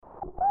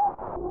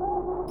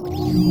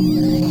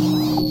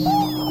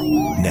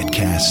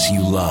Netcasts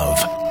you love.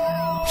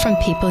 From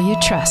people you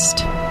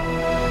trust.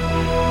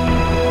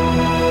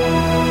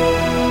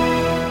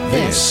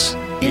 This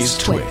is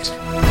Twit.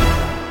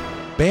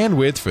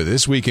 Bandwidth for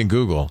This Week in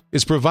Google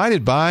is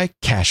provided by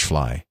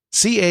Cachefly.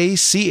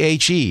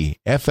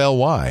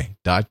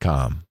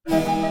 CACHEFLY.com.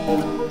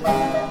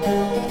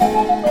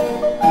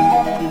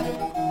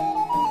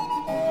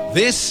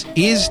 This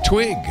is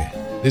Twig.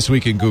 This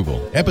Week in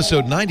Google,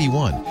 episode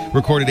 91,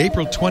 recorded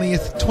April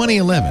 20th,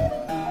 2011.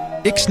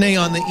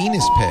 Ixnay on the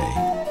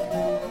Enispay.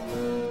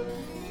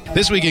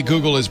 This Week at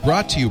Google is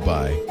brought to you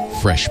by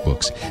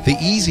FreshBooks, the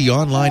easy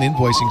online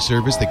invoicing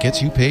service that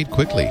gets you paid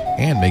quickly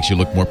and makes you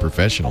look more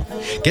professional.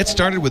 Get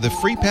started with a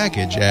free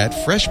package at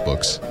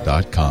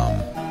freshbooks.com.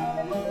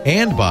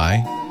 And by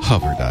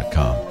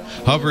Hover.com.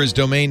 Hover is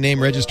domain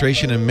name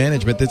registration and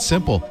management that's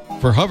simple.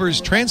 For Hover's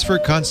transfer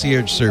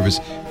concierge service,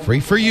 free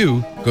for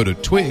you, go to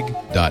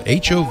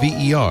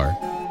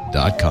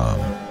twig.hover.com.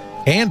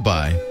 And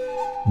by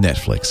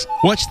Netflix.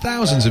 Watch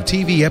thousands of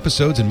TV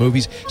episodes and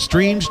movies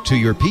streamed to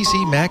your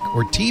PC, Mac,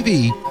 or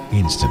TV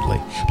instantly.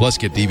 Plus,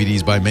 get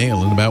DVDs by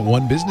mail in about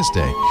one business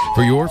day.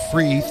 For your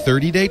free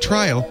 30-day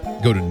trial,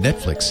 go to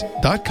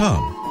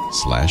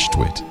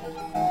netflix.com/twit.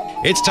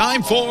 It's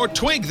time for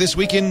Twig This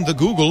Week in the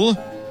Google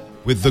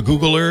with the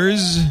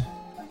Googlers,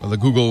 or the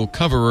Google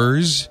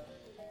coverers,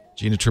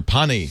 Gina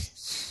Trapani.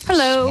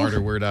 Hello.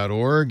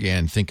 Smarterware.org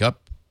and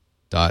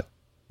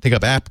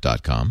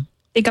thinkupapp.com.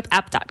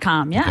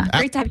 Thinkupapp.com. Yeah.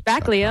 Great to have you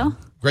back, Leo.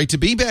 Great to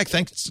be back.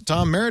 Thanks to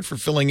Tom Merritt for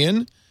filling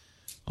in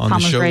on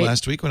Tom the show great.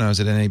 last week when I was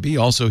at NAB.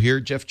 Also here,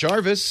 Jeff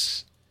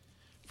Jarvis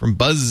from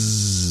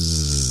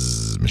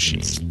Buzz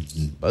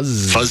Machine.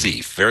 Buzz.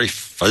 Fuzzy. Very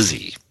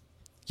fuzzy.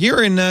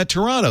 You're in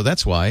Toronto.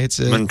 That's why. It's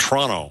I'm in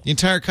Toronto. The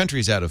entire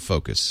country's out of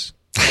focus.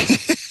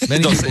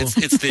 Many people...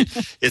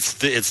 it's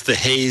the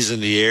haze in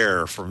the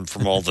air from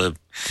all the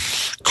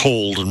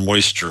cold and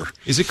moisture.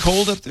 Is it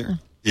cold up there?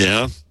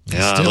 Yeah.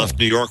 Yeah. Still. I left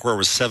New York where it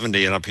was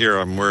 70, and up here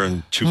I'm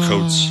wearing two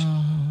coats.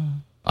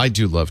 I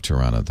do love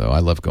Toronto, though. I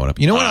love going up.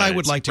 You know what I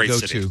would like to go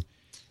city.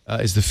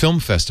 to is the film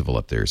festival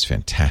up there. It's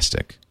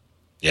fantastic.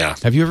 Yeah.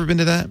 Have you ever been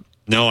to that?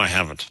 No, I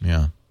haven't.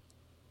 Yeah.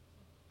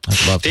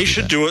 I'd love to. They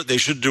should do it. They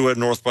should do it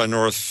North by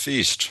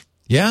Northeast.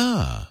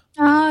 Yeah.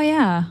 Oh,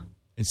 yeah.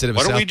 Instead of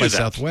Why don't we South by do that?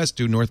 Southwest,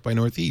 do North by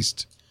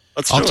Northeast.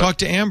 I'll talk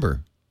to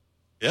Amber.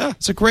 Yeah.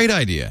 It's a great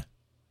idea.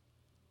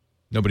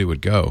 Nobody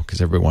would go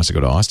because everybody wants to go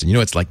to Austin. You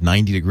know, it's like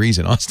 90 degrees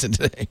in Austin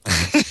today.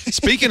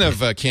 Speaking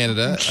of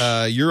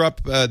Canada, you're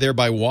up there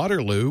by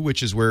Waterloo,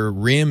 which is where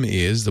RIM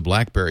is, the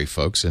BlackBerry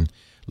folks. And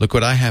look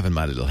what I have in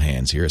my little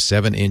hands here, a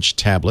 7-inch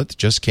tablet that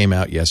just came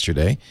out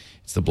yesterday.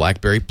 It's the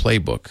BlackBerry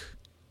Playbook.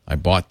 I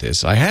bought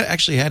this. I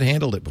actually had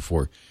handled it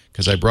before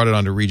because I brought it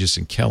on to Regis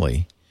and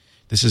Kelly.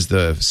 This is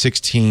the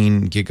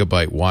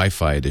 16-gigabyte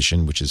Wi-Fi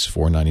edition, which is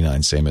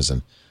 $4.99, same as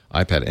an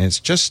iPad. And it's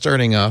just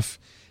starting off.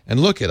 And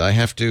look I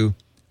have to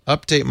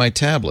update my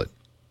tablet.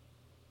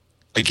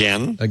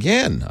 Again?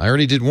 I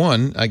already did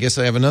one. I guess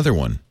I have another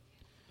one.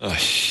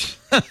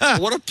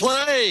 What a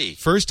play!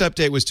 First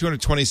update was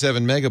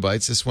 227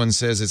 megabytes. This one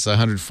says it's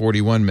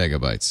 141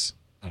 megabytes.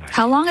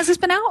 How long has this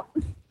been out?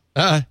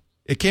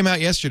 It came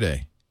out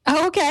yesterday.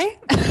 Oh, okay.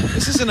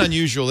 This isn't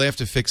unusual. They have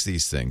to fix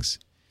these things.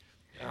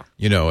 Yeah.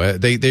 You know,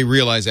 they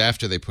realize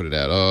after they put it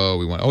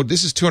out,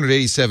 this is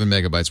 287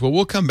 megabytes. Well,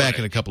 we'll come back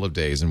in a couple of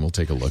days and we'll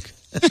take a look.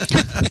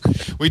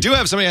 We do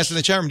have somebody asked in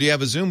the chat room, do you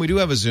have a Zoom? We do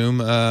have a Zoom.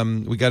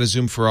 We got a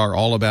Zoom for our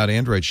All About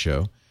Android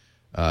show.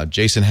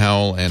 Jason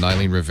Howell and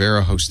Eileen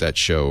Rivera host that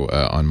show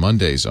on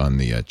Mondays on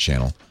the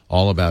channel.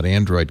 All About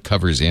Android,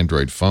 covers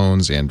Android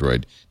phones,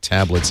 Android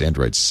tablets,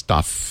 Android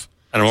stuff.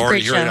 And I'm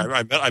already hearing.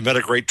 I met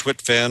a great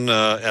Twit fan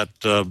at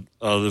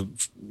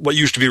what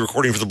used to be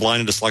Recording for the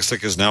Blind and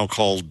Dyslexic is now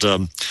called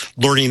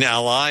Learning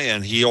Ally,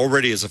 and he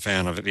already is a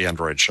fan of the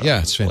Android show. Yeah,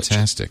 it's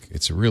fantastic.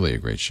 It's really a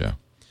great show.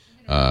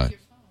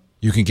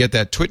 You can get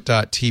that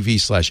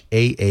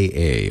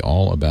twit.tv/AAA,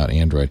 All About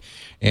Android.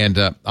 And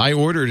I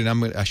ordered, and I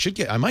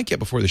might get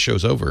before the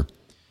show's over.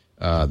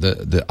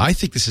 I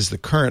think this is the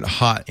current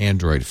hot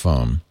Android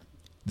phone.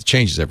 It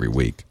changes every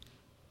week.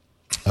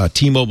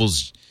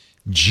 T-Mobile's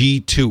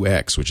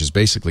G2X, which is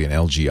basically an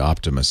LG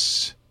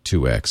Optimus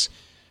 2X,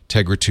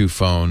 Tegra 2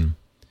 phone,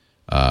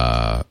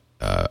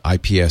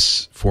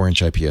 IPS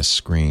 4-inch IPS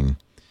screen,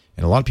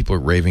 and a lot of people are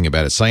raving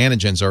about it.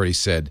 Cyanogen's already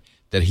said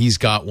that he's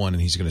got one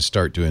and he's going to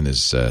start doing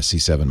this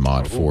C7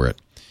 mod for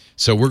it.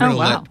 So we're going to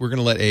let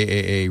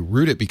AAA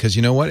root it because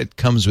you know what? It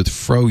comes with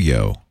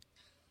Froyo.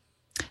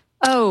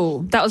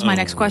 Oh, that was my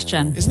next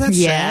question. Isn't that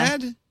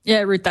sad?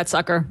 Yeah, root that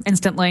sucker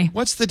instantly.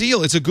 What's the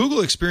deal? It's a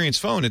Google Experience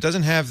phone. It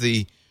doesn't have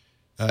the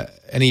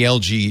any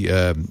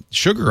LG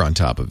sugar on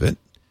top of it,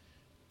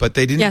 but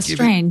they didn't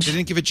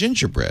give it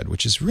gingerbread,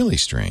 which is really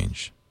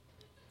strange.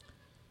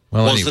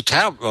 Well, it's the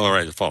tab. Oh,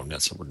 right, the phone.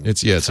 Yes,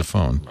 it's a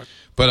phone. Right.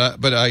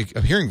 But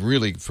I'm hearing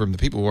really from the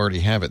people who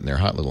already have it in their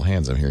hot little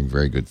hands. I'm hearing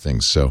very good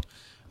things. So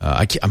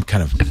I've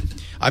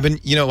been.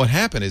 You know what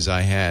happened is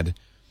I had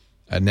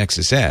a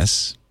Nexus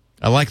S.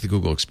 I like the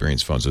Google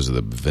Experience phones. Those are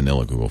the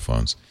vanilla Google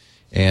phones,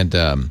 and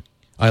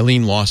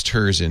Eileen lost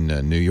hers in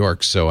New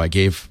York,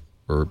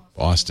 or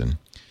Austin.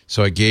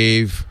 So I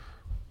gave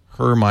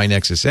her my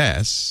Nexus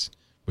S,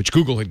 which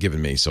Google had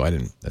given me, so I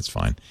didn't. That's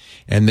fine.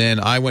 And then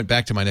I went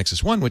back to my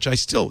Nexus One, which you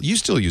still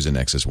use a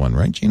Nexus One,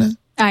 right, Gina?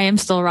 I am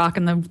still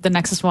rocking the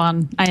Nexus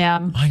One. I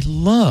am. I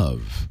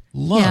love,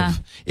 Yeah.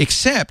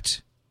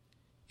 except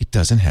it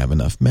doesn't have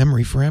enough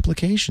memory for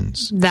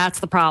applications. That's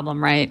the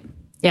problem, right?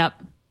 Yep.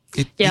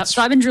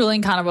 So I've been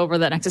drooling kind of over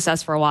the Nexus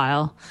S for a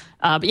while.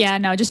 But yeah,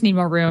 no, just need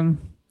more room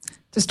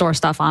to store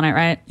stuff on it,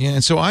 right? Yeah,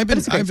 and so I've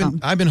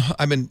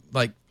been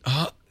like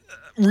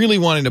really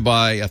wanting to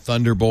buy a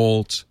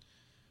Thunderbolt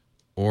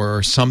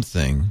or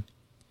something.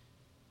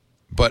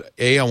 But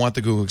A, I want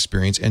the Google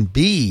experience, and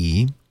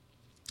B,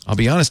 I'll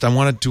be honest, I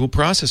want a dual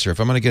processor. If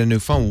I'm going to get a new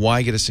phone,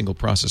 why get a single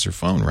processor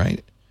phone,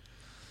 right?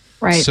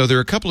 Right. So there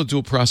are a couple of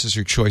dual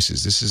processor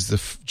choices. This is the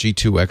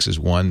G2X is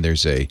one.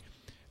 There's a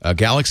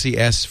Galaxy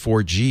S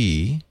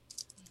 4G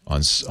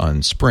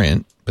on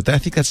Sprint, but I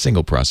think that's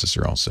single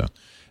processor also.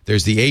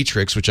 There's the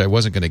Atrix, which I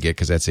wasn't going to get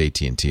because that's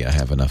AT&T. I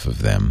have enough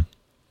of them.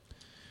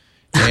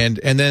 And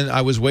then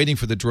I was waiting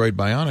for the Droid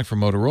Bionic from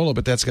Motorola,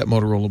 but that's got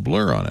Motorola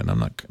Blur on it. And I'm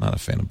not a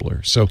fan of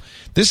Blur. So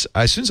this,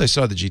 as soon as I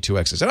saw the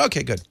G2X, I said,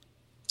 okay, good.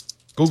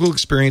 Google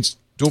experience,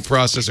 dual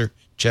processor,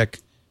 check.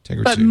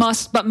 But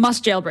must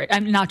jailbreak. I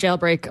mean, not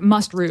jailbreak.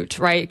 Must root,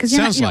 right? Because you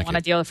don't want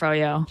to deal with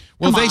Froyo.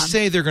 Well, they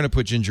say they're going to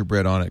put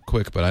gingerbread on it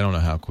quick, but I don't know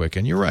how quick.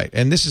 And you're right.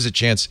 And this is a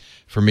chance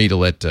for me to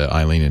let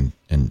Eileen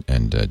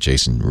and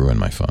Jason ruin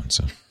my phone.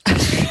 So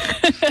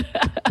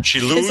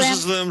she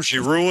loses them. She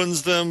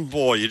ruins them.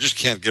 Boy, you just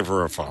can't give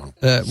her a phone.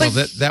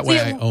 That way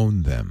I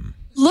own them.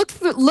 Look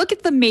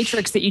at the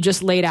matrix that you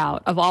just laid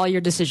out of all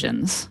your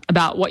decisions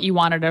about what you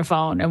wanted in a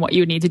phone and what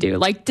you would need to do.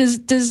 Like,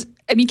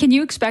 can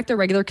you expect a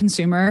regular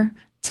consumer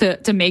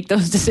to make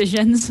those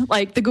decisions,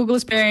 like the Google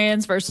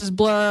experience versus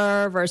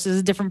Blur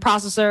versus different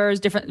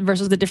processors,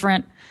 versus the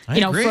different,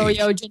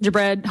 Froyo,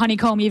 gingerbread,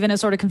 honeycomb even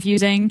is sort of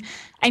confusing.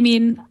 I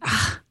mean,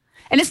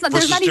 and it's not,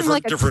 there's not even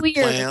like a clear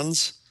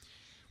plans.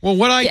 Well,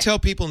 what I tell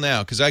people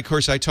now, because of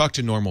course I talk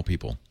to normal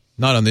people,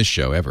 not on this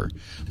show ever,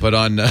 but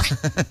on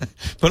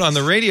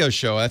the radio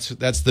show,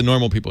 that's the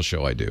normal people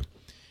show I do.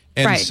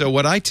 And so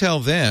what I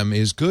tell them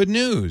is good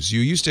news. You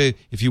used to,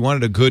 if you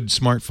wanted a good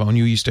smartphone,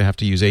 you used to have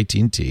to use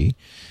AT&T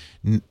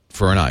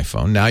for an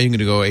iPhone. Now you're going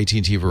to go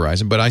AT&T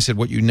Verizon. But I said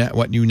what you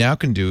now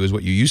can do is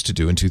what you used to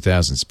do in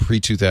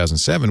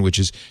pre-2007, which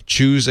is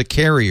choose a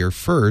carrier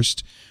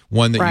first,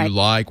 one that you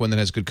like, one that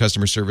has good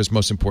customer service,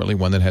 most importantly,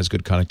 one that has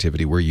good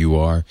connectivity where you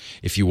are.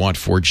 If you want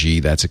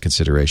 4G, that's a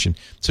consideration.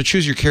 So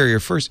choose your carrier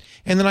first.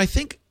 And then I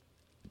think,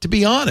 to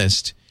be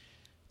honest,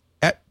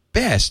 at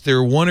best, there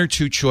are one or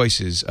two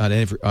choices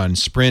on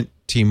Sprint,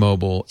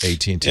 T-Mobile,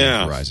 AT&T, and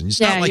Verizon.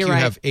 It's not like you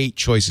have 8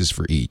 choices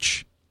for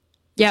each.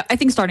 Yeah, I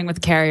think starting with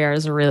the carrier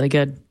is a really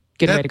good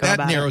way to go about it.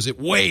 That narrows it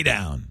way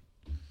down.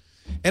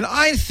 And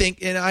I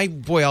think,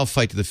 I'll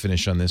fight to the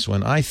finish on this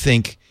one. I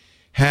think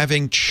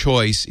having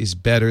choice is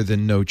better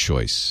than no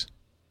choice.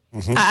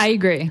 Mm-hmm. I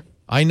agree.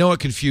 I know it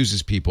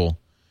confuses people.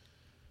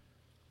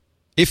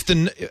 You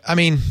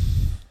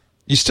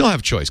still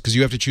have choice because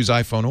you have to choose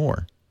iPhone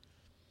or,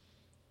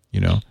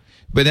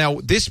 But now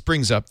this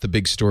brings up the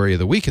big story of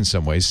the week in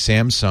some ways,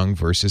 Samsung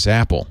versus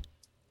Apple.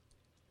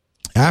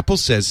 Apple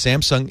says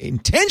Samsung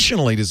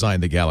intentionally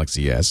designed the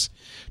Galaxy S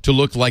to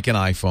look like an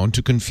iPhone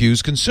to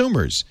confuse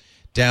consumers,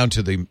 down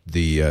to the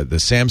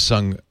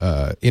Samsung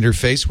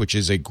interface, which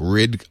is a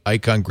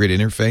icon grid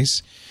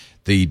interface,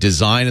 the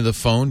design of the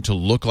phone to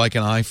look like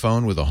an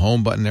iPhone with a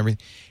home button and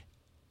everything.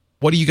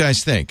 What do you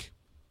guys think?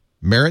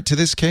 Merit to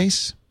this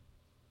case?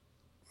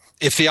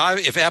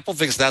 If Apple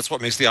thinks that's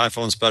what makes the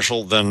iPhone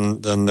special,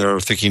 then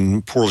they're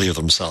thinking poorly of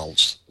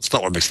themselves. It's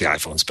not what makes the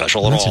iPhone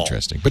special at all. That's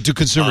interesting. But do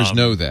consumers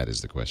know that is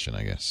the question,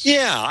 I guess?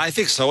 Yeah, I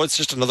think so. It's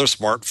just another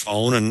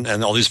smartphone,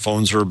 and all these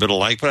phones are a bit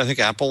alike. But I think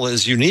Apple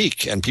is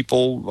unique, and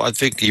people, I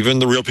think even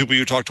the real people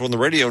you talk to on the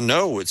radio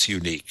know it's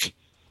unique.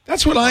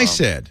 That's what I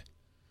said.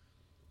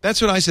 That's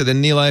what I said.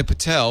 And Nilay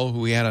Patel, who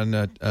we had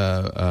on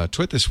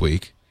Twit this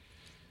week,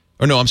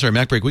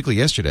 MacBreak Weekly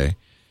yesterday,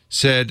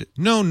 said,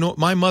 no,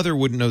 my mother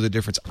wouldn't know the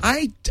difference.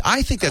 I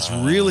think that's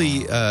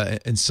really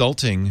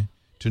insulting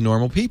to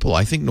normal people.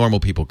 I think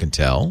normal people can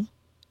tell.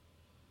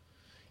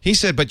 He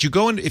said, but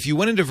if you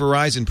went into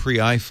Verizon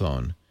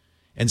pre-iPhone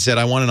and said,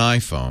 I want an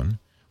iPhone,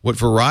 what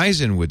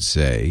Verizon would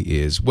say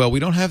is, well, we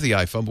don't have the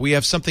iPhone, but we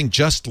have something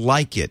just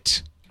like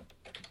it,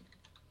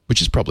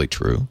 which is probably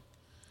true.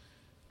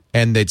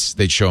 And they'd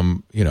show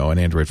them, an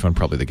Android phone,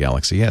 probably the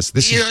Galaxy S.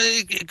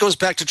 It goes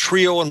back to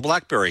Trio and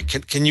BlackBerry.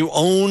 Can you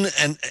own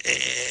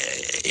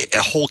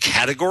a whole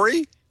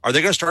category? Are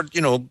they going to start,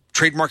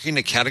 trademarking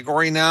a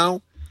category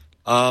now,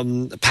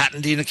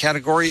 patenting a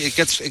category? It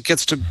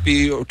gets to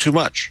be too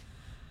much.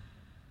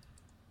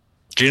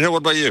 Gina, what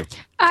about you?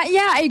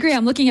 Yeah, I agree.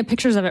 I'm looking at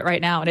pictures of it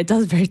right now, and it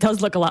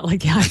does look a lot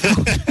like the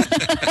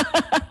iPhone.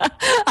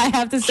 I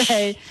have to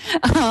say.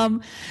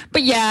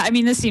 But yeah,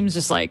 this seems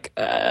just like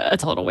a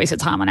total waste of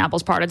time on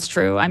Apple's part. It's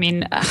true.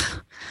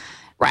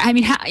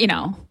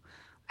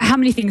 how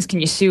many things can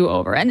you sue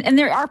over? And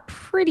there are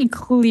pretty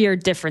clear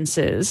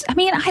differences. I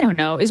mean, I don't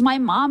know. Is my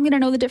mom going to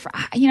know the difference?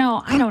 I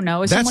don't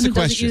know. Is That's someone the who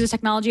doesn't question. use this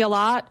technology a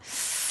lot?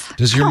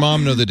 Does your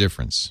mom know the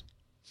difference?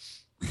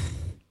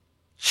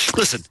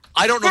 Listen,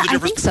 I don't know the I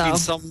difference think between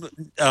so. some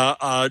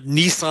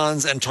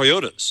Nissans and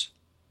Toyotas.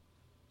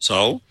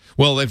 So?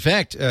 Well, in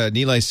fact,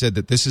 Nilay said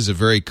that this is a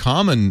very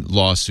common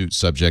lawsuit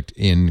subject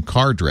in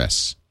car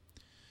dress.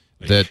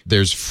 That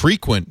there's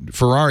frequent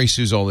Ferrari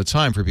sues all the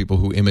time for people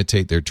who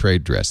imitate their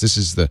trade dress. This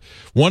is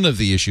one of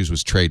the issues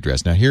was trade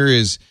dress. Now here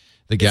is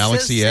the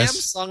Galaxy it S.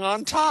 says Samsung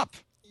on top.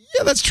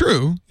 Yeah, that's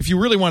true. If you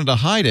really wanted to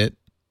hide it,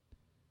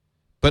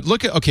 but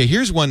look at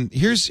here's one.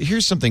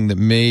 Here's something that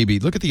maybe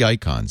look at the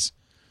icons.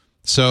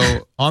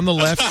 So on the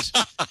left,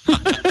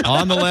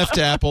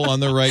 Apple, on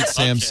the right,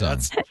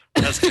 Samsung. Okay,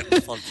 that's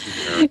getting funky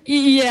there.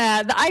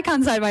 Yeah, the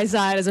icon side by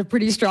side is a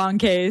pretty strong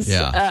case.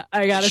 Yeah.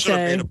 I gotta Should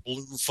have say. made a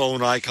blue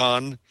phone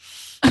icon.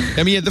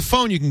 I mean, the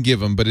phone you can give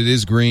them, but it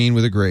is green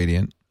with a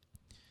gradient.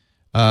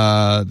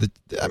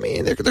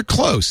 They're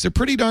close. They're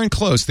pretty darn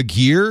close. The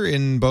gear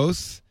in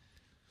both.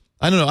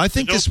 I don't know. I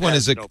think this one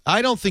is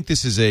I don't think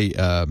this is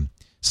a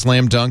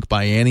slam dunk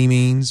by any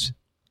means.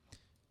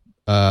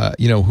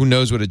 Who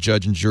knows what a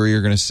judge and jury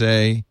are going to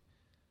say.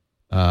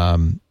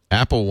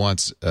 Apple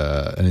wants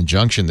an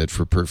injunction that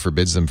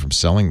forbids them from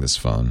selling this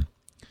phone.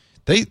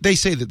 They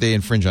say that they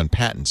infringe on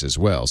patents as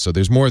well. So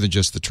there's more than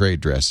just the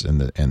trade dress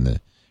and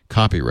the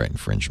copyright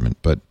infringement.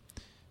 But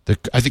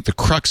I think the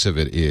crux of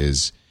it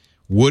is,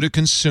 would a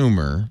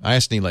consumer, I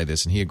asked Nilay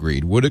this and he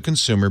agreed, would a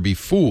consumer be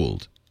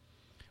fooled?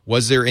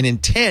 Was there an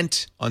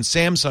intent on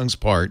Samsung's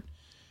part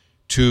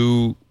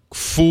to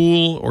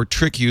fool or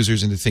trick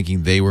users into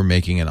thinking they were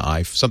making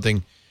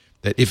something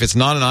that if it's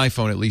not an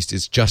iPhone, at least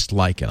it's just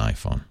like an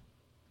iPhone?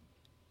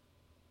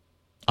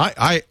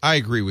 I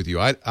agree with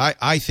you.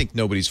 I think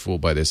nobody's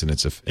fooled by this, and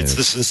it's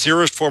the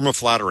sincerest form of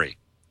flattery.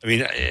 I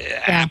mean,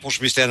 Apple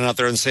should be standing out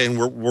there and saying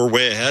we're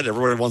way ahead.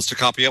 Everybody wants to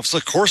copy us.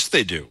 Of course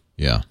they do.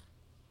 Yeah.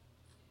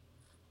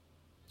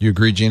 You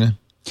agree, Gina?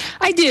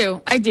 I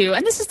do,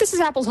 and this is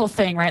Apple's whole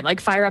thing, right?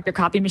 Like, fire up your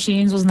copy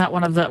machines. Wasn't that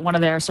one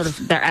of their sort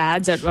of their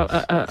ads at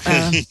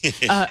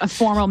a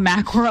formal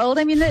Mac world?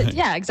 I mean,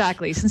 yeah,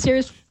 exactly.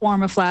 Sincerest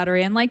form of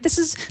flattery, and like this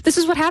is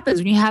what happens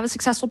when you have a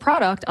successful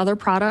product. Other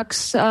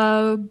products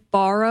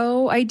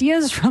borrow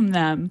ideas from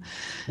them.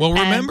 Well,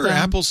 remember,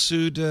 Apple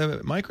sued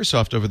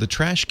Microsoft over the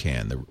trash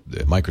can.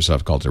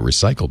 Microsoft called it a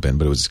recycle bin,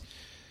 but it was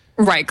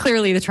right.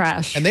 Clearly, the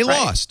trash, and they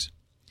lost.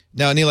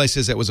 Now, Nilay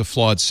says that was a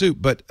flawed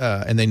suit, but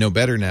and they know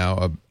better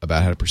now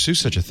about how to pursue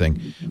such a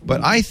thing.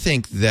 But I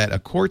think that a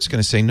court's going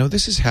to say, no,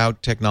 this is how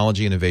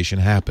technology innovation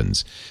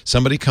happens.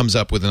 Somebody comes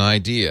up with an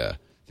idea,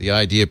 the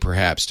idea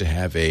perhaps to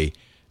have a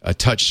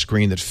touch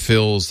screen that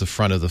fills the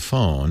front of the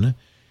phone,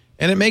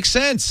 and it makes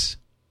sense.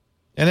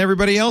 And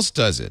everybody else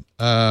does it.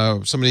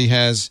 Somebody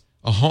has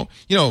a home.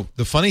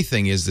 The funny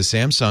thing is the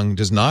Samsung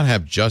does not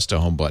have just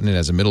a home button. It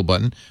has a middle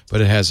button, but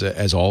it has,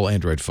 as all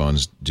Android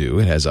phones do,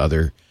 it has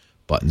other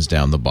buttons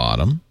down the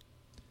bottom.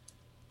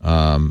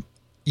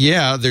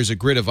 There's a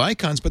grid of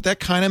icons, but that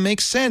kind of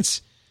makes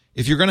sense.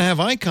 If you're going to have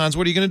icons,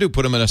 what are you going to do?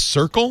 Put them in a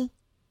circle?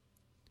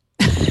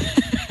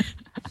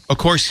 Of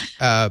course,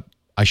 I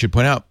should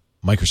point out,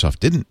 Microsoft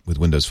didn't with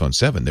Windows Phone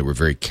 7. They were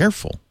very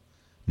careful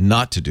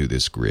not to do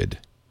this grid.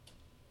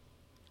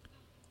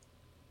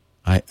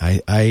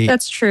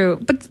 That's true.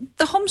 But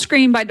the home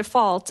screen by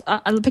default,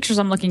 the pictures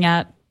I'm looking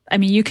at, I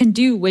mean, you can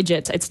do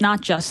widgets. It's not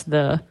just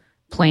the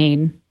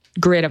plain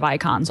grid of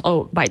icons.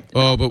 But the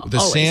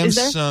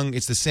Samsung,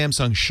 it's the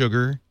Samsung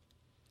Sugar.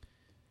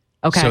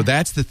 Okay. So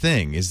that's the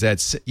thing, is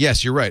that,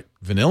 yes, you're right.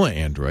 Vanilla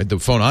Android, the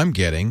phone I'm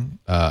getting,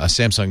 a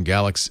Samsung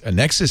Galaxy, a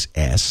Nexus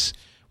S,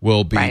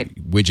 will be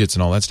widgets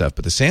and all that stuff.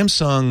 But the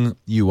Samsung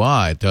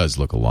UI does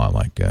look a lot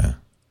like Apple.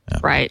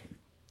 Right.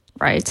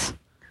 I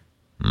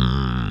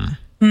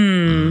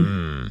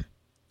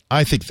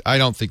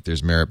don't think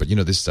there's merit, but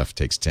this stuff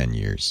takes 10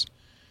 years.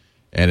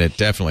 And it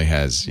definitely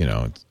has,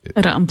 it'll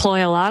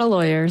employ a lot of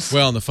lawyers.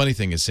 Well, and the funny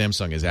thing is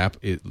Samsung is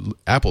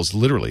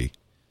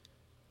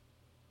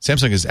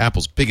Samsung is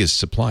Apple's biggest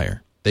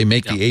supplier. They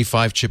make the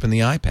A5 chip in the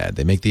iPad.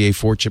 They make the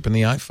A4 chip in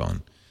the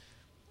iPhone.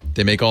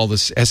 They make all the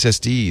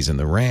SSDs and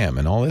the RAM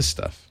and all this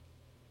stuff.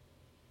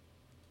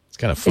 It's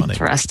kind of funny.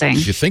 Interesting.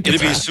 If you think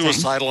it'd be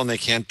suicidal and they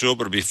can't do it,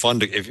 but it'd be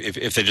fun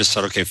if they just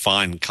said, okay,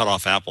 fine, cut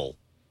off Apple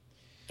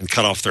and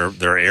cut off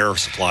their air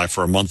supply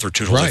for a month or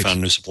two until they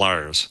found new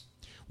suppliers.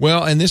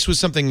 Well, and this was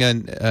something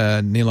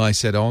Nilay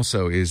said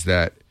also, is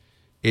that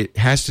it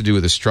has to do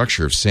with the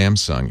structure of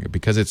Samsung.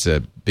 Because it's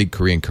a big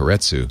Korean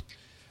keiretsu,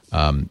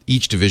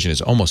 each division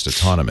is almost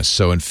autonomous.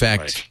 So, in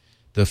fact,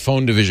 the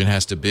phone division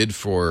has to bid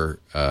for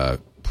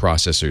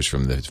processors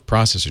from the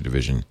processor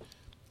division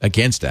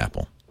against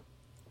Apple.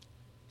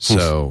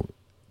 So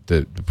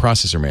the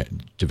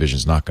processor division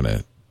is not going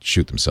to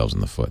shoot themselves in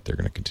the foot. They're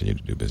going to continue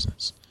to do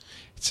business.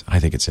 I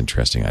think it's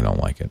interesting. I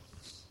don't like it.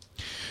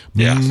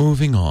 Yeah.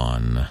 Moving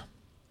on.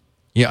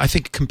 Yeah, I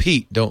think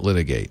compete, don't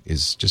litigate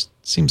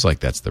seems like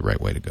that's the right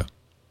way to go.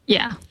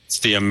 Yeah. It's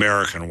the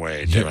American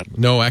way, David.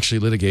 No, actually,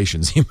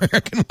 litigation's the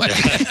American way.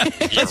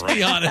 Let's right.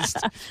 be honest.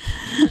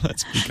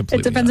 Let's be completely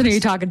It depends on who honest. you're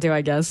talking to,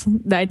 I guess.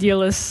 The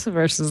idealists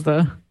versus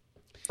the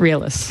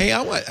realists. Hey,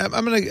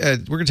 we're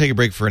gonna take a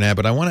break for an ad,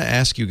 but I want to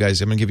ask you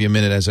guys. I'm gonna give you a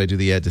minute as I do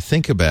the ad to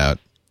think about,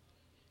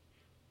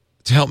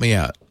 to help me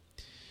out.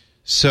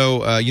 So,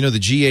 the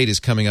G8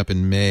 is coming up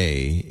in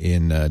May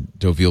in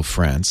Deauville,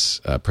 France.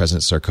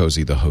 President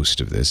Sarkozy, the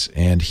host of this,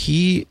 and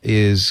he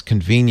is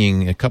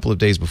convening a couple of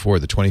days before,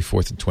 the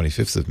 24th and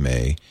 25th of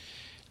May,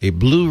 a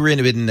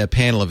blue-ribbon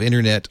panel of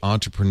internet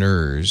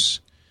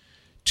entrepreneurs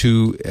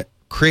to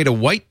create a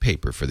white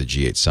paper for the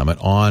G8 summit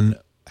on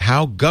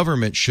how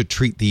government should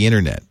treat the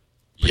internet,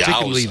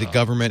 particularly the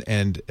government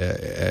and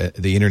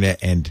the internet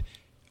and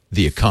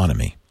the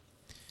economy.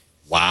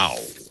 Wow.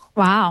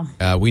 Wow.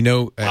 We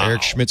know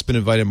Eric Schmidt's been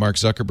invited. Mark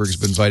Zuckerberg's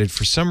been invited.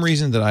 For some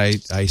reason that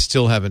I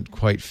still haven't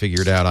quite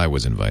figured out, I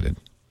was invited.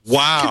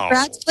 Wow.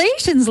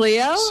 Congratulations,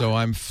 Leo. So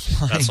I'm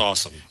flying. That's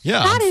awesome.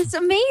 Yeah. That is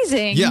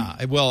amazing.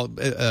 Yeah. Well,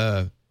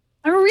 I'm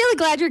really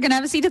glad you're going to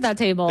have a seat at that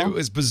table. it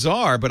was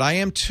bizarre, but I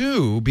am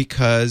too,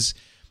 because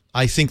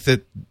I think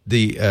that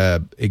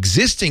the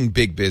existing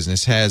big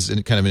business has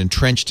kind of an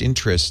entrenched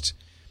interest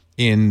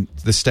in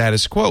the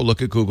status quo.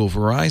 Look at Google,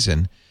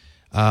 Verizon.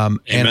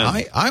 And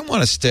I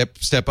want to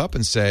step up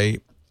and say,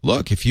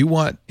 look, if you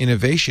want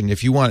innovation,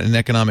 if you want an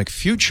economic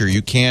future,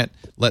 you can't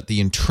let the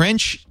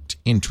entrenched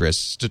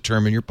interests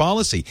determine your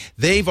policy.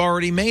 They've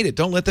already made it.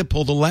 Don't let them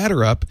pull the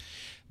ladder up.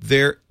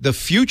 The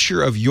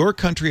future of your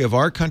country, of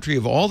our country,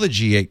 of all the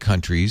G8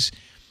 countries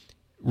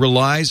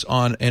relies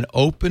on an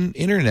open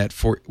internet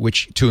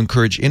to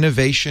encourage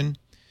innovation,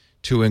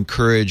 to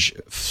encourage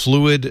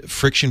fluid,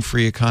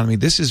 friction-free economy.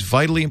 This is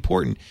vitally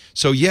important.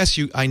 So yes,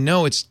 I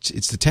know it's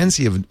the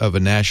tendency of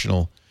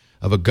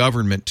a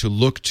government to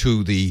look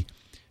to the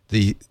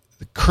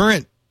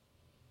current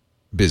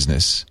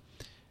business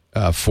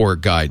for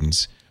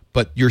guidance,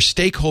 but your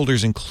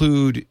stakeholders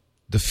include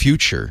the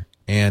future,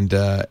 and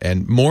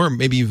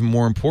maybe even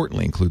more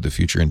importantly, include the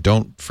future. And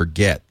don't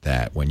forget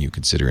that when you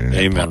consider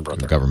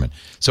internet government.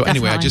 So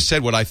anyway, I just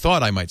said what I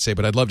thought I might say,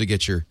 but I'd love to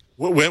get your.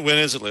 When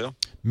is it, Leo?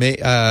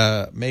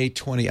 May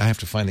 20. I have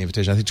to find the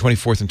invitation. I think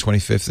 24th and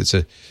 25th. It's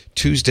a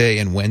Tuesday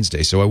and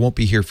Wednesday, so I won't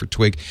be here for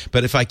Twig.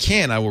 But if I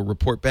can, I will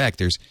report back.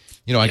 There's,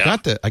 I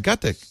got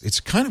the.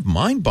 It's kind of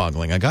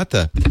mind-boggling. I got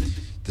the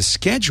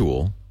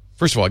schedule.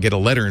 First of all, I get a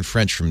letter in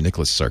French from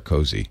Nicolas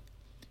Sarkozy,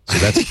 so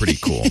that's pretty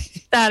cool.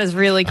 That is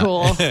really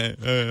cool.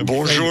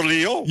 Bonjour,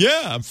 Leo.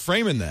 Yeah, I'm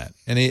framing that,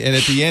 and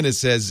at the end it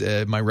says,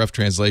 my rough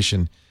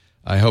translation.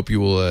 I hope you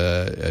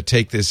will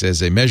take this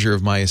as a measure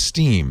of my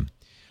esteem.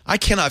 I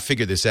cannot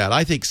figure this out.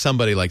 I think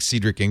somebody like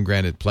Cedric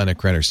Ingrand at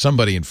Plenacren or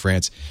somebody in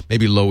France,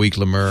 maybe Loic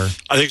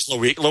Lemer. I think it's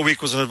Loic.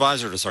 Loic was an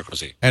advisor to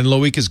Sarkozy. And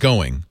Loic is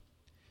going.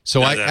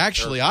 So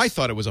I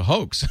thought it was a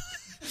hoax.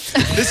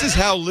 This is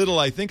how little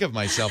I think of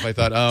myself. I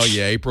thought, oh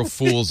yeah, April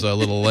Fool's a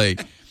little late.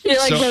 You're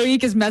like,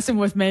 Loic is messing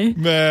with me.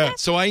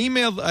 So I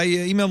emailed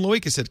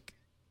Loic. I said,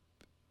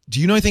 do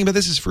you know anything about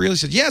this? Is for real? He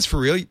said, yeah, it's for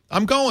real.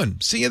 I'm going.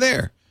 See you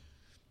there.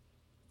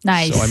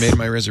 Nice. So I made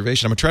my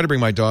reservation. I'm going to try to bring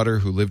my daughter,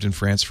 who lived in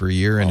France for a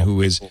year and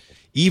who is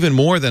even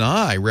more than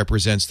I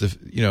represents the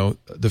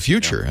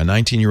future. A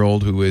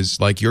 19-year-old who is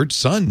like your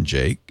son,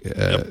 Jake,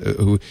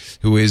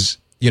 who is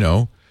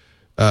the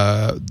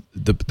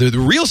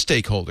real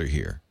stakeholder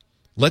here.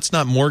 Let's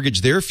not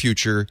mortgage their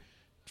future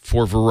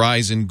for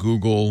Verizon,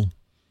 Google,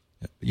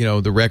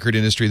 the record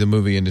industry, the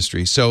movie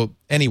industry. So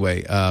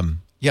anyway,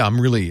 I'm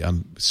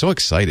so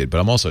excited, but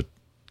I'm also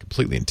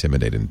completely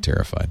intimidated and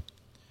terrified.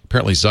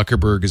 Apparently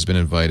Zuckerberg has been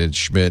invited,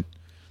 Schmidt,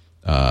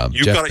 Jeff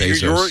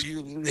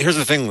Bezos. Here's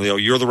the thing, Leo.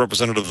 You're the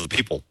representative of the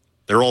people.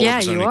 They're all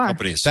representing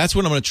companies. That's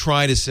what I'm going to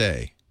try to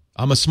say.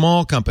 I'm a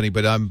small company,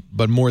 that's what I'm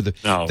going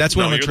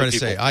to try to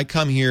say. I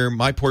come here,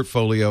 my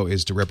portfolio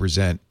is to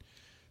represent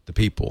the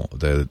people,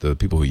 the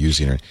people who use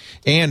the internet.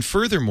 And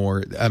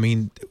furthermore, I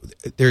mean,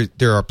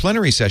 there are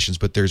plenary sessions,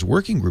 but there's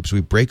working groups.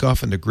 We break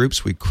off into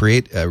groups. We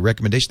create a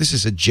recommendation. This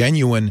is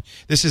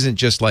this isn't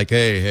just like,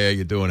 hey, how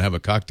you doing? Have a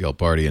cocktail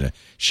party and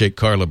shake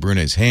Carla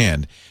Bruni's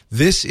hand.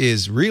 This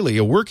is really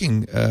a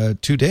working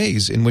 2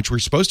 days in which we're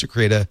supposed to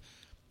create a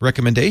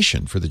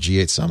recommendation for the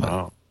G8 summit.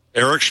 Wow.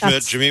 Eric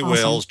Schmidt, Jimmy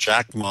Wales,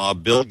 Jack Ma,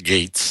 Bill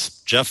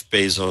Gates, Jeff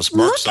Bezos,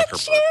 Mark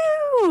Zuckerberg.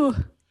 Look at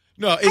you.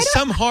 No,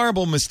 some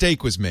horrible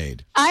mistake was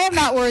made. I am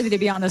not worthy to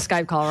be on this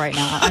Skype call right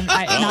now. I'm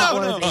not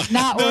worthy.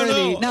 Not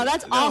worthy. No,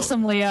 that's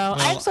awesome, Leo.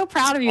 I'm so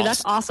proud of you.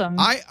 That's awesome.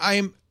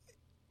 I'm.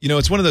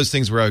 It's one of those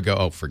things where I go,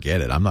 oh,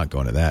 forget it. I'm not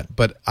going to that.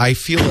 But I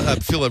feel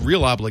a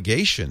real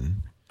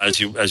obligation, as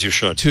you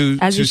should,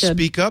 to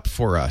speak up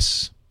for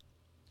us.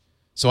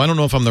 So I don't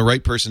know if I'm the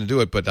right person to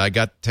do it, but I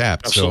got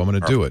tapped, so I'm going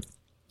to do it.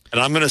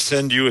 And I'm going to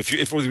send you,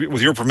 if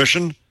with your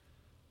permission,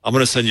 I'm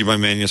going to send you my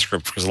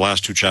manuscript because the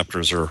last 2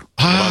 chapters are.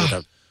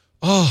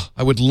 Oh,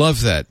 I would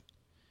love that,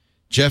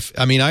 Jeff.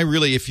 I mean, I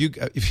really, if you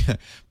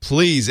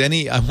please,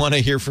 I want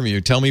to hear from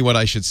you. Tell me what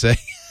I should say.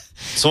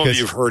 Some of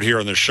you have heard here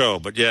on the show,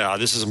 but yeah,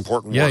 this is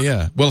important work.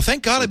 Yeah. Well,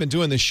 thank God I've been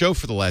doing this show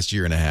for the last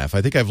year and a half.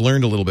 I think I've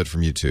learned a little bit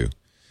from you too.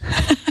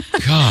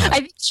 God. I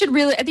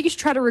think you should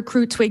try to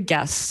recruit Twig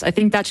guests. I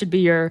think that should be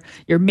your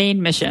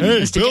main mission.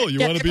 Hey, is to Bill, get, you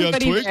get want to be on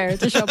everybody Twig? there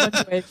to show up on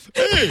Twig.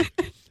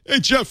 Hey,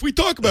 Jeff, we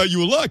talk about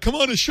you a lot. Come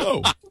on a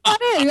show. Come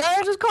on in.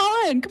 Just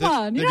call in. Come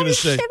on. They're going to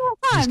say, the whole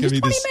time. there's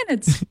Just gonna 20 be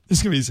minutes.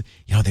 There's going to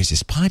be, there's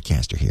this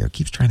podcaster here who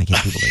keeps trying to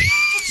get people to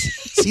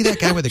see that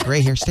guy with the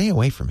gray hair. Stay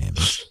away from him.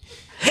 He's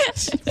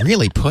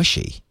really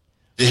pushy.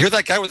 You hear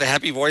that guy with the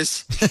happy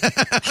voice?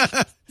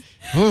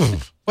 Ooh,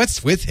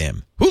 what's with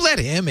him? Who let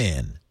him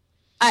in?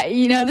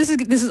 This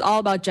is all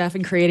about Jeff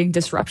and creating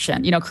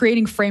disruption.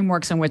 Creating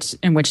frameworks in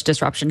which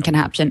disruption can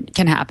happen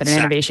and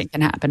innovation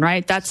can happen.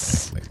 Right?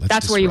 That's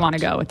where you want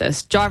to go with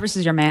this. Jarvis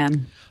is your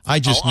man. I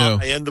just know.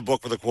 I end the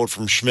book with a quote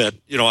from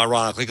Schmidt.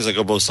 Ironically, because I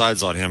go both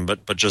sides on him,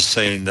 but just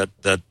saying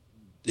that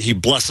he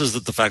blesses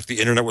that the fact the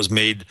internet was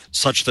made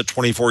such that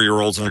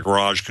 24-year-olds in a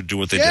garage could do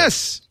what they did.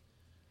 Yes.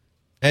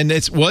 And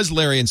it was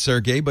Larry and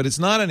Sergey, but it's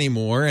not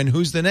anymore. And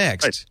who's the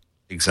next? Right.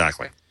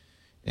 Exactly.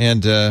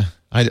 And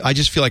I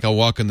just feel like I'll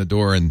walk in the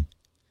door and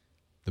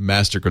the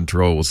master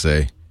control will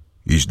say,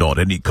 "He's not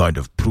any kind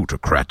of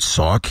plutocrat,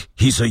 Sock.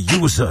 He's a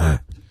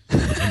user."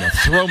 And they'll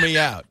throw me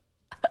out.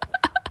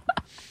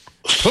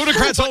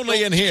 Plutocrats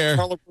only in here.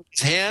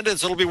 His hand, and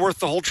so it'll be worth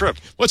the whole trip.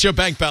 What's your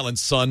bank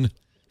balance, son?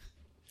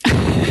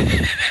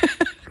 Hey,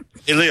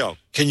 Leo,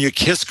 can you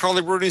kiss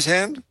Carly Bruni's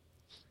hand?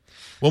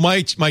 Well,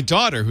 my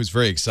daughter, who's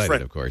very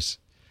excited, of course,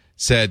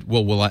 said,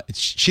 "Well,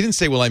 she didn't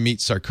say, will I meet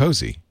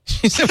Sarkozy?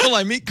 She said, will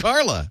I meet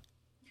Carla?"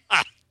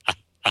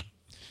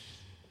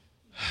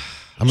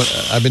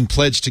 I've been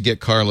pledged to get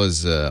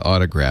Carla's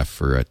autograph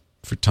for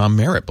Tom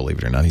Merritt, believe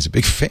it or not. He's a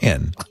big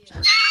fan.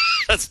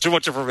 That's too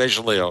much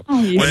information, Leo.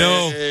 Oh,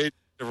 yeah.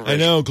 I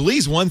know.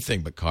 Glee's one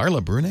thing, but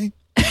Carla Bruni?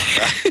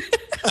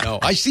 No,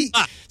 I see.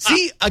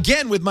 See,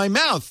 again, with my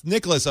mouth.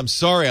 Nicholas, I'm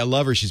sorry. I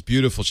love her. She's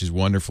beautiful. She's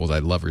wonderful. I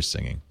love her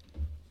singing.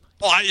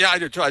 Oh, I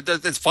do too.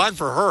 It's fine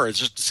for her. It's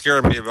just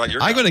scaring me about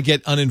your. I'm going to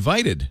get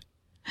uninvited.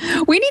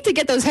 We need to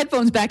get those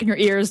headphones back in your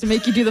ears to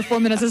make you do the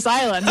 4 minutes of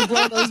silence and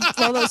blow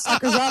those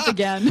suckers off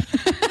again.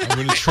 I'm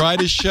going to try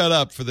to shut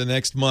up for the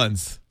next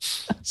month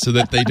so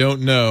that they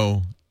don't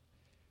know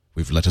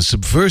we've let a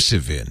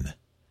subversive in.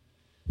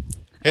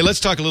 Hey,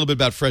 let's talk a little bit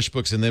about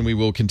FreshBooks, and then we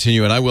will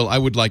continue. And I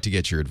would like to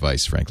get your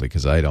advice, frankly,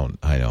 because I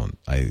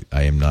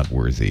am not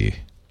worthy.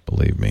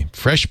 Believe me.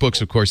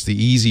 FreshBooks, of course, the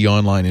easy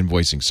online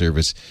invoicing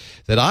service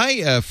that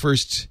I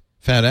first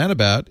found out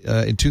about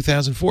in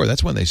 2004.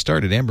 That's when they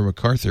started. Amber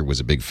MacArthur was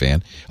a big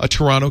fan. A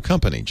Toronto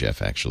company, Jeff,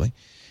 actually.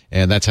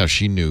 And that's how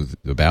she knew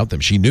about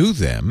them. She knew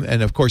them.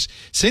 And, of course,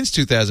 since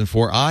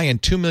 2004, I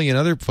and 2 million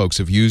other folks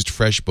have used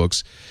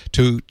FreshBooks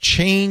to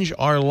change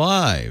our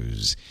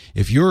lives.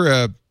 If you're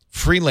a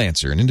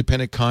freelancer, an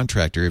independent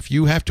contractor, if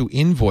you have to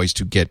invoice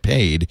to get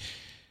paid,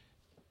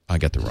 I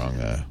got the wrong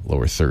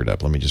lower third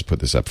up. Let me just put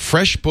this up.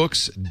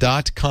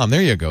 FreshBooks.com.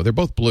 There you go. They're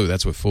both blue.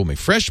 That's what fooled me.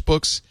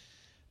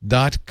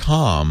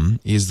 FreshBooks.com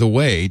is the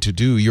way to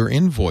do your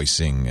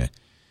invoicing.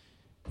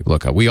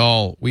 Look, we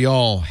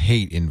all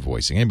hate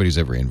invoicing. Anybody who's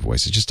ever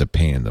invoiced, it's just a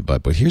pain in the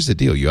butt. But here's the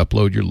deal. You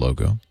upload your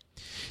logo.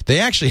 They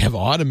actually have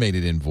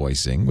automated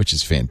invoicing, which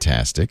is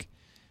fantastic.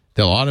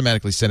 They'll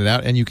automatically send it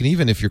out. And you can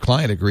even, if your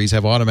client agrees,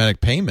 have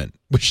automatic payment,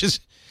 which is,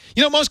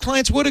 most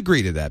clients would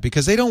agree to that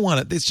because they don't want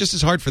it. It's just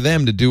as hard for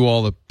them to do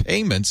all the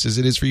payments as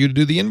it is for you to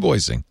do the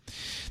invoicing.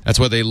 That's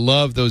why they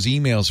love those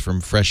emails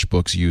from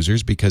FreshBooks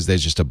users, because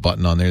there's just a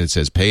button on there that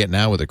says pay it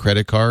now with a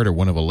credit card or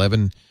one of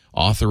 11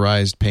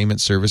 authorized payment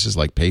services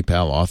like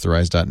PayPal,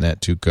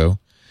 Authorize.net, Tuco.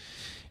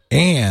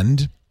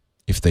 And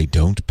if they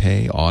don't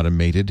pay,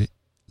 automated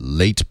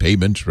late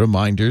payment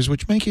reminders,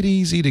 which make it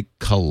easy to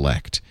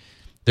collect.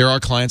 There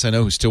are clients I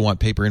know who still want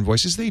paper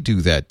invoices. They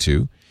do that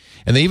too.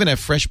 And they even have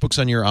FreshBooks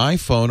on your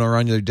iPhone or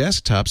on your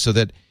desktop so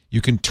that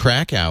you can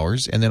track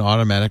hours and then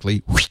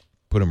automatically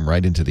put them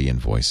right into the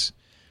invoice.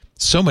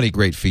 So many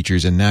great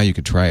features, and now you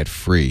can try it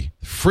free.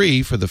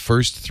 Free for the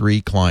first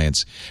 3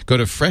 clients. Go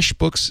to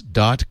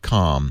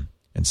freshbooks.com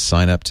and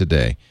sign up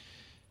today.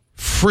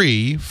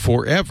 Free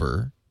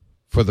forever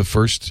for the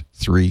first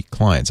 3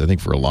 clients. I think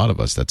for a lot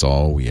of us, that's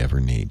all we ever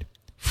need.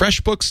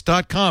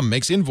 Freshbooks.com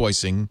makes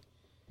invoicing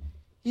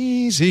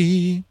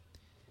easy.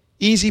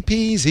 Easy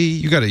peasy.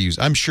 You got to use.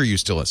 I'm sure you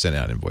still send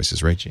out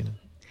invoices, right, Gina?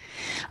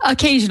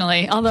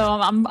 Occasionally,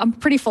 although I'm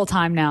pretty full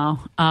time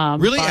now.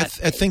 Really, at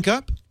Think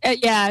Up?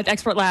 Yeah, at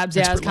Export Labs.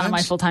 Yeah, it's kind of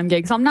my full time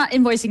gig. So I'm not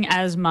invoicing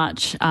as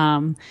much.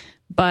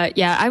 But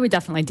yeah, I would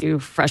definitely do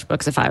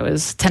FreshBooks if I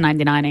was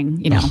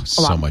 1099ing. A lot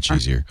so much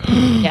easier.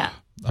 Yeah.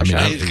 I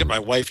need to get my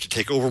wife to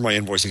take over my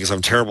invoicing because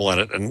I'm terrible at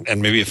it,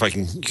 and maybe if I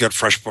can get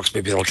FreshBooks,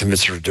 maybe that'll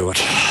convince her to do it.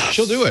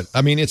 She'll do it.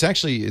 I mean, it's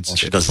actually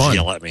she doesn't fun.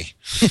 Yell at me.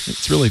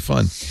 It's really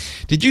fun.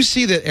 Did you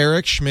see that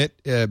Eric Schmidt,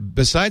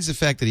 besides the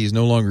fact that he's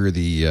no longer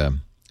the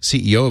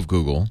CEO of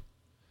Google,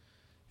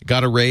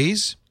 got a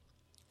raise?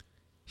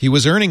 He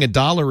was earning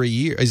 $1 a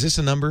year. Is this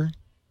a number?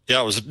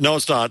 Yeah, it was. No,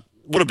 it's not.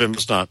 Would have been,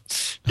 but it's not.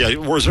 Yeah,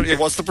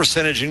 what's the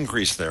percentage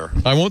increase there?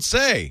 I won't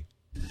say.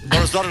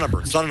 No, it's not a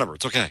number. It's not a number.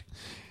 It's okay.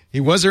 He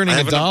was earning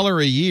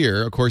 $1 a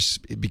year. Of course,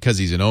 because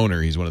he's an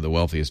owner, he's one of the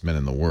wealthiest men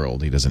in the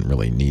world. He doesn't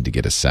really need to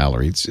get a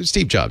salary.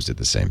 Steve Jobs did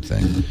the same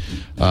thing.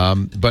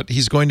 But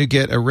he's going to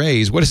get a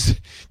raise. What is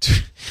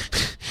to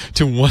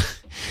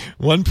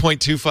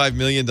 $1.25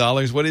 million?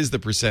 What is the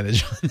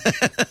percentage on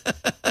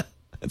that?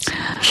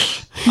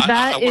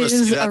 That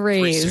is a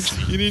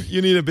raise.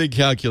 You need a big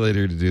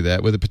calculator to do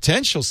that with a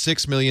potential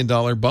 $6 million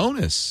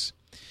bonus.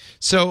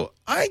 So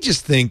I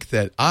just think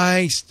that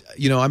I've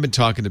been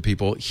talking to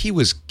people. He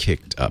was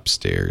kicked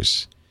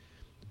upstairs,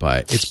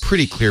 but it's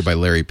pretty clear by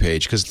Larry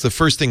Page, because the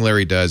first thing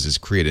Larry does is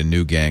create a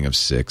new gang of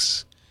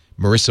 6.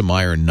 Marissa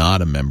Mayer,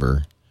 not a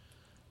member.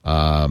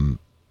 And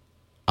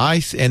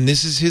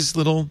this is his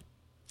little.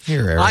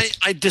 Here, Eric.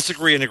 I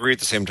disagree and agree at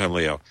the same time,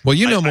 Leo. Well,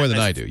 you know more than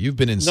I do. You've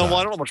been inside. No,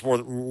 I don't know much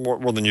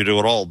more than you do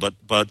at all. But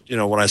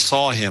when I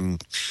saw him,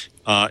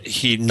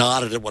 he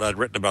nodded at what I'd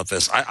written about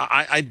this.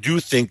 I do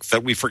think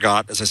that we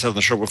forgot, as I said on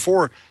the show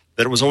before,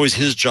 that it was always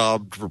his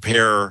job to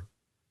prepare.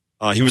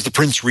 He was the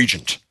Prince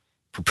Regent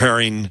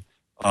preparing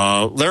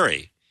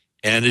Larry,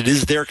 and it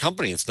is their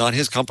company. It's not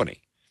his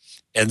company.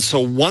 And so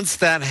once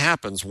that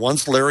happens,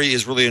 once Larry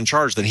is really in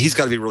charge, then he's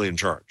got to be really in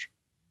charge.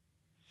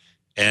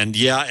 And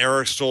yeah,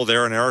 Eric's still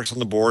there, and Eric's on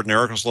the board, and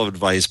Eric will still have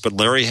advice. But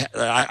Larry,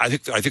 I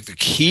think the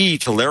key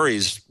to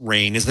Larry's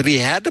reign is that he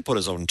had to put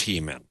his own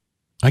team in.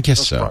 I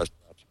guess so.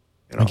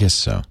 I guess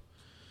so.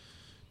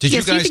 Did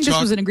you guys think talk?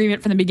 This was an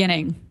agreement from the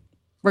beginning?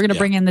 We're going to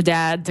bring in the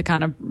dad to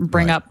kind of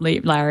bring up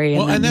Larry.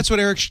 Well, and that's what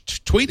Eric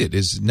tweeted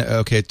is,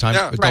 okay, time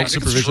adult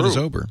supervision is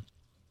over.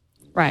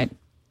 Right.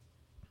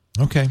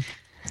 Okay.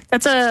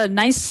 That's a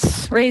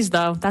nice raise,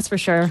 though. That's for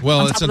sure.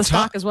 Well, it's on top of the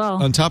stock as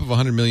well. On top of a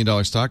 $100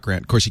 million stock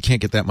grant. Of course, you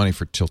can't get that money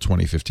till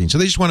 2015. So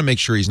they just want to make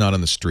sure he's not on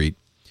the street.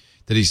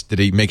 That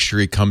he makes sure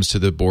he comes to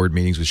the board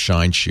meetings with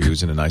shine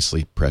shoes and a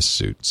nicely pressed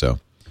suit. So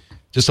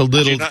just a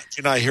little. Do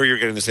you not hear you're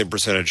getting the same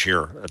percentage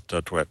here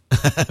at Twit?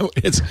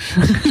 It's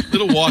a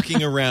little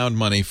walking around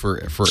money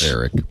for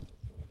Eric.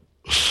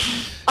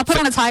 I'll put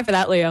on a tie for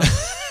that, Leo.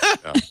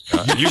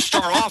 You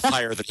start off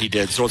higher than he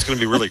did, so it's going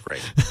to be really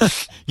great.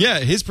 Yeah,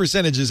 his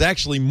percentage is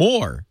actually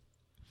more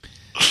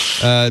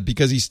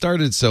because he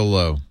started so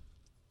low.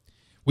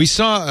 We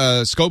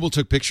saw Scoble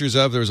took pictures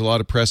of. There was a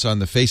lot of press on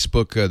the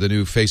Facebook, the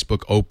new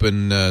Facebook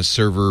open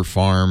server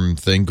farm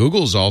thing.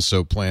 Google's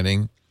also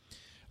planning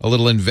a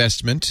little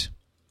investment,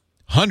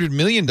 $100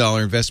 million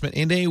investment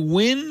in a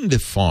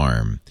wind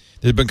farm.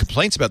 There have been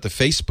complaints about the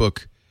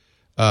Facebook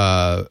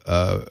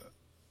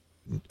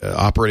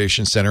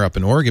operation center up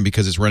in Oregon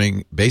because it's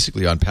running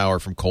basically on power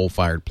from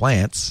coal-fired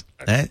plants.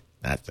 Not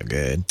so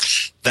good.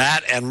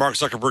 That and Mark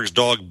Zuckerberg's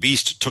dog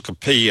Beast took a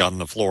pee on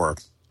the floor.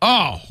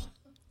 Oh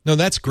no,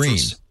 that's green.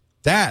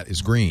 That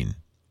is green.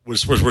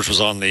 Which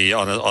was on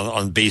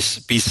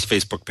Beast's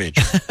Facebook page.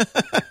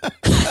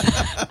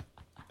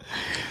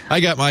 I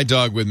got my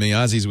dog with me.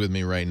 Ozzy's with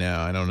me right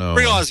now. I don't know.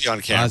 Bring Ozzy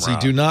on camera. Ozzy,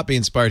 do not be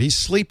inspired. He's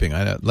sleeping.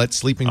 Let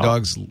sleeping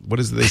dogs. What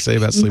is it they say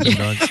about sleeping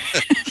dogs?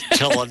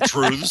 Tell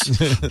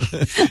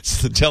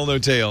untruths. Tell no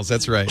tales.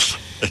 That's right.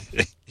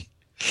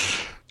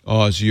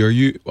 Ozzy, are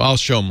you? I'll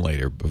show him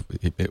later.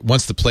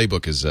 Once the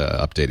playbook is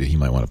updated, he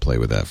might want to play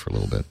with that for a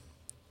little bit.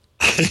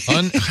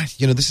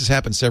 This has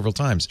happened several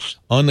times.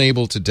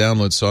 Unable to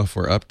download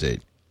software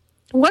update.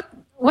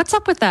 What's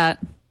up with that?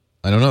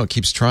 I don't know. It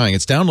keeps trying.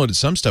 It's downloaded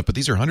some stuff, but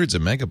these are hundreds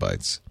of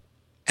megabytes.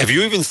 Have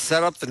you even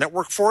set up the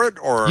network for it?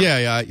 Or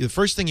Yeah. The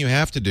first thing you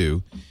have to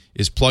do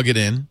is plug it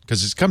in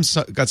because it's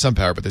got some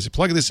power, but they say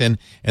plug this in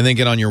and then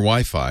get on your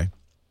Wi-Fi,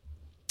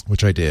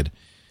 which I did.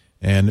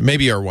 And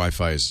maybe our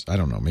Wi-Fi is, I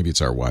don't know, maybe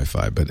it's our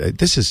Wi-Fi, but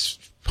this is,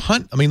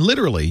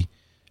 literally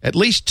at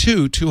least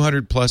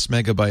 200-plus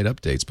megabyte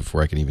updates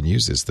before I can even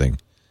use this thing.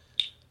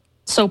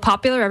 So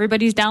popular,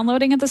 everybody's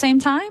downloading at the same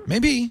time?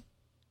 Maybe.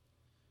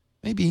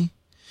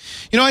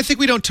 I think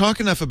we don't talk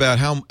enough about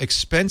how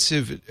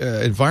expensive,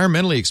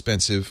 environmentally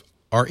expensive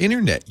our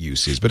internet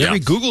use is. But every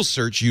Google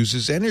search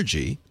uses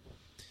energy.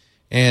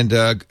 And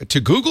to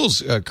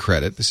Google's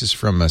credit, this is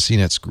from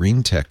CNET's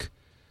Green Tech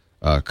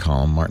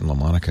column. Martin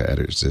LaMonica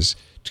edits this.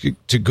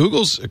 To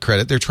Google's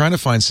credit, they're trying to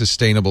find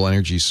sustainable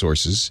energy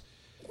sources.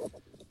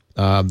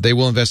 They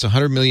will invest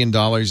 $100 million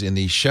in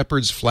the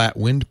Shepherd's Flat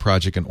Wind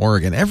Project in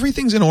Oregon.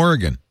 Everything's in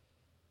Oregon.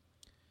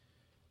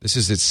 This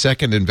is its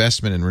second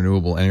investment in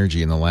renewable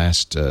energy in the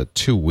last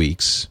 2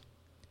 weeks.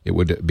 It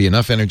would be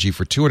enough energy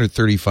for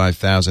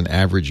 235,000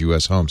 average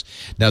U.S. homes.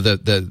 Now, the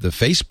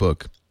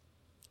Facebook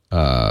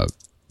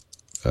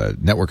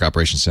network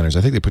operation centers,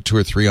 I think they put 2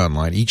 or 3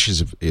 online. Each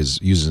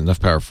uses enough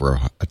power for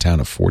a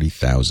town of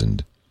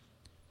 40,000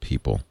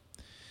 people.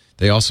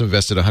 They also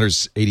invested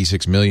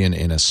 $186 million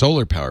in a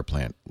solar power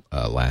plant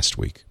last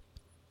week.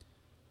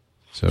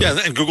 So, yeah,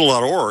 and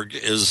Google.org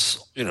is,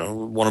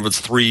 one of its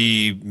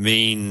 3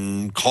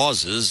 main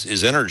causes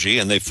is energy,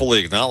 and they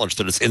fully acknowledge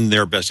that it's in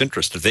their best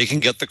interest. If they can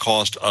get the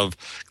cost of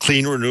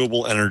clean,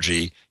 renewable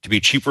energy to be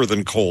cheaper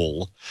than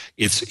coal,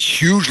 it's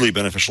hugely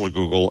beneficial to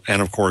Google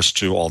and, of course,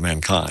 to all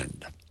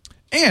mankind.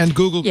 And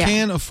Google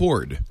can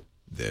afford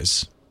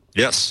this.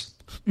 Yes.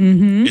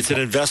 Mm-hmm. It's an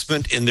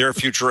investment in their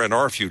future and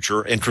our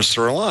future. Interests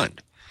are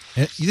aligned.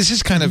 And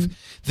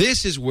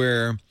this is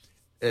where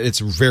it's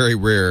very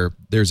rare.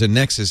 There's a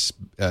nexus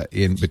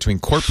in between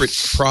corporate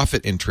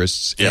profit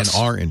interests and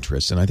our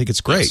interests, and I think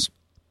it's great.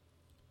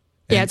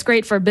 Yeah, it's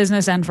great for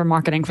business and for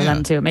marketing for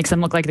them too. It makes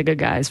them look like the good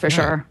guys for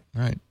sure.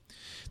 Right.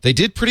 They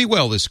did pretty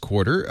well this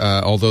quarter,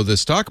 although the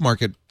stock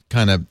market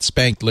kind of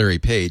spanked Larry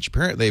Page.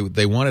 Apparently,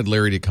 they wanted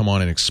Larry to come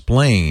on and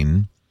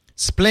explain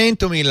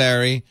to me,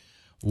 Larry,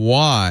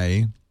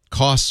 why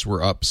costs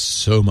were up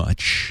so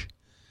much.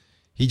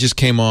 He just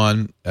came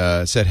on,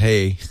 said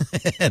hey,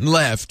 and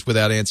left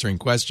without answering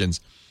questions.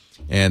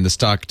 And the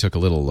stock took a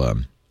little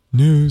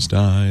news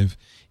dive,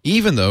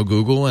 even though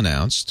Google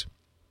announced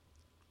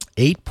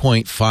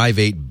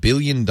 $8.58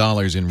 billion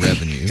in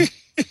revenue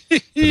for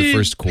the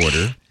first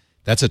quarter.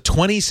 That's a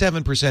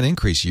 27%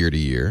 increase year to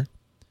year.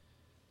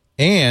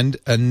 And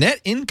a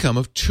net income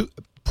of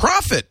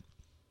profit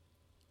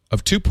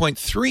of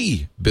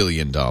 $2.3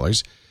 billion.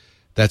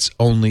 That's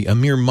only a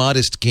mere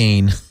modest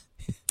gain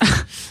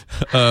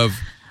of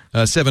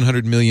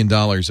 $700 million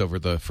over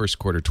the first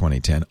quarter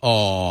 2010.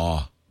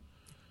 Aw.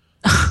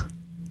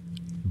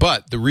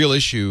 But the real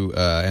issue,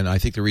 and I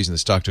think the reason the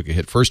stock took a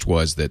hit first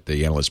was that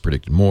the analysts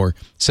predicted more.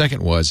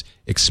 Second was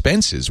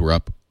expenses were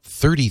up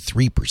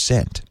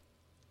 33%.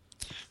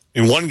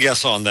 And one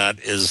guess on that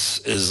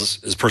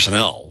is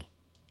personnel.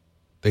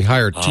 They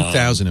hired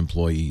 2,000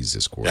 employees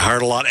this quarter. They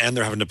hired a lot, and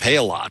they're having to pay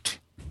a lot.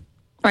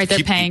 Right, they're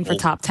paying for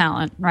top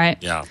talent, right?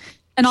 Yeah.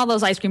 And all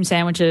those ice cream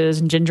sandwiches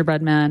and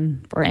gingerbread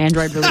men for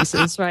Android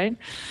releases, right?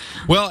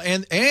 Well,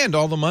 and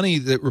all the money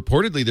that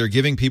reportedly they're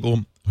giving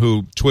people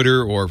who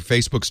Twitter or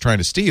Facebook's trying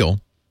to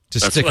steal to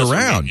stick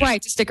around.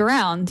 Right, to stick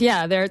around.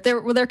 Yeah,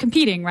 they're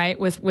competing, right,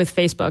 with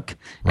Facebook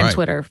and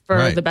Twitter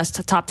for the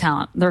best top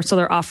talent.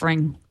 They're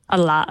offering a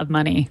lot of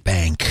money.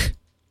 Bank.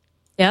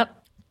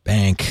 Yep.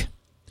 Bank.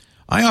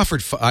 I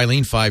offered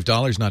Eileen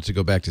 $5 not to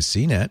go back to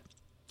CNET.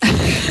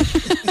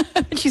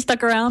 She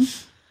stuck around?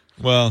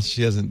 Well,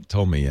 she hasn't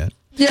told me yet.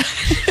 Yeah.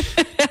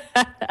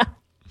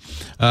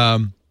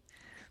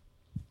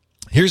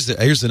 Here's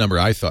the number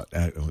I thought.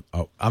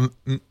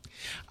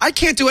 I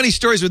can't do any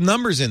stories with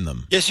numbers in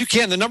them. Yes, you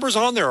can. The number's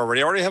on there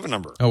already. I already have a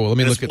number. Oh, well, let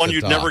me look at the doc. One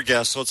you'd never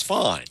guess, so it's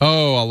fine.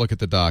 Oh, I'll look at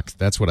the doc.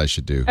 That's what I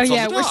should do. Oh,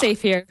 yeah, we're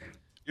safe here.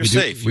 You're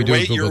safe.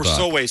 You're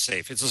so way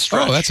safe. It's a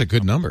stretch. Oh, that's a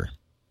good number.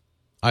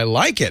 I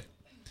like it.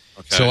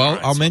 Okay, so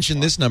I'll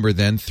mention this number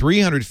then.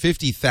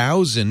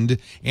 350,000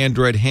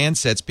 Android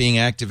handsets being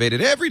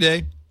activated every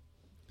day.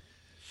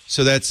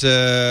 So that's,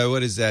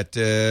 what is that?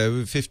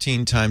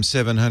 15 times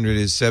 700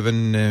 is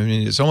 7.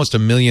 It's almost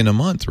 1 million a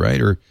month,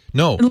 right? Or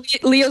no.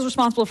 Leo's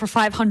responsible for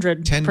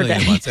 500 10 per million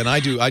day. a month. And I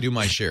do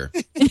my share.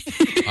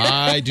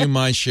 I do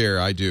my share.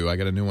 I do. I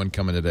got a new one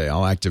coming today.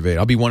 I'll activate.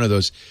 I'll be one of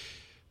those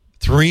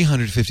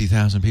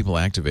 350,000 people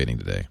activating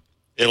today.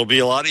 It'll be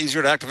a lot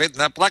easier to activate than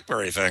that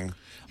BlackBerry thing.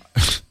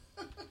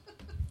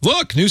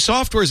 Look, new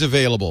software is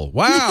available.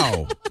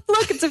 Wow.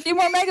 Look, it's a few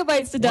more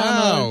megabytes to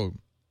download.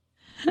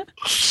 Wow.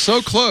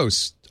 So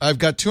close. I've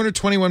got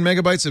 221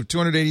 megabytes of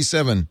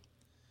 287.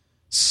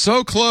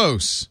 So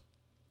close.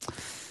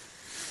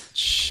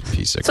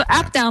 Piece of So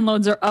crap. app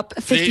downloads are up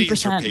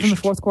 50% from the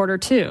fourth quarter,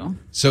 too.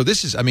 So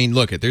this is, I mean,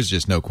 look, there's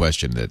just no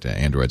question that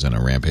Android's on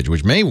a rampage,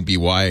 which may be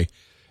why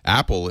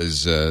Apple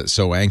is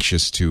so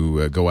anxious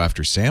to go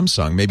after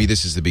Samsung. Maybe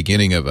this is the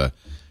beginning of a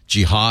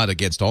jihad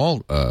against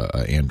all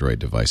Android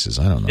devices.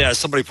 I don't know. Yeah,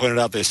 somebody pointed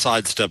out they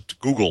sidestepped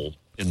Google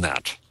in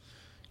that.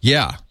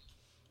 Yeah.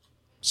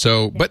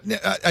 So, but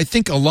I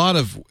think a lot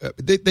of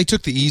they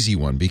took the easy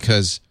one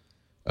because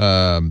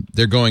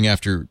they're going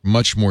after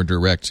much more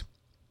direct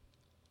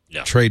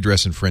trade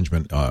dress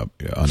infringement on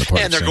the part of Samsung.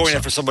 And they're going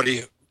after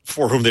somebody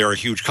for whom they are a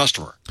huge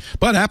customer.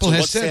 But Apple has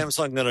what's said,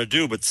 Samsung going to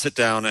do but sit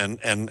down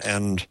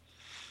and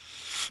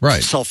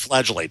right,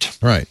 self-flagellate?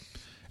 Right.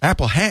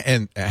 Apple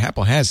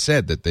has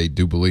said that they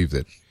do believe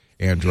that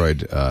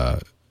Android,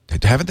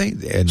 haven't they,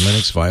 and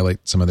Linux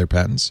violate some of their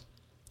patents?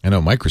 I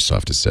know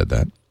Microsoft has said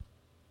that.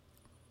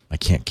 I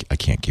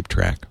can't keep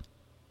track.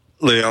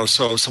 Leo,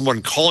 so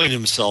someone calling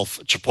himself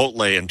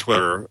Chipotle in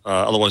Twitter,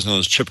 otherwise known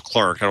as Chip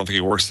Clark, I don't think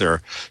he works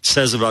there,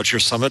 says about your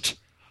summit,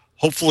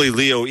 hopefully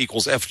Leo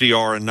equals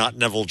FDR and not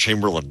Neville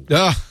Chamberlain.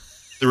 The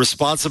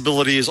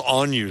responsibility is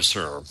on you,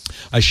 sir.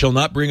 I shall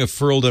not bring a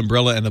furled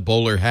umbrella and a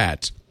bowler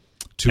hat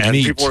to meet. And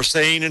people are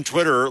saying in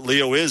Twitter,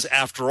 Leo is,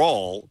 after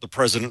all, the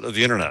president of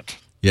the internet.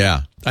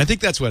 Yeah. I think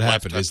that's what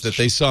happened, is that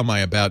they saw my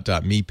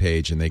about.me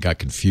page and they got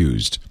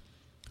confused.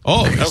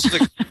 Oh,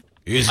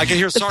 I can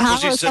hear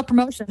Sarkozy say,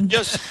 promotion.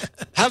 Yes,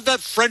 have that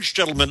French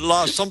gentleman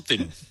la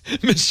something.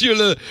 Monsieur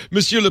le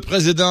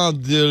Président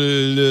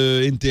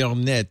de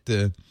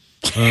l'Internet,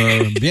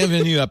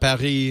 bienvenue à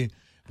Paris.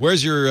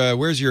 Where's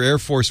your Air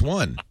Force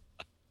One?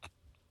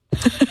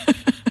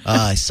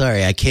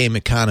 Sorry, I came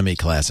economy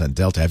class on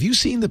Delta. Have you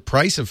seen the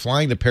price of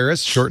flying to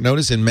Paris short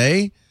notice in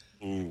May?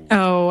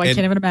 Oh, I can't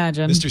even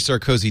imagine. Mr.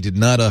 Sarkozy did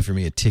not offer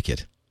me a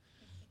ticket.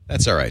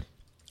 That's all right.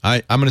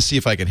 I'm going to see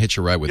if I can hitch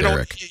a ride with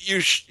Eric.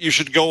 You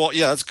should go.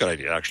 Yeah, that's a good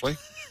idea, actually.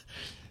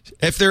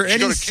 If there are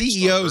any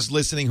CEOs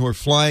listening who are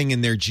flying in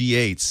their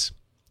G8s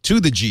to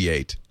the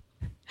G8,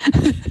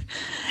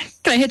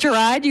 Can I hitch a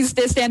ride? You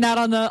stand out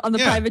on the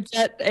private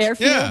jet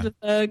airfield. Yeah. With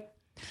the...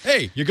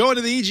 Hey, you're going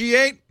to the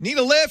EG8? Need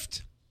a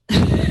lift?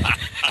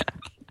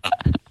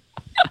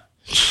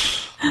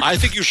 I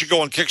think you should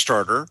go on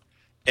Kickstarter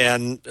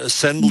and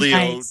send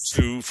Leo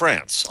to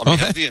France on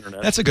behalf of the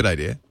internet. That's a good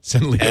idea.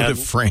 Send Leo to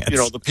France. You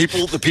know, the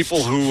people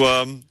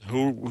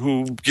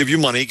who give you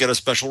money get a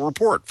special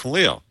report from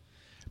Leo.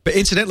 But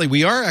incidentally,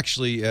 we are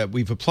actually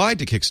we've applied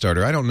to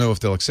Kickstarter. I don't know if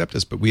they'll accept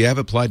us, but we have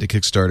applied to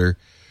Kickstarter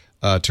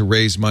to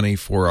raise money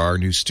for our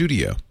new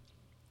studio.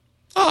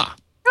 Ah,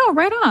 oh,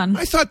 right on.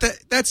 I thought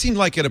that seemed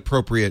like an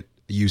appropriate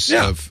use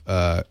of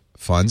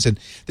funds, and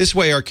this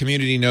way our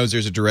community knows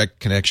there's a direct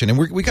connection. And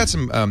we got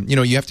some,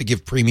 you have to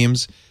give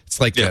premiums. It's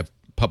like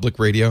public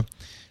radio.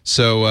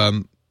 So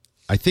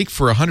I think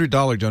for a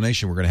 $100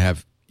 donation, we're going to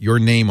have your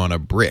name on a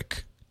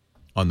brick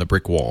on the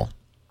brick wall.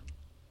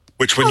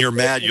 Which, when you're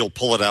mad, you'll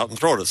pull it out and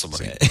throw it at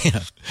somebody.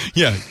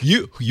 Yeah.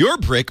 Your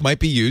brick might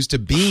be used to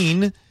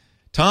bean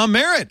Tom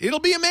Merritt. It'll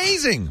be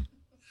amazing.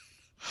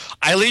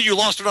 Eileen, you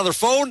lost another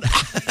phone?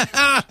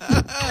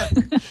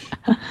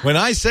 When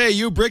I say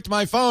you bricked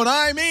my phone,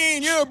 I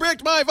mean you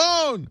bricked my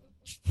phone.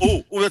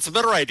 Oh, that's a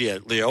better idea,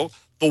 Leo.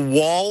 The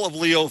wall of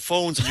Leo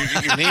phones, and you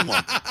get your name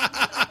on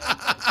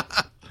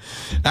it.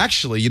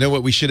 Actually, you know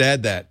what? We should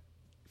add that.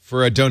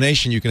 For a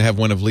donation, you can have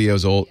one of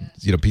Leo's old,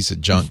 piece of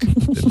junk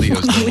that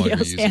Leo's no longer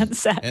using.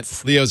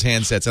 Handsets. Leo's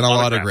handsets, and I'll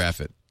autograph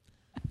it.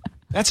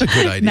 That's a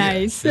good idea.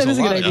 Nice. That is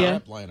a good idea.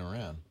 Crap lying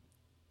around.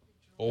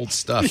 Old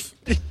stuff.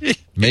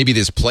 Maybe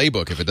this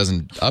playbook, if it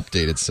doesn't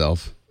update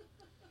itself,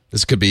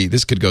 this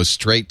could go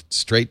straight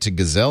to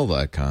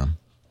Gazelle.com.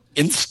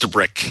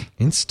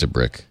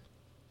 Instabrick.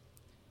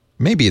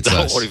 Maybe it's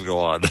us. Won't even go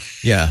on.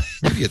 Yeah,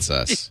 maybe it's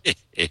us.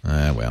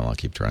 Well, I'll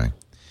keep trying.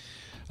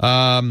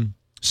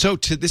 So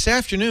this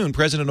afternoon,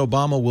 President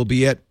Obama will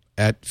be at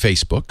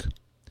Facebook.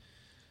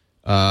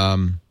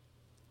 And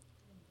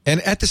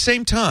at the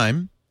same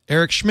time,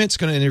 Eric Schmidt's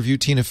going to interview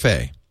Tina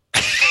Fey.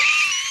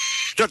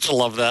 Don't you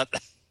love that?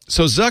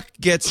 So Zuck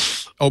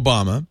gets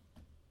Obama.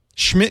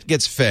 Schmidt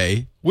gets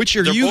Fey. Which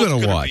are you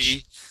going to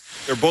watch?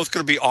 They're both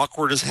going to be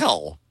awkward as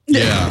hell.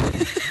 Yeah.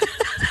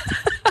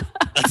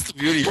 That's the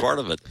beauty part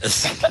of it.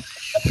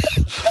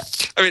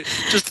 I mean,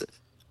 just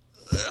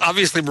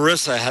obviously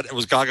Marissa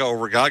was Gaga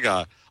over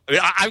Gaga. I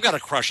mean, I've got a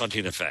crush on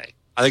Tina Fey.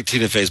 I think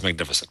Tina Fey's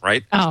magnificent,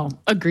 right? Oh,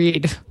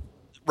 agreed.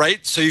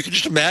 Right? So you can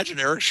just imagine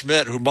Eric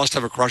Schmidt, who must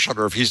have a crush on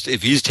her if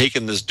he's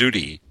taken this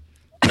duty.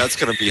 That's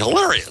going to be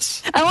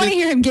hilarious. I want to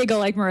hear him giggle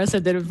like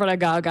Marissa did in front of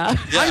Gaga.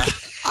 Yeah.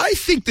 I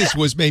think this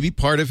was maybe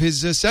part of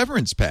his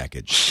severance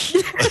package.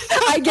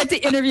 I get to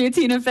interview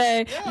Tina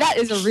Fey. Yeah. That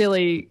is a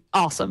really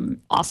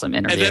awesome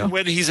interview. And then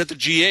when he's at the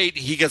G8,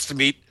 he gets to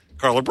meet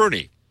Carla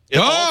Bruni. They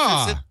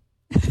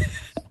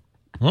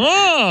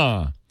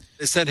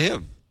sent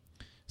him.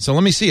 So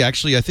let me see.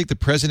 Actually, I think the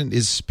president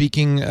is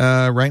speaking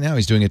right now.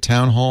 He's doing a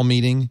town hall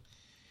meeting.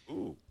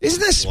 Ooh.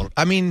 Isn't this?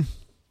 I mean,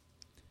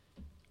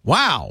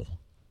 wow.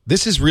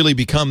 This has really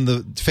become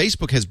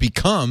Facebook has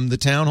become the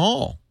town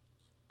hall.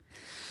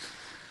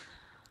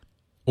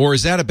 Or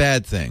is that a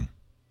bad thing?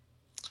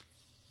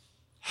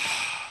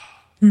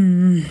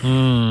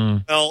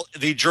 Well,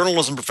 the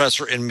journalism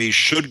professor in me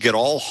should get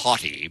all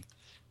haughty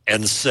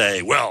and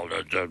say, well,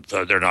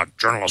 they're not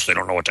journalists. They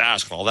don't know what to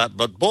ask and all that.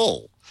 But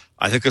bull.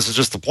 I think this is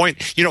just the point.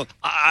 Larry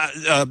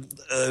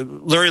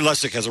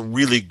Lessig has a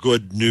really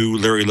good new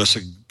Larry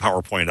Lessig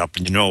PowerPoint up.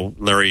 And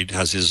Larry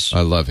has his...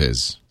 I love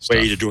his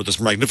way stuff. to do it.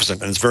 That's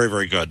magnificent. And it's very,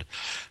 very good.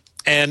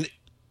 And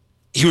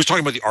he was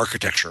talking about the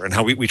architecture and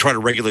how we try to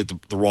regulate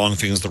the wrong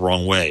things the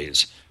wrong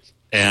ways.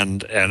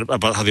 And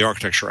about how the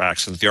architecture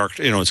acts. And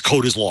it's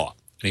code is law.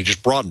 And he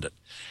just broadened it.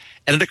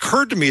 And it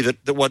occurred to me that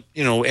what,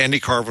 Andy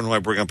Carvin, who I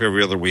bring up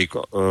every other week,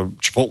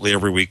 Chipotle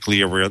every week,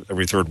 Lee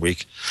every third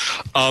week,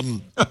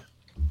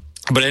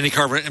 but Andy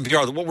Carvin at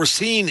NPR, what we're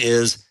seeing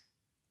is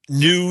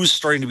news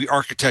starting to be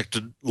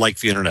architected like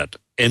the internet,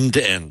 end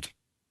to end.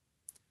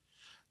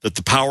 That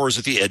the power is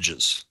at the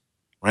edges,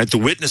 right? The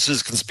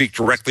witnesses can speak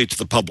directly to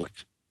the public.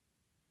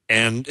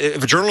 And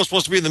if a journalist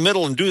wants to be in the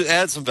middle and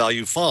add some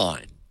value,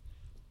 fine.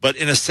 But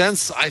in a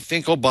sense, I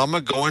think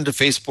Obama going to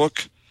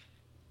Facebook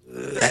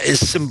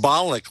is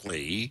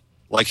symbolically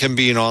like him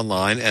being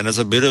online and as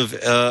a bit of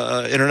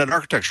internet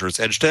architecture. It's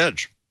edge to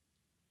edge.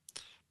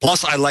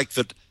 Plus, I like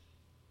that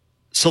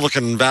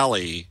Silicon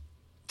Valley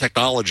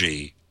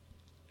technology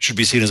should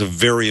be seen as a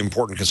very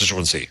important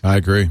constituency. I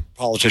agree.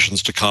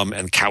 Politicians to come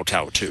and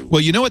kowtow to.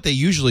 Well, you know what they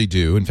usually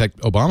do, in fact,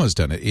 Obama's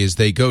done it, is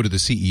they go to the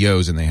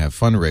CEOs and they have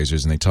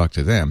fundraisers and they talk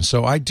to them.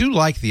 So I do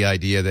like the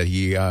idea that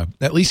he,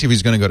 at least if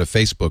he's going to go to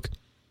Facebook,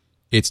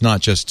 it's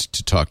not just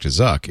to talk to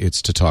Zuck,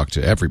 it's to talk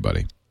to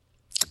everybody.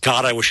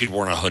 God, I wish he'd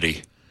worn a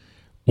hoodie.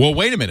 Well,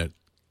 wait a minute.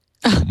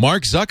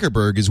 Mark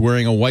Zuckerberg is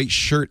wearing a white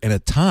shirt and a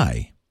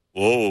tie.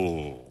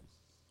 Whoa.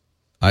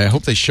 I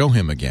hope they show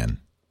him again.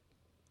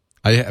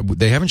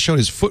 They haven't shown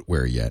his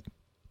footwear yet.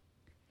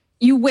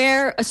 You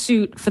wear a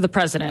suit for the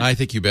president. I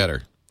think you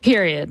better.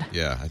 Period.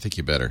 Yeah, I think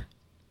you better.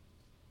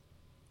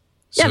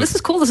 Yeah, this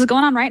is cool. This is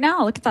going on right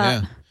now. Look at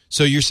that. Yeah.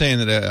 So you're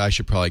saying that I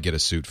should probably get a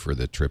suit for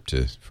the trip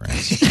to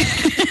France?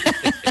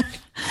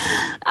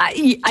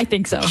 I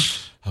think so.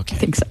 Okay. I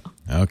think so.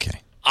 Okay.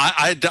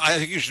 I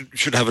think you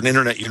should have an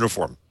internet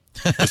uniform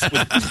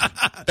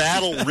with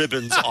battle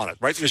ribbons on it,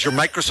 right? There's your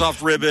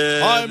Microsoft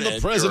ribbon. I'm the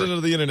president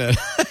of the internet.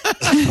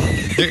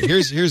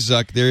 Here's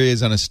Zuck. There he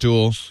is on a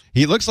stool.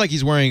 He looks like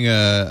he's wearing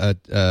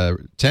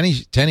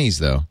tennies,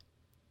 though.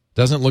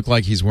 Doesn't look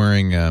like he's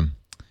wearing.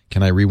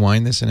 Can I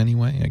rewind this in any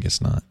way? I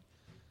guess not.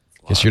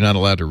 Guess you're not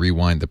allowed to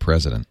rewind the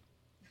president.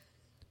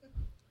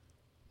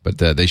 But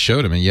they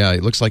showed him, and yeah,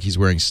 it looks like he's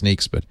wearing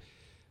sneaks. But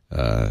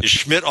is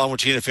Schmidt on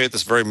with Tina Fey at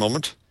this very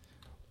moment?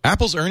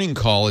 Apple's earning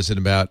call is at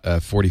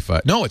about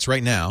 45. No, it's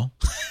right now.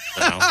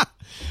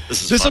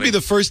 This will be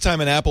the first time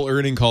an Apple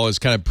earning call is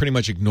kind of pretty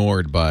much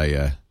ignored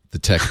by the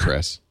tech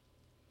press.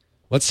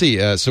 Let's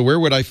see. So where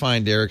would I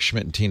find Eric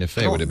Schmidt and Tina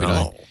Fey? Would it be?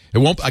 It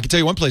won't. I can tell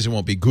you one place it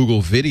won't be.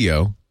 Google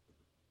Video.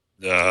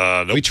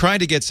 Nope. We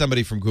tried to get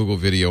somebody from Google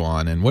Video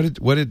on, and what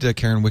did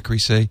Karen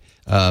Wickery say?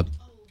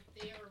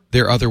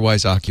 They're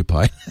otherwise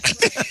occupied.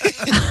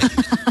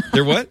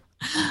 They're what?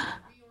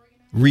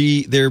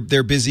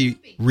 They're busy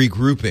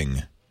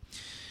regrouping.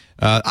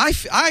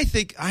 I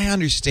think I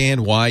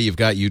understand why you've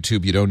got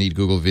YouTube. You don't need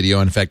Google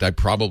Video. In fact, I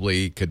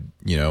probably could.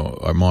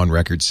 I'm on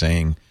record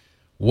saying,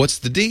 "What's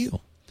the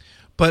deal?"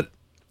 But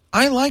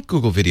I like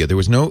Google Video.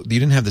 You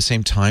didn't have the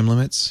same time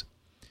limits.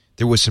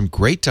 There was some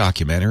great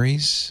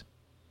documentaries.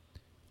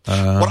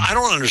 What I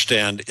don't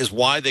understand is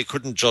why they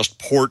couldn't just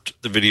port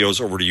the videos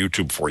over to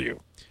YouTube for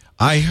you.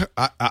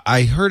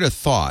 I heard a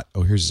thought.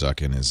 Oh, here's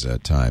Zuck in his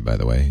tie, by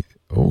the way.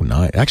 Oh,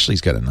 nice. Actually,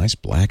 he's got a nice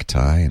black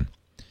tie, and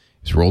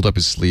he's rolled up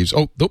his sleeves.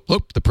 Oh,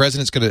 look, the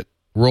president's going to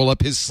roll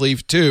up his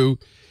sleeve, too.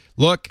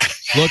 Look,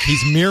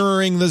 he's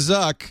mirroring the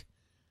Zuck.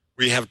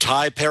 We have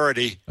tie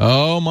parody.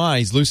 Oh, my,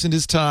 he's loosened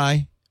his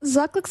tie.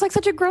 Zuck looks like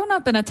such a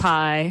grown-up in a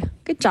tie.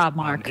 Good job,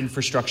 Mark.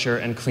 Infrastructure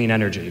and clean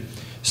energy.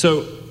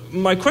 So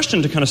my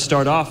question to kind of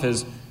start off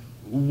is,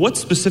 what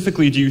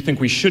specifically do you think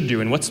we should do,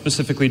 and what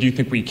specifically do you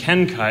think we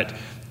can cut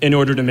in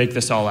order to make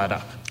this all add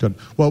up? Good.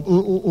 Well,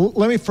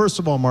 let me first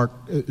of all, Mark,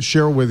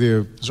 share with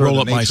you roll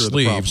the up my nature of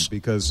the problem, sleeves,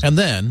 because and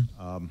then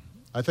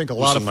I think a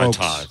lot of folks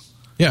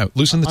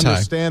loosen the tie.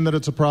 Understand that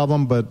it's a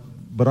problem, but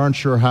aren't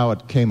sure how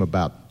it came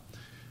about.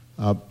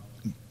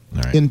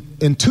 Right.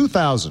 In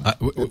 2000, at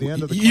the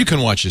end of the you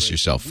can watch this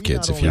yourself,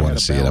 kids, if you want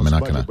to see it. I'm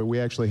not going to. But we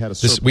actually had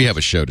we have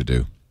a show to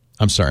do.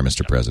 I'm sorry,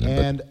 Mr. President.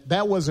 And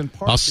that was in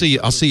part. I'll see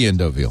you in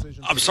Deauville.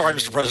 I'm sorry,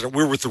 Mr. President.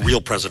 We're with the real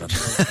president.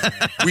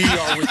 We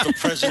are with the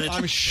president.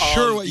 I'm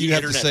sure what you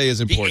have to say is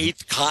important. The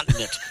eighth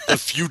continent, the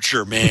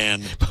future,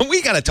 man. But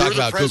we got to talk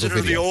about Google Video. You're the president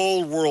of the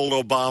old world,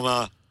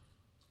 Obama.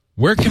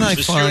 Where can I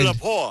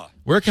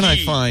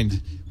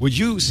find? Would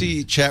you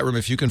see, chat room,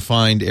 if you can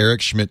find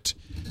Eric Schmidt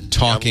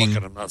talking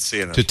I'm not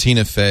seeing it. to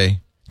Tina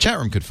Fey? Chat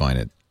room could find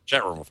it.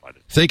 Chat room will find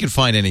it. If they could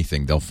find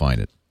anything, they'll find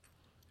it.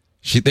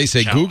 They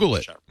say Google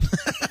it.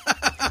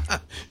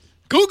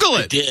 Google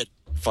it. I did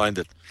find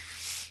it.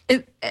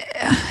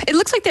 It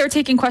looks like they were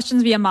taking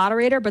questions via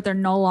moderator, but they're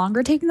no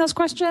longer taking those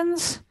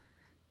questions.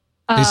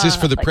 Is this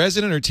for the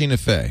president or Tina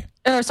Fey?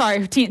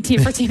 Sorry, for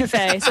Tina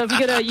Fey. So if you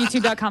go to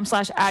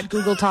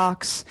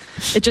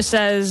youtube.com/@GoogleTalks, it just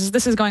says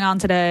this is going on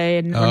today,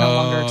 and we're no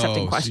longer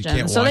accepting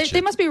questions. So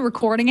they must be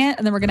recording it,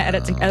 and then we're going to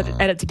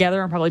edit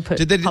together and probably publish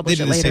They it did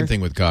later. the same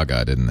thing with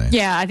Gaga, didn't they?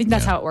 Yeah, I think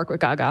that's how it worked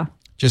with Gaga.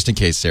 Just in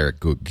case Eric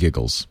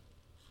giggles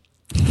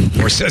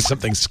or says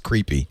something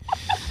creepy.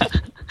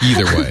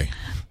 Either way.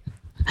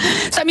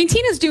 So I mean,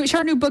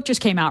 her new book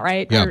just came out,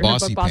 right? Yeah, her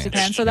Bossy book, Bossy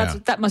Pants. So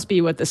that must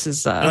be what this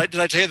is. Did I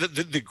tell you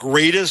that the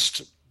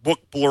greatest book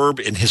blurb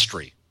in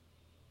history?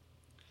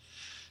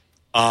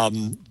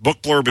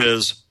 Book blurb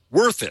is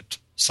worth it.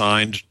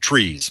 Signed,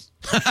 Trees.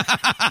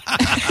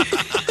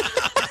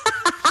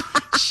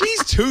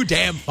 She's too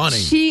damn funny.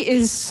 She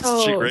is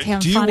so damn funny.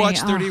 Do you watch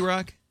 30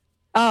 Rock?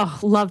 Oh,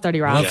 love 30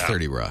 Rock. Love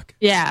 30 Rock.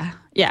 Yeah.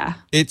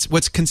 It's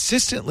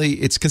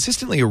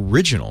consistently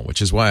original, which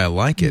is why I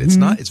like it.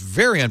 Mm-hmm. It's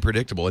very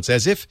unpredictable. It's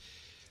as if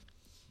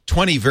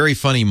 20 very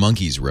funny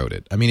monkeys wrote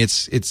it. I mean,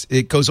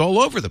 it goes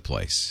all over the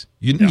place.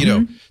 You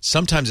know,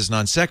 sometimes it's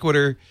non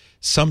sequitur,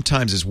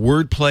 sometimes it's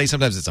wordplay,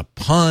 sometimes it's a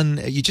pun.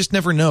 You just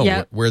never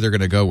know where they're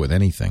going to go with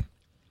anything.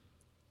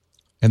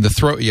 And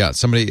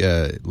somebody,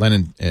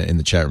 Lennon in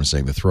the chat room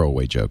saying the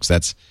throwaway jokes.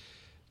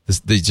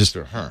 They just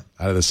are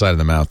out of the side of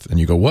the mouth, and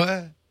you go,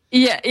 what?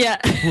 Yeah.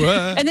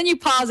 What? And then you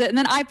pause it, and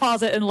then I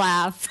pause it and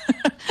laugh,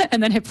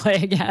 and then hit play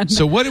again.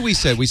 So what did we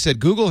say? We said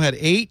Google had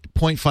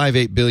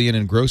 $8.58 billion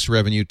in gross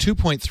revenue,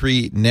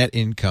 2.3 net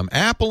income.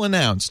 Apple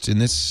announced in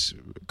this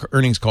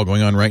earnings call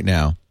going on right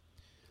now,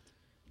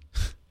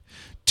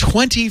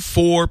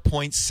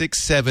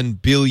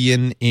 $24.67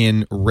 billion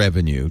in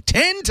revenue,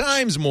 10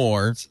 times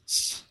more.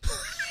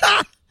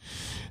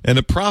 And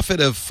a profit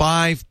of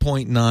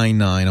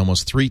 5.99,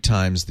 almost 3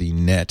 times the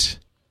net.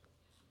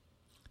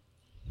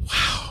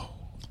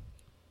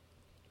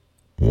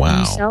 Wow.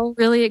 You sell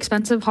really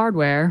expensive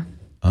hardware.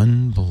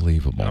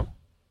 Unbelievable.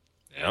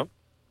 Yep.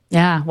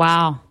 Yeah,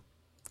 wow.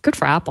 Good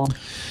for Apple.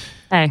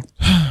 Hey.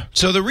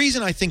 So the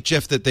reason I think,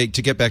 Jeff, that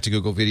to get back to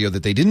Google Video,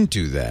 that they didn't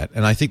do that,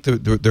 and I think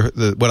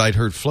the what I'd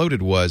heard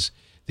floated was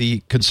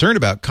the concern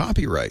about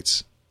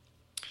copyrights.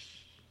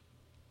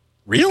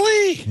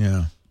 Really?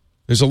 Yeah.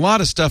 There's a lot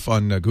of stuff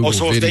on Google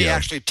Video. So if they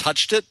actually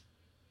touched it,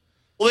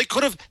 well, they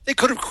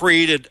could have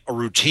created a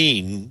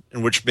routine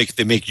in which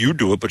they make you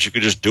do it, but you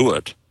could just do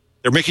it.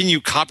 They're making you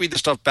copy the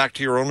stuff back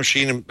to your own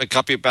machine and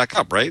copy it back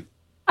up, right?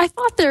 I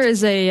thought there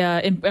is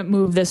a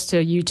move this to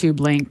YouTube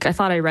link. I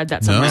thought I read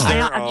that somewhere.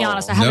 No. I'll be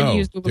honest, I haven't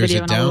used Google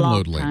Video in a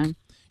long time.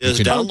 There's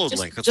a download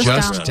link. That's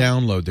just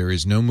download. There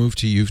is no move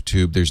to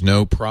YouTube. There's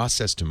no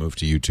process to move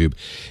to YouTube.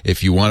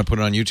 If you want to put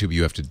it on YouTube,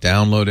 you have to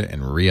download it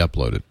and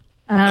re-upload it.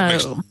 That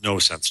makes no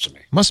sense to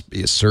me. Must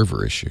be a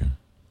server issue.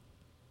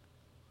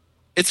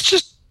 It's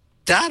just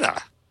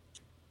data.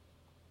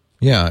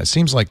 Yeah, it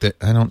seems like that.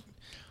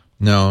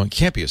 No, it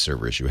can't be a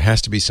server issue. It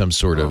has to be some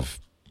sort of.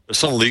 There's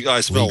some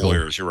I smell legal.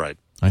 Lawyers. You're right.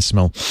 I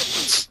smell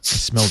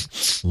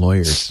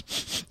lawyers.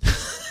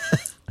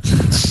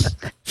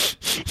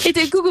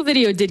 Google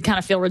Video did kind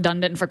of feel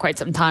redundant for quite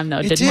some time,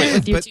 though, didn't it?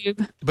 With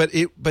YouTube,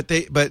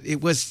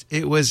 it was.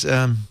 It was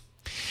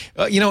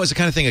the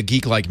kind of thing a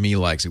geek like me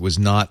likes. It was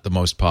not the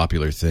most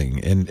popular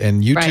thing, and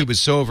YouTube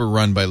is so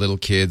overrun by little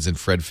kids and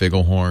Fred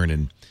Figglehorn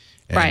and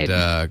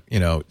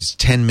it's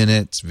 10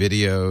 minutes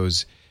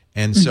videos,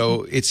 and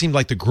so it seemed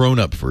like the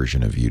grown-up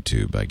version of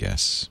YouTube, I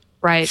guess.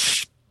 Right.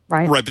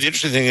 But the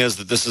interesting thing is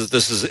that this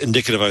is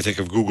indicative, I think,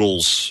 of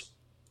Google's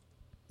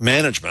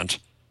management,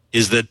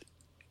 is that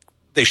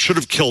they should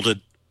have killed it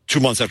 2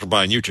 months after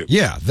buying YouTube.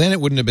 Yeah, then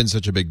it wouldn't have been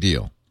such a big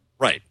deal.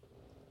 Right.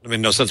 I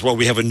mean, no sense. Well,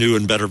 we have a new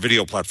and better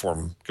video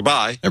platform.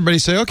 Goodbye. Everybody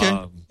say,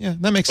 okay. Yeah,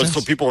 that makes sense.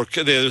 So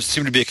there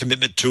seemed to be a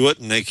commitment to it,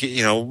 and they,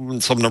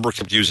 some number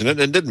kept using it,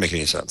 and it didn't make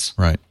any sense.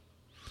 Right.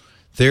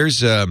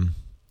 There's,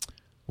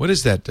 what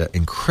is that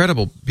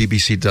incredible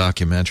BBC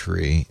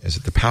documentary? Is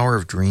it The Power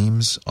of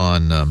Dreams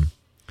on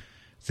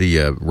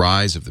the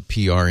rise of the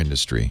PR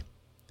industry?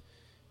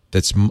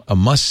 That's a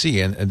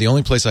must-see, and the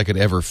only place I could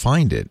ever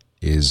find it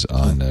is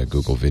on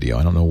Google Video.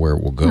 I don't know where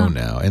it will go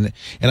now. And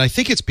I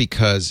think it's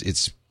because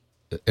it's,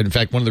 in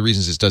fact, one of the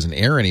reasons it doesn't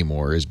air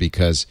anymore is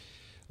because,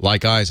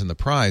 like Eyes on the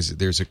Prize,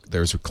 there's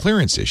a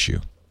clearance issue.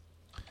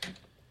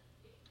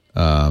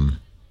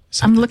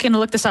 I'm looking to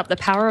look this up. The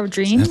Power of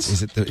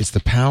Dreams? It's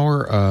the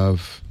Power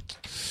of...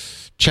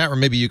 Chat room,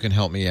 maybe you can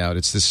help me out.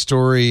 It's the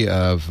story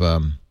of...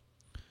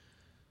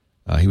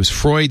 he was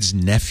Freud's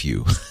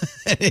nephew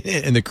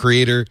and the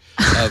creator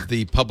of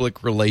the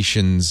public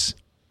relations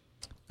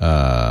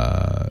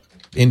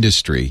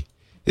industry.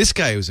 This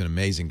guy was an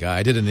amazing guy.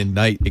 I did an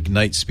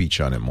Ignite speech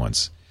on him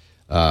once.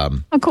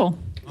 Cool.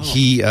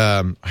 He,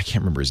 I can't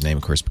remember his name,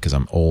 of course, because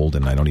I'm old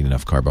and I don't eat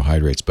enough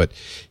carbohydrates. But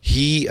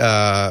he,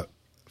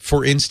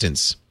 for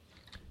instance,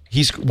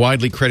 he's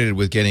widely credited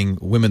with getting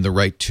women the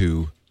right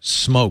to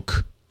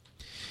smoke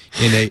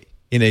in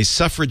a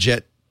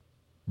suffragette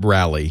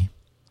rally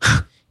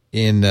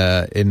in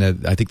I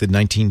think the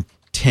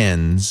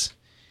 1910s.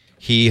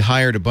 He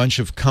hired a bunch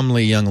of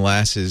comely young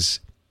lasses,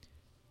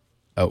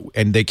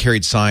 and they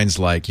carried signs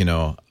like,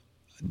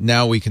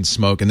 now we can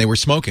smoke, and they were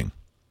smoking.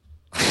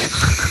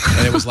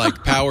 And it was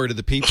like power to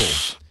the people.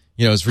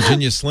 It's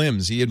Virginia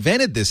Slims. He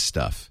invented this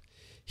stuff.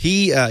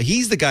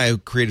 He's the guy who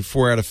created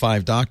 4 out of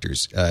 5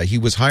 doctors. He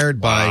was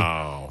hired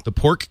by the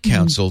Pork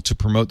Council to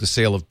promote the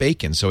sale of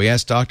bacon. So he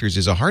asked doctors,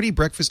 is a hearty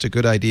breakfast a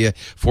good idea?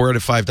 4 out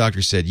of 5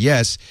 doctors said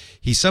yes.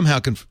 He somehow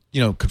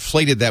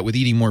conflated that with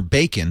eating more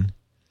bacon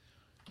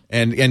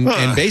and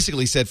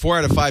basically said 4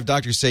 out of 5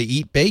 doctors say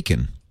eat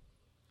bacon.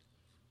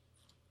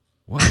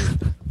 Wow.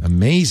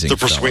 Amazing. The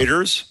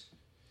Persuaders?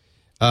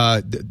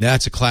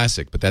 That's a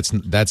classic, but that's a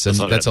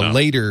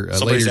later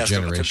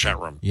generation. The chat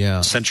room.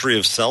 Yeah. Century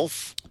of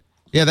Self?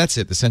 Yeah, that's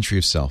it. The Century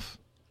of Self.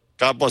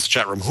 God bless the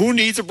chat room. Who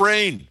needs a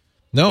brain?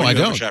 No, I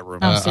don't. Chat room?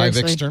 I've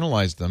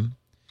externalized them.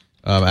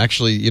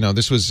 Actually,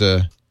 this was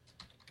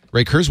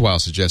Ray Kurzweil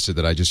suggested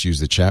that I just use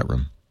the chat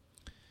room.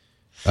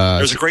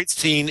 There's a great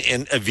scene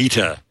in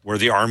Evita where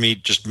the army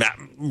just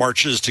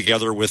marches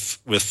together with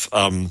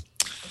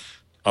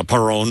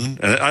Perón.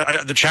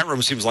 And the chat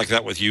room seems like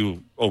that with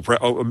you,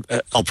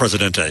 El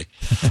Presidente.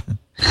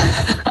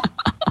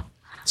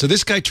 So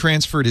this guy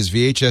transferred his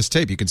VHS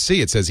tape. You can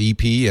see it says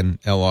EP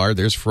and LR.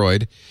 There's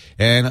Freud.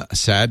 And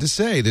sad to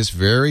say, this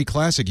very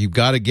classic, you've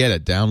got to get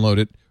it, download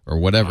it, or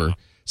whatever. Wow.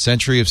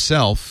 Century of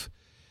Self.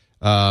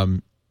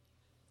 It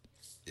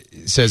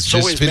says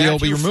this video will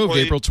be removed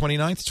April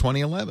 29th,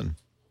 2011.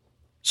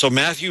 So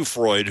Matthew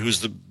Freud,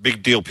 who's the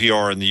big deal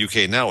PR in the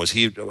UK now, is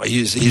he?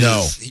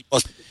 No.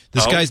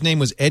 This guy's name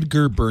was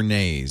Edgar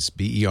Bernays,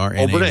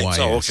 Bernays.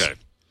 Oh, okay.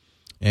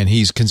 And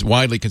he's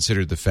widely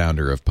considered the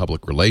founder of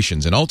public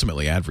relations and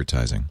ultimately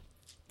advertising.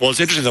 Well, it's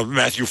interesting that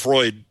Matthew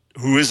Freud,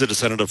 who is a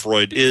descendant of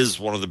Freud, is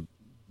one of the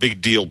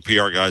big deal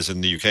PR guys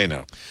in the UK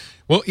now.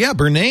 Well, yeah,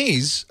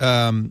 Bernays.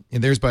 And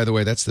there's, by the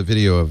way, that's the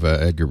video of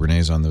Edgar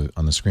Bernays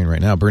on the screen right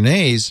now.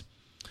 Bernays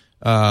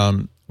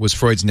was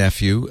Freud's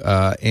nephew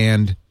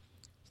and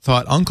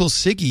thought Uncle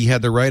Siggy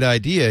had the right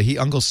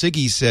idea. Uncle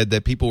Siggy said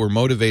that people were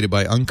motivated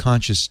by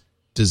unconscious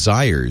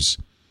desires.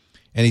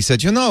 And he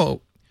said,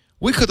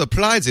 we could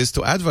apply this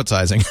to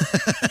advertising.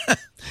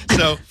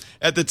 So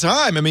at the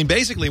time, I mean,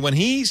 basically when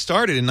he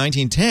started in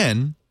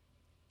 1910,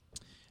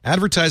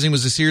 advertising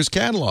was the Sears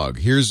catalog.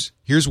 Here's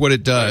what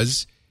it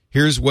does.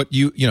 Here's what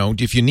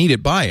if you need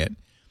it, buy it.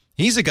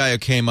 He's a guy who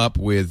came up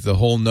with the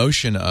whole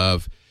notion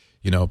of,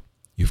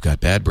 you've got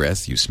bad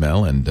breath, you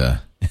smell, and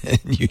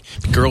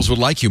girls would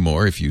like you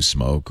more if you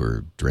smoke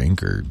or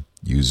drink or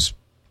use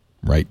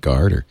right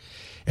guard.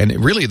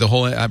 And really the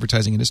whole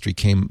advertising industry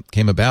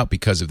came about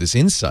because of this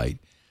insight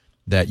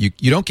that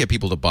you don't get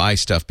people to buy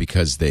stuff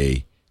because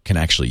they can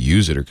actually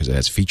use it or because it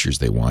has features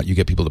they want. You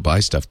get people to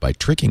buy stuff by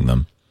tricking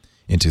them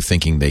into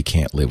thinking they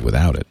can't live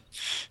without it.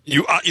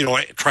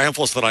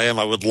 Triumphalist that I am,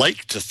 I would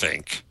like to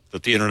think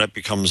that the internet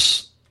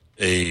becomes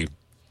a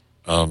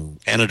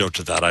antidote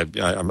to that.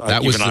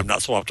 I'm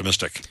not so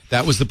optimistic.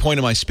 That was the point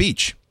of my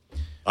speech,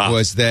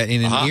 was that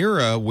in an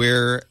era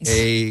where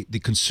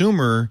the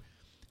consumer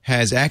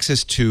has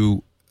access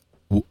to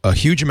a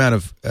huge amount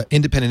of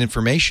independent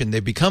information,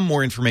 they've become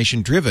more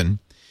information-driven,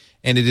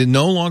 and it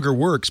no longer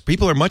works.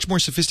 People are much more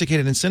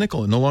sophisticated and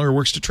cynical. It no longer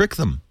works to trick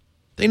them.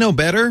 They know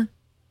better.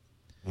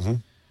 Mm-hmm.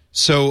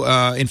 So,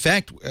 in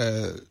fact,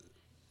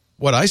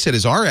 what I said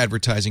is our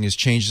advertising has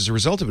changed as a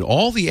result of it.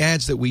 All the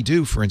ads that we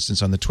do, for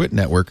instance, on the Twit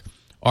network,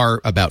 are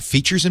about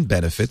features and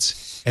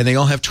benefits, and they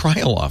all have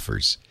trial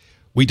offers.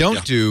 We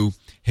don't do,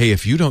 hey,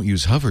 if you don't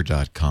use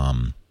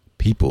hover.com,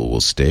 people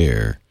will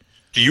stare.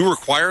 Do you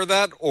require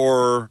that,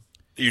 or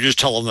you just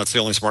tell them that's the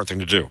only smart thing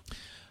to do?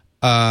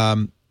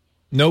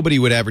 Nobody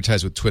would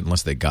advertise with Twit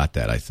unless they got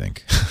that, I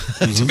think,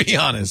 to be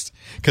honest,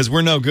 because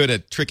we're no good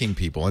at tricking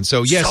people. And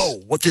so, yes. So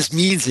what this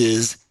means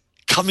is,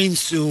 coming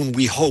soon,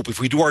 we hope, if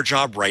we do our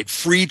job right,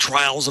 free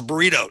trials of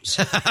burritos.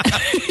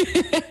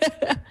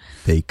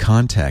 They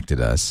contacted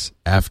us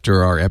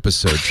after our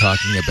episode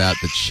talking about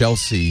the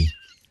Chelsea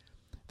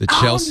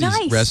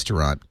nice.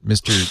 restaurant.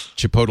 Mr.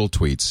 Chipotle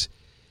Tweets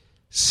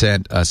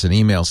sent us an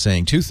email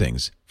saying two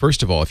things.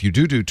 First of all, if you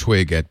do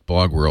Twig at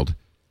Blog World,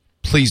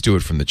 please do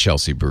it from the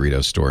Chelsea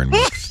burrito store, and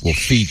we'll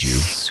feed you.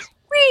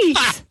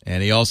 Sweet.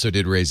 And he also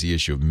did raise the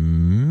issue of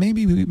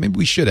maybe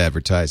we should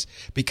advertise,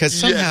 because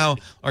somehow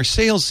our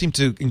sales seem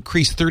to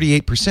increase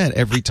 38%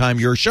 every time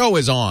your show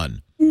is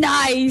on.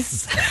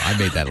 Nice. I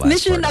made that last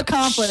Mission part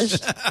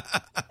accomplished.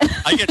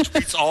 I get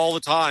tweets all the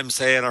time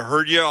saying, I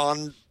heard you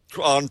on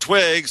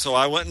Twig, so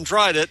I went and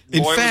tried it.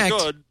 In Boy, fact, it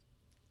was good.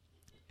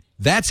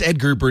 That's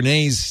Edgar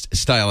Bernays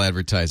style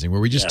advertising, where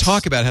we just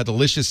talk about how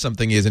delicious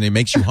something is and it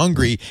makes you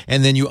hungry,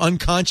 and then you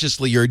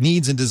unconsciously, your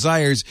needs and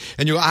desires,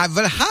 and you go, I have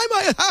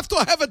to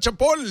have a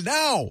Chipotle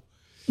now.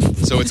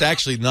 So it's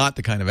actually not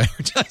the kind of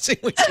advertising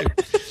we do.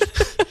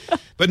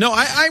 But no,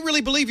 I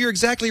really believe you're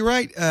exactly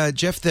right,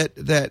 Jeff,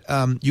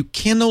 that you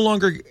can no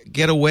longer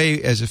get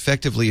away as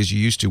effectively as you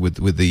used to with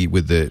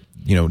the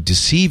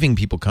deceiving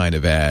people kind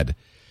of ad.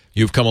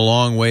 You've come a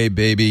long way,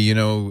 baby.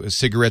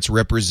 Cigarettes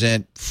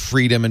represent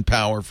freedom and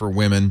power for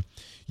women.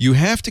 You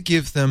have to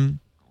give them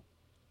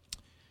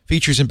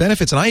features and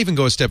benefits. And I even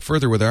go a step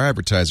further with our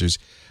advertisers.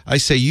 I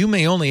say you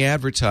may only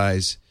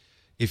advertise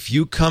if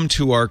you come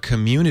to our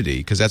community,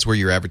 because that's where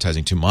you're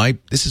advertising to.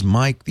 These are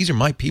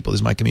my people. This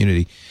is my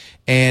community.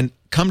 And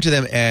come to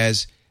them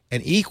as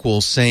an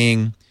equal,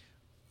 saying,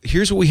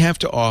 here's what we have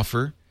to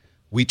offer.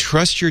 We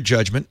trust your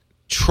judgment.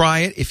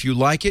 Try it. If you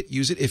like it,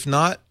 use it. If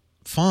not,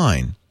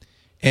 fine.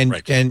 And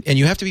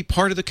you have to be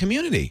part of the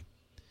community.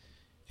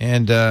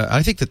 And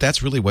I think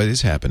that's really what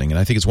is happening. And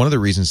I think it's one of the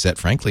reasons that,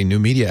 frankly, new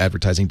media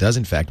advertising does,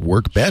 in fact,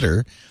 work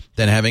better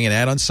than having an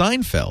ad on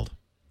Seinfeld.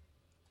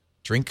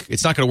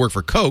 It's not going to work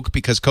for Coke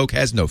because Coke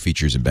has no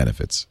features and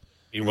benefits.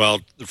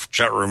 Meanwhile, the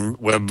chat room,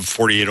 Web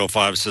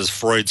 4805 says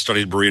Freud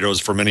studied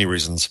burritos for many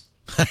reasons.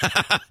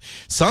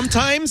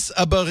 Sometimes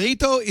a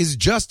burrito is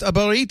just a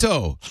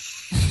burrito.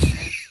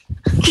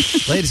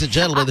 Ladies and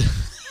gentlemen...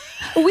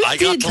 We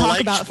did talk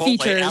about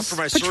features. After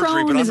my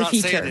surgery, but I'm not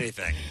saying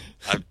anything.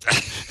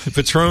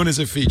 Patron is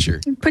a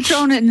feature.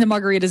 Patron in the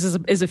margaritas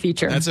is a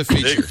feature. That's a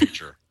feature. Big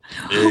feature.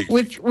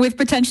 With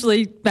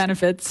potentially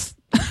benefits.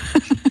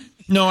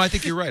 No, I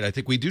think you're right. I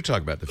think we do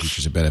talk about the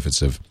features and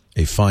benefits of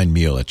a fine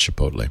meal at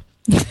Chipotle.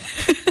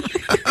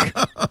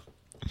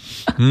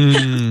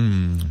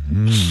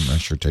 That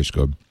sure tastes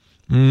good.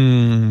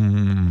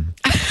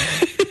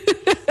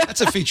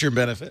 That's a feature and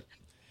benefit.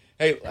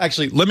 Hey,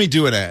 actually, let me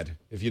do an ad,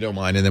 if you don't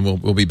mind, and then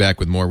we'll be back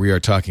with more. We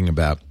are talking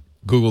about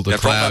Google the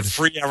Cloud.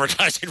 Free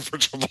advertising for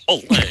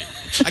Chipotle.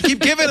 I keep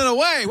giving it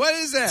away. What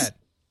is that?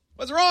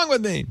 What's wrong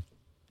with me?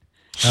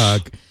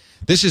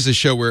 This is a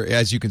show where,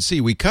 as you can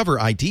see, we cover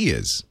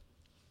ideas,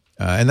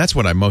 and that's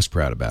what I'm most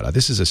proud about.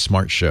 This is a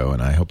smart show,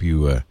 and I hope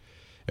you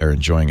are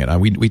enjoying it.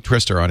 We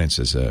trust our audience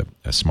as a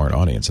smart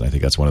audience, and I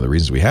think that's one of the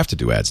reasons we have to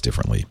do ads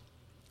differently.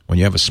 When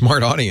you have a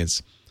smart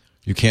audience,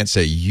 you can't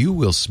say, you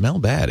will smell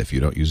bad if you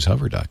don't use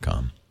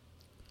hover.com.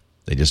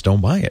 They just don't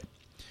buy it.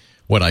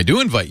 What I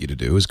do invite you to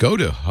do is go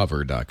to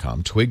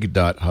hover.com,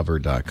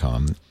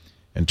 twig.hover.com,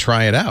 and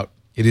try it out.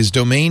 It is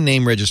domain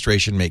name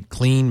registration made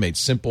clean, made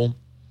simple.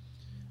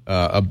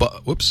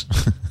 Whoops.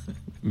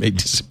 made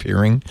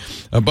disappearing.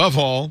 Above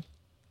all,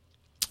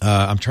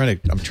 I'm trying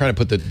to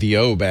put the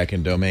O back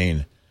in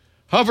domain.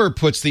 Hover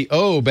puts the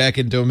O back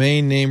in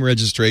domain name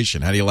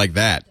registration. How do you like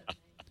that?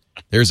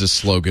 There's a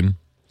slogan.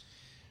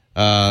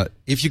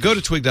 If you go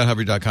to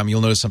twig.hover.com,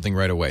 you'll notice something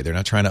right away. They're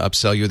not trying to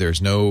upsell you.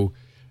 There's no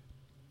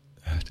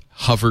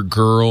hover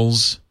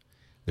girls.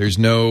 There's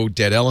no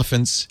dead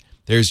elephants.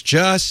 There's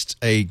just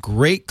a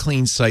great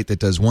clean site that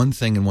does one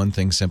thing and one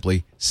thing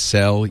simply: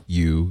 sell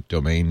you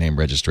domain name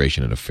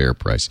registration at a fair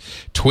price.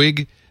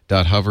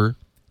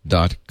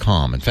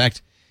 Twig.hover.com. In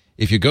fact,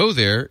 if you go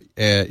there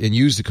and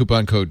use the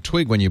coupon code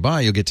TWIG when you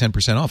buy, you'll get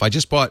 10% off. I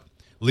just bought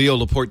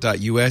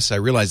leolaporte.us. I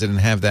realized I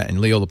didn't have that in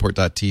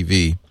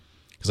leolaporte.tv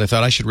because I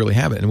thought I should really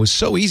have it. And it was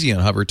so easy on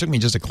Hover. It took me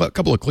just a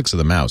couple of clicks of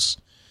the mouse.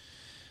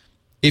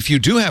 If you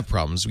do have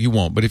problems, you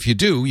won't. But if you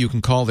do, you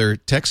can call their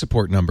tech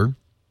support number,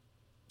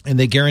 and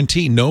they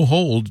guarantee no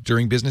hold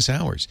during business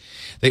hours.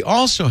 They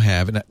also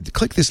have, and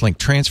click this link,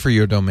 transfer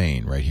your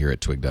domain right here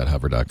at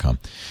twig.hover.com.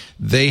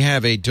 They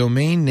have a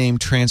domain name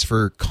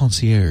transfer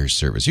concierge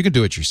service. You can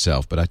do it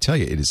yourself, but I tell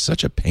you, it is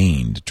such a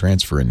pain to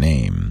transfer a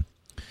name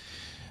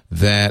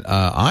that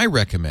I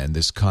recommend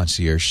this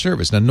concierge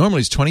service. Now,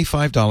 normally it's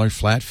 $25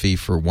 flat fee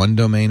for one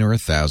domain or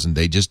 1,000.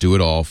 They just do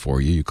it all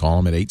for you. You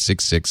call them at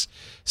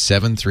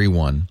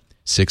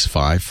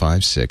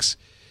 866-731-6556.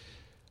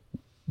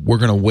 We're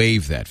going to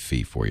waive that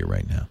fee for you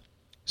right now.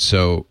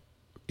 So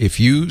if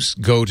you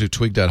go to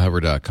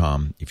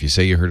twig.hover.com, if you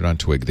say you heard it on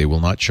Twig, they will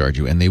not charge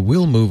you, and they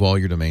will move all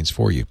your domains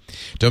for you.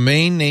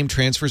 Domain name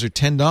transfers are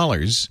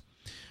 $10,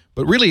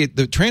 but really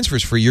the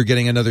transfer's free. You're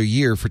getting another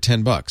year for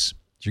 $10.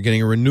 You're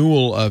getting a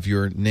renewal of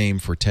your name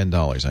for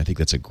 $10. I think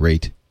that's a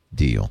great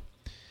deal.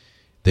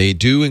 They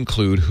do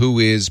include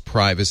Whois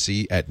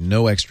privacy at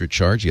no extra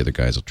charge. The other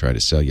guys will try to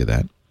sell you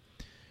that.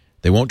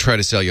 They won't try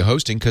to sell you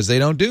hosting because they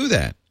don't do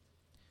that.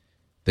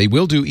 They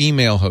will do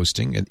email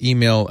hosting and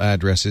email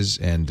addresses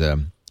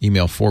and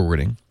email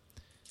forwarding,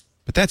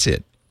 but that's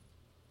it.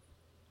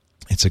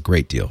 It's a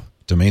great deal.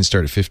 Domains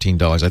start at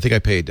 $15. I think I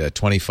paid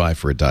 $25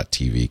 for a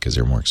 .tv because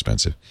they're more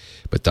expensive,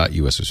 but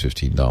 .us was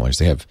 $15.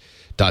 They have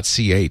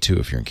 .ca too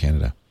if you're in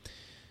Canada.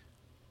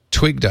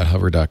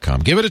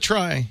 Twig.hover.com. Give it a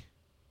try.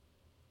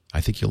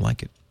 I think you'll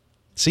like it.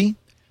 See?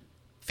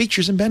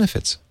 Features and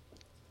benefits.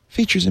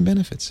 Features and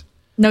benefits.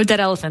 No dead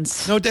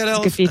elephants. No dead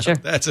elephants. Good feature.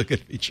 That's a good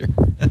feature.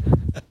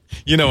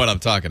 You know what I'm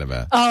talking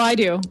about. Oh, I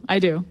do.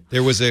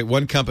 There was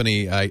one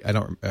company.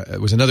 It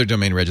was another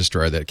domain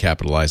registrar that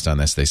capitalized on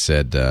this. They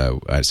said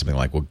something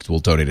like, "We'll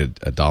donate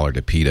 $1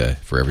 to PETA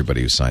for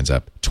everybody who signs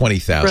up."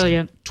 $20,000.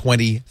 Brilliant.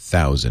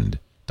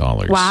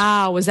 $20,000.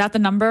 Wow, was that the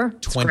number?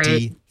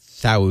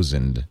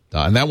 $20,000,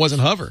 and that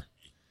wasn't Hover.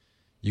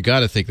 You got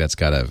to think that's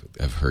got to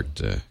have hurt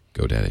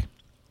GoDaddy.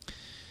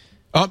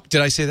 Oh,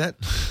 did I say that?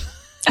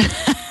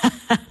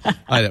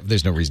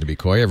 There's no reason to be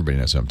coy. Everybody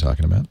knows what I'm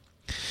talking about.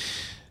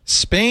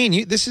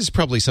 Spain, this is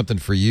probably something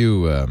for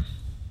you,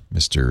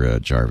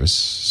 Mr. Jarvis.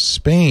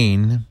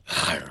 Spain.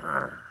 Actually,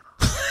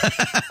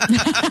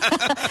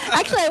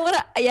 I want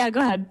to. Yeah, go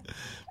ahead.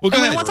 Well, go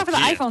ahead. I want to talk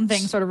about the iPhone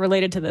thing, sort of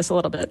related to this a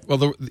little bit.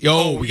 Well,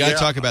 we got to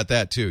talk about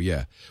that too.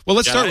 Yeah. Well,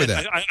 let's start with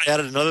that. I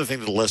added another thing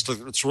to the list.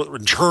 It's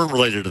in turn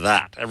related to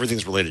that.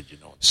 Everything's related, you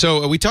know.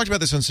 So we talked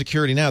about this on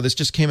Security Now. This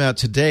just came out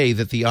today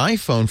that the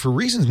iPhone, for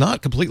reasons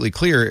not completely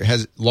clear,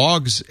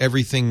 logs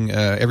everything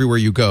everywhere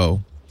you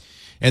go.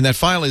 And that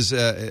file is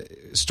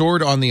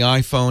stored on the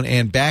iPhone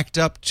and backed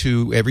up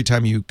to, every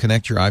time you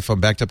connect your iPhone,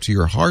 backed up to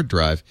your hard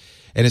drive.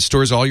 And it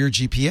stores all your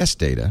GPS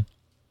data.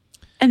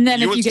 And then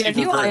if you get a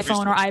new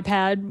iPhone or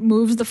iPad,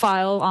 moves the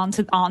file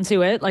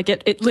onto it. Like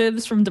it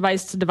lives from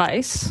device to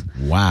device.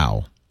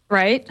 Wow.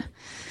 Right?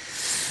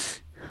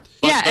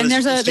 Yeah, and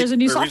there's a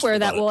new software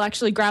that will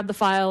actually grab the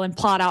file and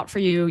plot out for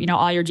you,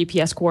 all your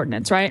GPS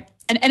coordinates, right?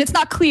 And it's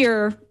not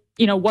clear,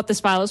 what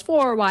this file is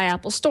for, why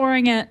Apple's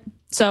storing it.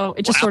 So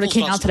it just sort of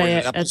came out today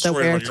at the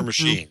where. On your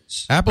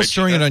machines. Apple's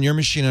storing it on your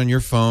machine, on your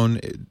phone.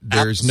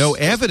 There's no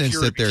evidence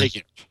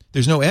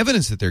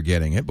that they're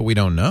getting it, but we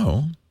don't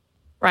know.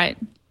 Right.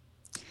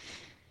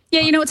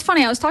 Yeah, it's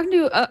funny. I was talking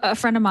to a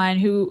friend of mine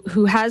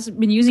who has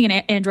been using an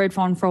Android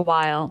phone for a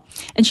while,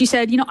 and she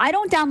said, I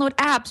don't download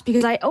apps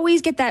because I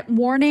always get that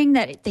warning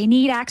that they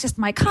need access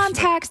to my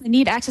contacts, they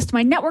need access to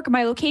my network and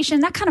my location.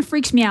 That kind of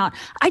freaks me out.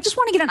 I just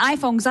want to get an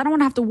iPhone because I don't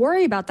want to have to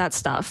worry about that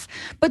stuff.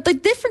 But the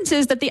difference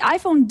is that the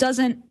iPhone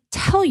doesn't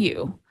tell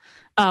you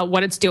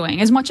what it's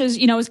doing as much as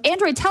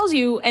Android tells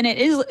you, and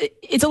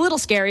it's a little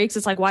scary because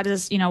it's like, why do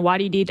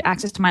you need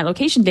access to my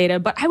location data?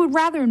 But I would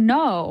rather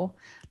know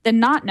than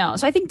not know.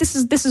 So I think this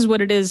is what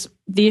it is.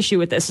 The issue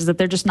with this is that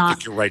they're just not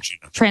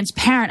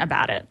transparent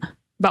about it,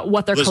 about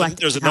what they're collecting.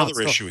 There's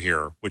another issue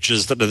here, which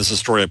is that this is a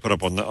story I put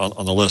up on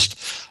the list.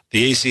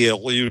 The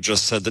ACLU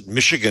just said that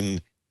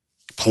Michigan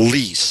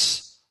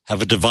police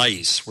have a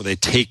device where they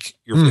take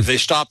if they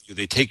stop you,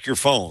 they take your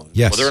phone,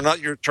 whether or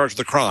not you're charged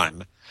with a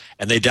crime,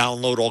 and they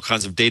download all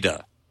kinds of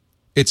data.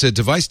 It's a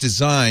device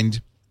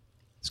designed,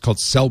 it's called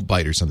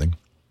Cellbyte or something,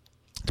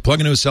 to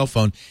plug into a cell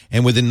phone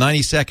and within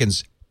 90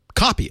 seconds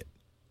copy it.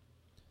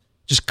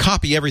 Just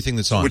copy everything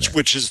that's on there.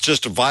 Which is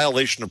just a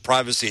violation of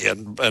privacy.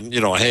 And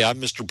hey,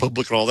 I'm Mr.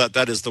 Public and all that.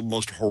 That is the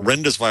most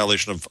horrendous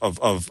violation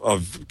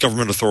of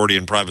government authority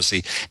and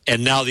privacy.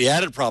 And now the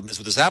added problem is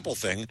with this Apple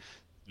thing,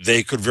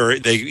 they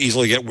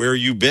easily get where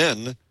you've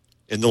been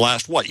in the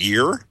last,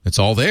 year? It's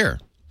all there.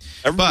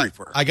 Everywhere.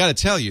 But I got to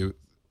tell you,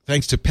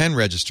 thanks to pen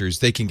registers,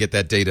 they can get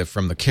that data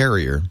from the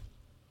carrier.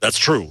 That's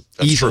true.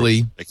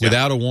 Easily,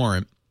 without a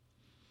warrant.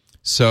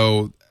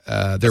 So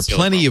there are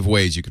plenty of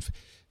ways you could.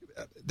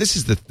 This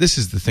is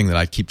the thing that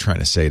I keep trying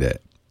to say to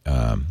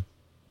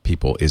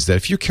people is that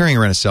if you're carrying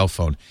around a cell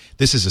phone,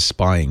 this is a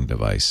spying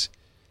device,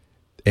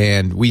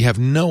 and we have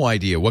no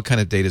idea what kind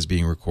of data is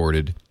being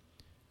recorded.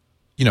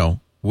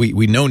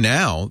 We know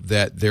now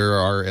that there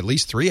are at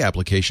least 3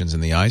 applications in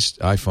the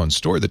iPhone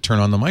store that turn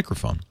on the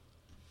microphone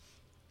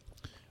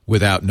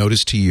without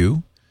notice to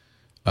you.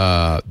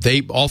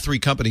 All 3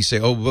 companies say,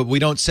 "Oh, but we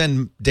don't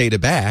send data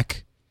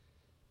back."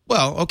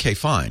 Well, okay,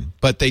 fine,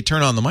 but they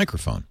turn on the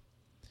microphone.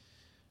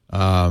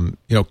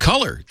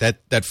 Color, that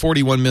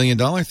 $41 million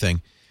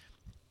thing.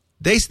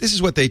 This is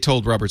what they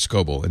told Robert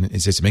Scoble, and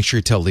it says, make sure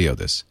you tell Leo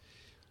this.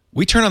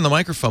 We turn on the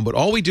microphone, but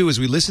all we do is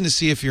we listen to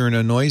see if you're in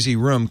a noisy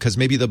room because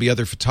maybe there'll be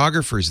other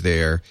photographers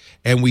there,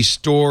 and we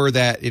store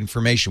that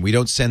information. We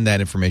don't send that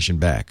information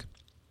back.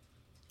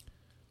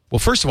 Well,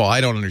 first of all,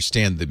 I don't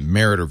understand the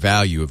merit or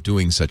value of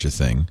doing such a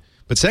thing.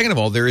 But second of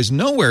all, there is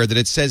nowhere that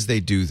it says they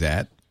do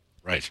that.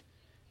 Right.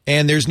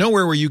 And there's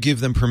nowhere where you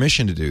give them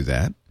permission to do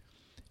that.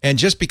 And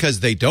just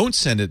because they don't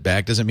send it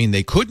back doesn't mean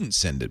they couldn't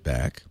send it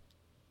back.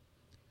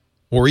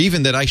 Or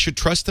even that I should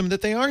trust them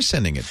that they are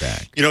sending it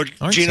back.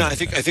 Gina, I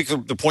think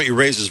the point you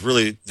raise is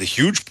really the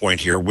huge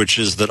point here, which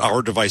is that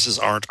our devices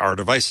aren't our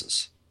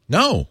devices.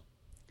 No.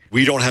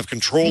 We don't have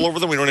control over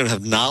them. We don't even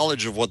have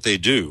knowledge of what they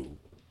do.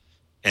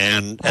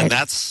 And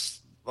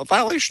that's a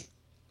violation,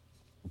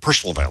 a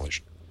personal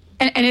violation.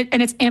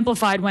 And it's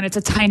amplified when it's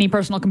a tiny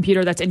personal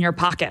computer that's in your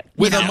pocket.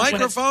 With a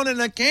microphone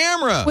and a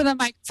camera. With a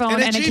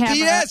microphone and a GPS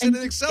camera. and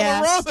an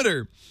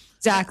accelerometer.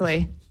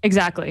 Yes.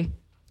 Exactly.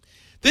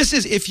 This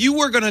is, if you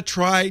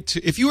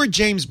were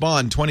James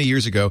Bond 20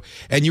 years ago,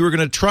 and you were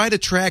going to try to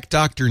track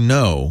Dr.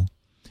 No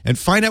and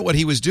find out what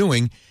he was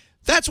doing,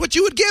 that's what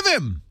you would give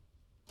him.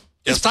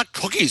 It's not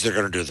cookies that are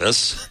going to do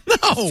this.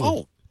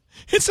 No.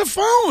 It's a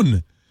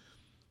phone.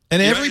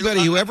 And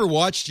everybody who ever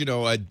watched,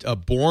 a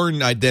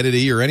Bourne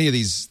Identity or any of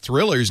these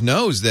thrillers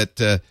knows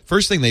that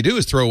first thing they do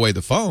is throw away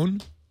the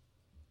phone.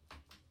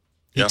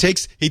 He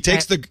there's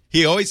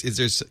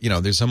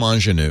some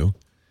ingenue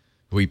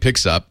who he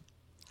picks up,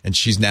 and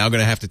she's now going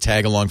to have to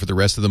tag along for the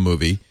rest of the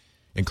movie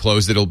in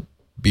clothes that'll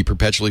be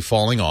perpetually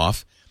falling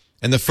off.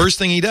 And the first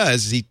thing he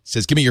does is he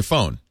says, "Give me your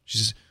phone." She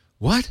says,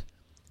 "What?"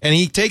 And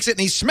he takes it and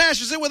he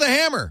smashes it with a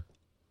hammer.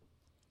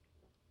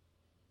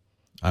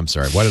 I'm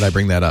sorry. Why did I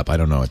bring that up? I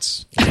don't know.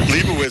 It's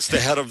Leibowitz, the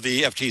head of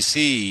the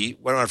FTC,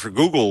 went after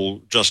Google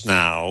just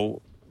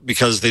now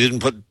because they didn't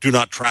put "Do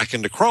Not Track"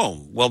 into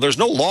Chrome. Well, there's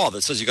no law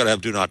that says you got to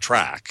have "Do Not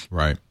Track."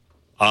 Right.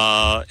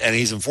 And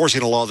he's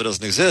enforcing a law that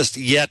doesn't exist.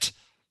 Yet,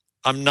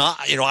 I'm not.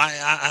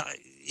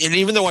 And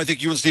even though I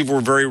think you and Steve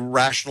were very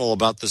rational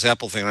about this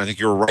Apple thing, and I think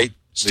you're right.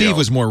 Steve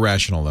was more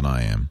rational than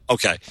I am.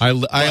 Okay. I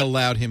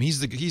allowed him.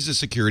 He's a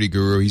security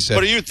guru. He said.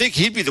 But do you think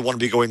he'd be the one to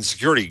be going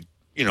security?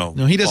 No,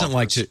 he doesn't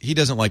like to. He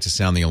doesn't like to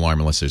sound the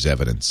alarm unless there's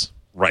evidence.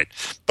 Right,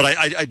 but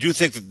I do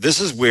think that this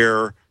is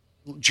where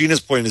Gina's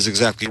point is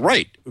exactly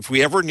right. If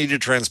we ever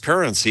needed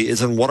transparency, is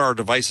in what our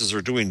devices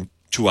are doing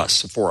to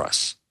us, for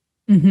us.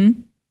 Mm-hmm.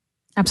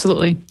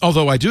 Absolutely.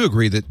 Although I do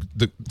agree that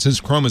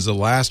since Chrome is the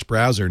last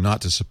browser not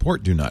to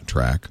support Do Not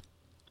Track,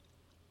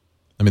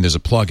 I mean, there's a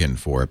plug-in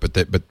for it, but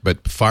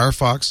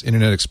Firefox,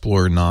 Internet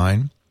Explorer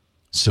 9,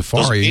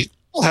 Safari,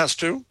 Apple has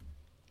to.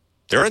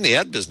 They're in the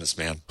ad business,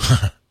 man.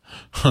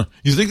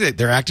 You think that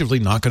they're actively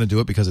not going to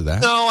do it because of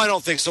that? No, I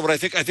don't think so. But I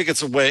think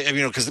it's a way.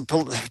 Because the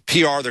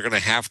PR, they're going to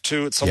have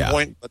to at some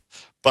point.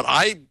 But they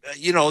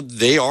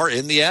are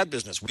in the ad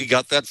business. We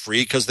got that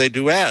free because they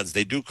do ads.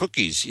 They do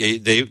cookies.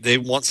 They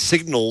want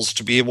signals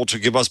to be able to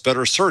give us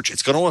better search.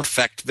 It's going to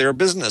affect their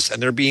business, and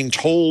they're being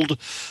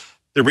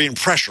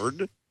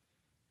pressured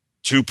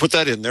to put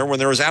that in there when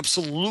there is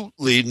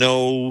absolutely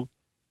no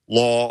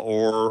law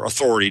or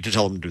authority to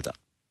tell them to do that.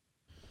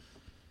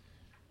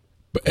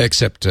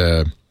 Except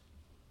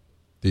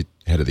the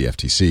head of the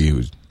FTC,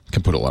 who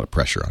can put a lot of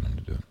pressure on him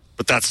to do it.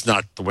 But that's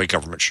not the way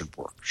government should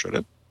work, should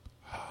it?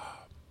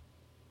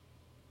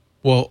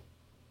 Well,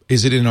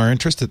 is it in our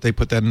interest that they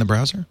put that in the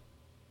browser?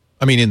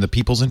 I mean, in the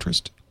people's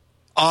interest?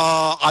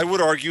 I would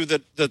argue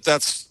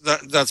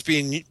that's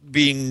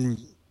being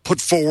put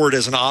forward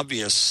as an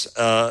obvious,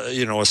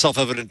 a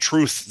self-evident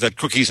truth that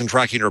cookies and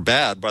tracking are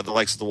bad by the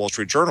likes of the Wall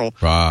Street Journal.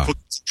 Cookies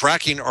and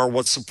tracking are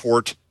what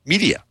support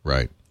media.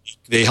 Right.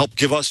 They help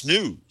give us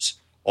news.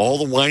 All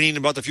the whining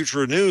about the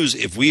future of news,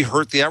 if we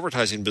hurt the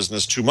advertising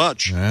business too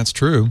much, that's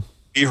true.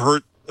 We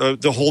hurt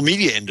the whole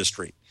media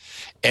industry.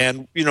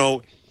 And,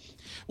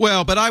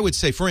 Well, but I would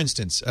say, for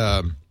instance,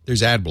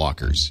 there's ad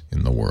blockers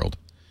in the world.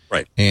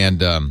 Right.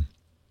 And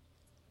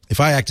if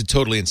I acted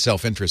totally in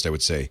self-interest, I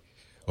would say,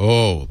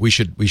 Oh, we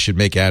should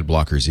make ad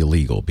blockers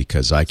illegal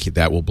because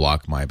that will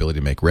block my ability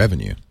to make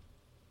revenue.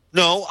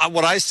 No,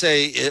 what I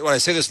say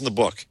this in the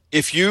book,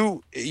 if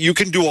you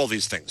can do all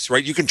these things,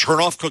 right? You can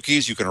turn off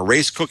cookies, you can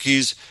erase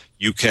cookies,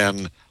 you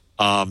can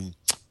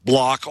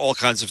block all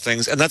kinds of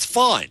things, and that's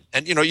fine.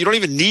 And you don't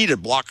even need a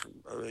block,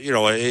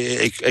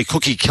 a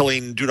cookie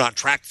killing do not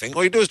track thing.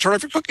 All you do is turn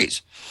off your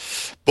cookies.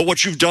 But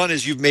what you've done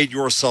is you've made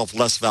yourself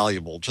less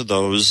valuable to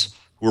those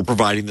who are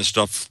providing this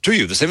stuff to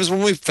you. The same as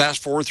when we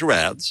fast forward through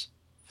ads,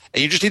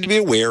 and you just need to be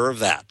aware of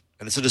that.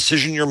 And it's a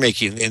decision you're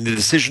making, and the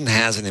decision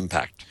has an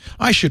impact.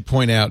 I should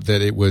point out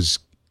that it was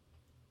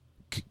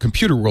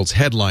Computer World's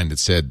headline that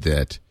said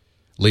that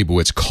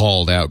Leibowitz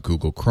called out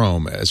Google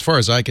Chrome. As far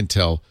as I can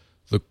tell,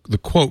 the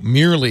quote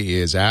merely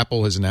is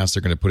Apple has announced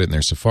they're going to put it in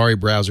their Safari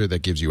browser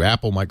that gives you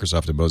Apple,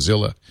 Microsoft, and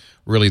Mozilla.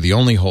 Really the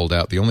only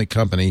holdout, the only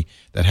company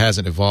that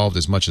hasn't evolved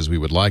as much as we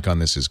would like on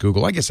this is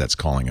Google. I guess that's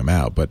calling them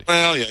out. But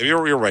well, yeah,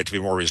 you're right to be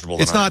more reasonable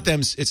than it's not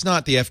them. It's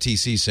not the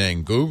FTC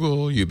saying,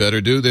 Google, you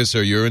better do this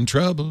or you're in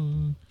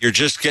trouble. You're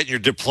just getting your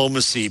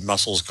diplomacy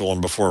muscles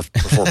going before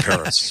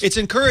Paris. It's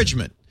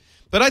encouragement.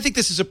 But I think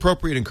this is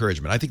appropriate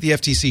encouragement. I think the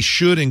FTC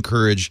should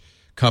encourage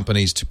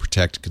companies to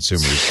protect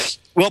consumers.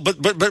 Well,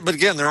 but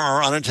again, there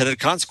are unintended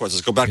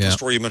consequences. Go back to the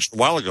story you mentioned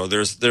a while ago.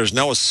 There's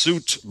now a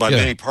suit by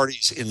many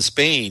parties in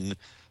Spain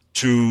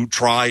to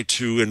try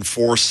to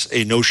enforce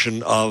a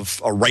notion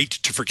of a right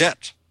to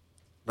forget.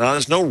 Now,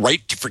 there's no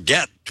right to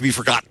forget, to be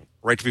forgotten.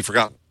 Right to be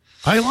forgotten.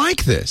 I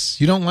like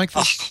this. You don't like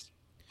this?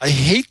 I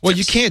hate this. Well,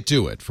 you can't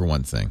do it, for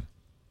one thing.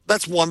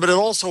 That's one, but it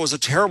also is a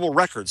terrible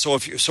record. So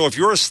if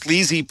you're a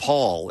sleazy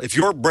Paul, if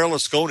you're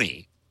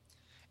Berlusconi,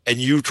 and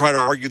you try to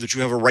argue that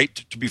you have a right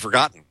to be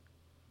forgotten,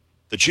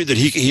 that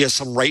he has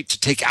some right to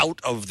take out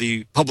of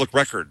the public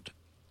record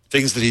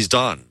things that he's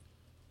done.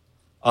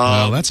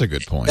 Well, that's a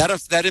good point.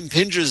 That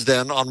impinges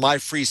then on my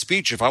free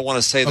speech if I want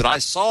to say that I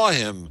saw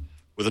him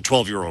with a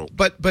 12-year-old.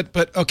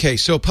 But okay,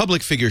 so a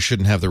public figure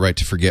shouldn't have the right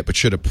to forget, but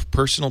should a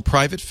personal,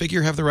 private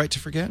figure have the right to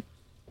forget?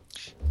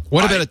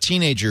 What about a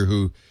teenager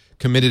who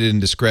committed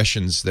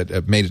indiscretions that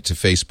have made it to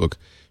Facebook?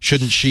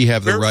 Shouldn't she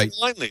have the right?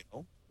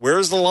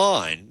 Where's the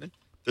line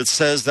that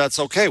says that's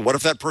okay? What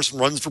if that person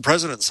runs for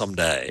president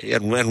someday,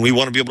 and we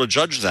want to be able to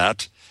judge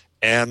that?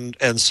 And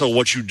so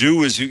what you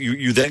do is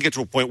you then get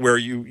to a point where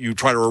you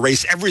try to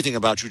erase everything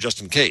about you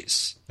just in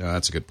case. Yeah,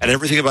 that's a good point. And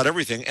everything about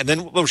everything. And then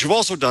what you've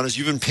also done is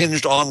you've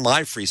impinged on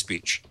my free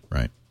speech.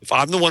 Right. If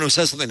I'm the one who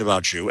says something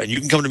about you, and you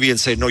can come to me and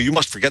say, no, you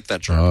must forget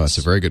that journalist. Oh, that's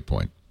a very good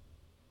point.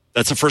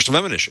 That's a First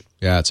Amendment issue.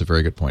 Yeah, that's a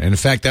very good point. And in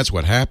fact, that's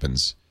what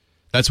happens.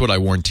 That's what I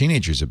warn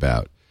teenagers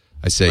about.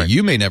 I say,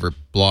 you may never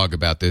blog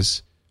about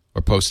this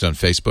or post on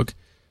Facebook,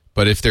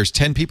 but if there's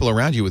 10 people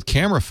around you with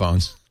camera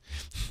phones,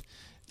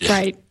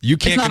 right, you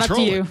can't control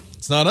it.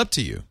 It's not up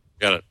to you.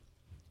 Got it.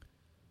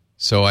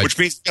 So which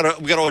means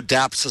we got to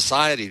adapt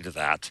society to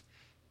that.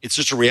 It's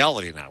just a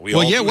reality now.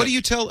 What do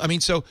you tell? I mean,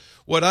 so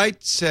what I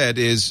said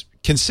is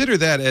consider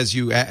that as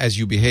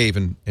you behave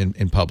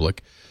in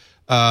public.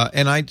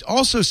 And I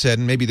also said,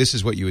 and maybe this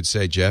is what you would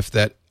say, Jeff,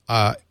 that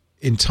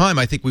in time,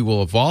 I think we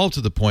will evolve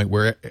to the point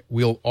where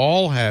we'll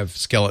all have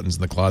skeletons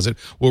in the closet.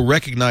 We'll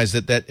recognize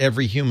that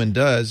every human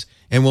does,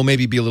 and we'll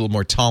maybe be a little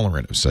more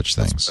tolerant of such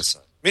things.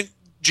 I mean,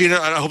 Gina,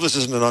 I hope this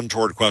isn't an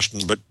untoward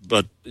question,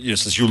 but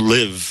since you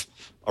live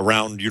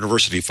around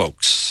university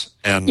folks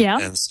and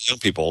young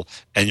people,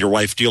 and your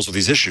wife deals with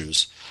these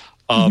issues,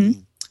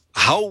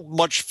 how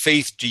much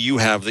faith do you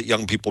have that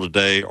young people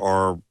today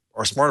are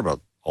smart about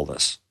all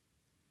this?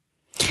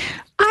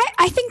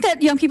 I think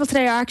that young people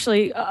today are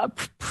actually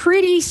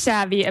pretty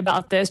savvy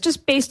about this,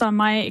 just based on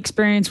my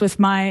experience with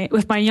my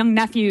young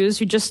nephews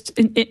who just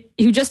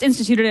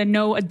instituted a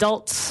no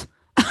adults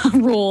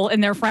rule in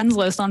their friends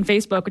list on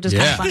Facebook, which is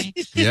kind of funny.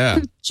 Yeah.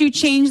 Who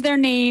change their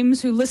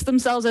names, who list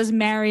themselves as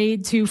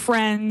married to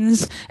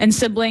friends and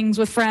siblings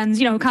with friends,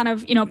 who kind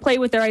of, play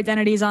with their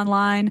identities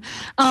online.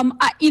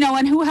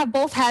 And who have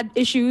both had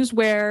issues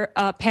where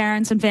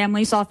parents and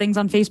family saw things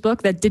on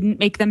Facebook that didn't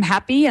make them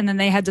happy, and then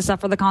they had to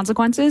suffer the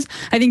consequences.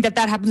 I think that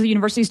happens to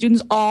university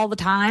students all the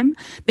time.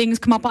 Things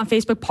come up on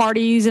Facebook,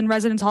 parties in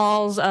residence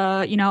halls,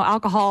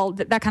 alcohol,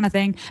 that kind of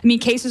thing. I mean,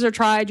 cases are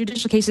tried,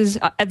 judicial cases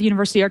at the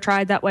university are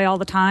tried that way all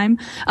the time.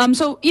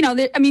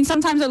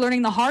 Sometimes they're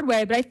learning the hard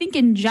way, but I think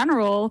in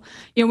general,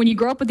 when you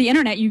grow up with the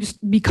internet, you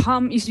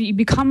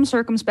become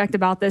circumspect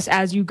about this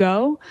as you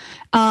go.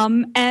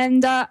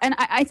 And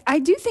I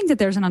do think that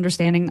there's an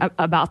understanding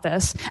about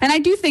this. And I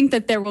do think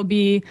that there will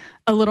be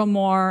a little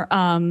more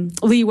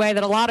leeway,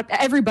 that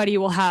everybody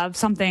will have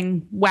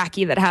something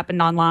wacky that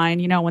happened online,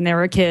 when they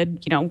were a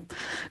kid,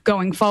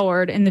 going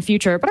forward in the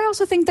future. But I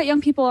also think that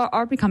young people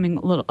are becoming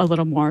a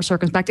little more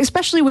circumspect,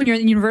 especially when you're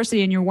in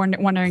university and you're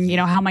wondering,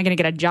 how am I going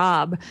to get a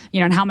job,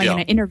 and how am I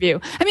going to interview?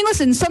 I mean,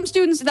 listen, some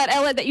students, that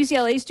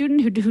UCLA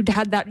student who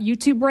had that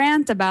YouTube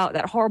rant about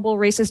that horrible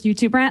racist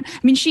YouTube rant, I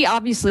mean, she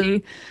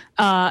obviously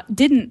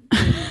didn't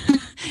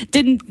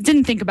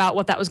didn't think about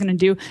what that was going to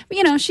do.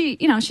 But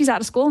she's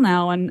out of school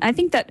now, and I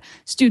think that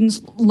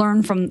students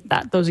learn from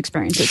those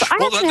experiences. So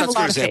I actually have a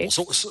lot of faith.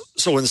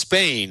 So in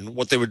Spain,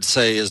 what they would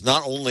say is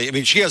not only, I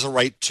mean, she has a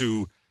right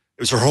to,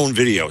 it was her own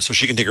video, so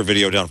she can take her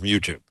video down from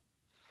YouTube.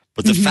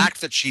 But the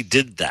fact that she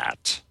did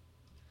that,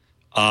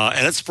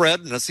 and it spread,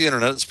 and that's the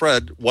internet, it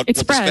spread. What the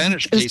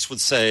Spanish case would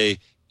say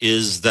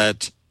is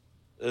that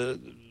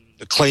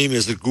the claim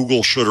is that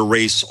Google should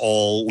erase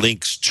all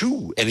links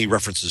to any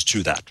references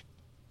to that.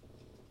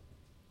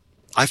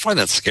 I find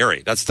that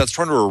scary. That's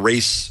trying to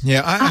erase.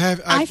 Yeah,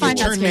 I find you've that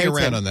turned me scary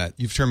around too. on that.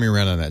 You've turned me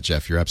around on that,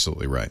 Jeff. You're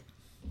absolutely right.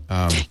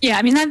 Yeah,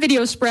 I mean that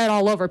video spread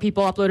all over.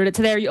 People uploaded it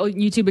to their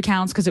YouTube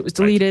accounts because it was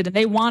deleted, and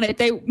they wanted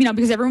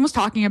because everyone was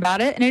talking about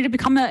it, and it had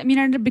become an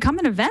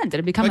event. It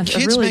had become a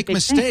kids really make big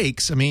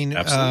mistakes. thing. I mean,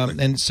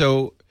 Absolutely. and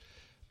so,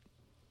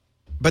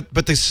 but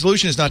the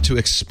solution is not to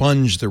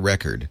expunge the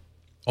record.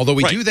 Although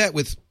we do that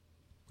with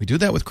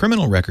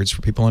criminal records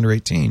for people under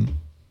 18.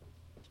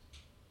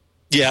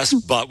 Yes,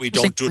 but we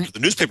don't do it to the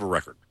newspaper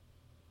record.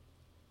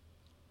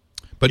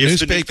 But If the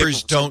newspapers newspaper, for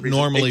some don't reason,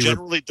 normally. They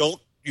generally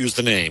don't use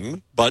the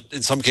name, but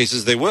in some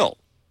cases they will.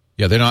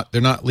 Yeah,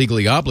 they're not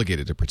legally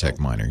obligated to protect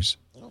minors.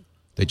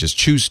 They just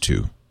choose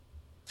to.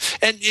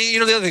 And the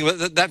other thing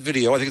about that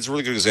video, I think it's a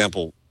really good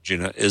example,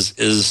 Gina,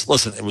 is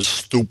listen, it was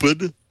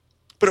stupid,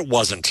 but it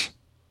wasn't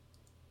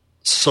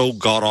so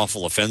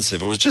god-awful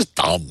offensive. It was just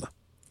dumb.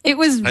 It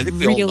was I think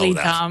we all know really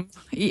that. dumb.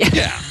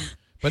 Yeah.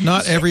 But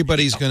not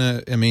everybody's going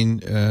to, I mean,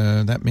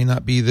 that may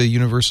not be the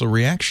universal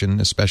reaction,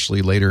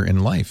 especially later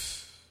in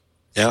life.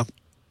 Yeah.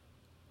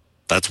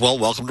 That's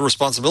welcome to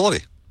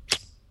responsibility.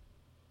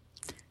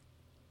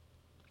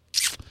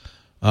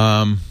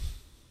 Yeah,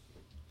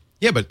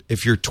 but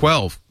if you're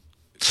 12,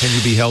 can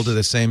you be held to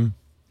the same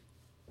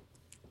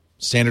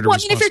standard of Well,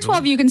 I mean, if you're responsibility?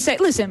 12, you can say,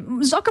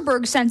 listen,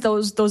 Zuckerberg sent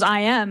those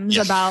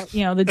IMs about,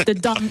 the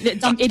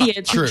dumb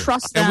idiots who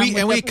trust them.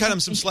 And we cut him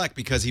some slack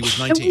because he was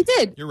 19. And we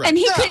did. You're right. And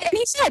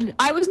he said,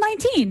 I was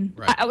 19.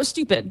 Right. I was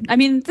stupid. I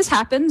mean, this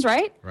happens,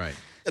 right? Right.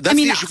 That's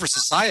the issue for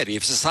society.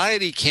 If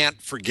society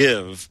can't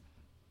forgive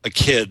a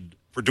kid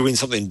for doing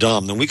something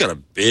dumb, then we got a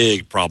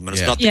big problem, and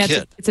it's not the Yeah,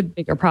 kid. it's a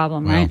bigger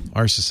problem, Well, right?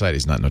 our society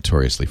is not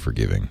notoriously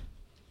forgiving.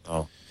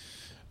 Oh.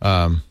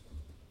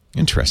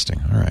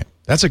 Interesting. All right.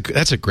 That's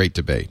a great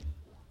debate.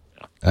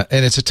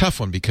 And it's a tough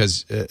one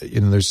because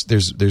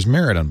there's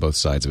merit on both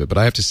sides of it, but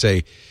I have to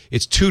say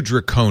it's too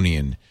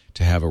draconian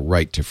to have a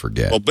right to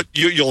forget. Well, but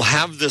you'll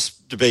have this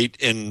debate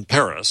in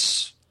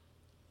Paris,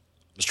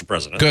 Mr.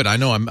 President. Good. I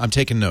know. I'm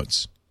taking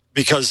notes.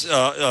 Because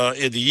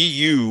the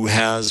EU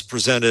has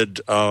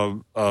presented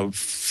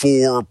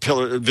 4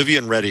 pillars.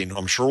 Vivian Redding, who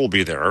I'm sure will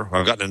be there, who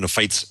I've gotten into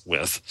fights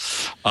with.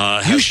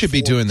 You should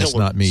be doing this,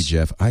 not me,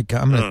 Jeff. I'm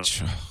going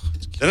to...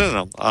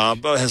 No.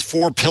 But it has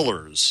 4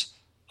 pillars.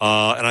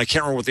 And I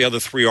can't remember what the other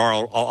 3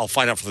 are. I'll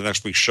find out for the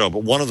next week's show.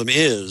 But one of them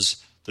is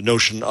the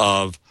notion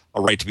of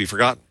a right to be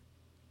forgotten.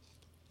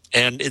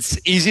 And it's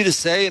easy to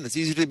say, and it's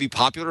easy to be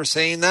popular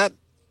saying that,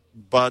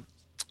 but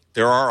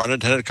there are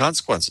unintended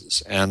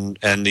consequences. And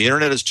the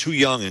internet is too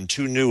young and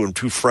too new and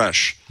too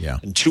fresh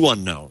and too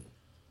unknown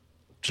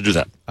to do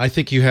that. I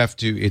think you have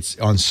to... It's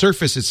on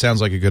surface, it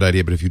sounds like a good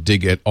idea, but if you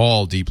dig at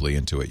all deeply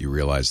into it, you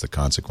realize the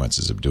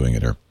consequences of doing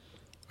it are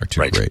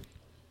too great.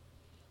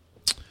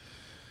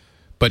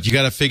 But you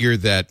got to figure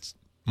that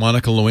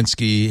Monica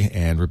Lewinsky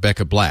and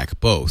Rebecca Black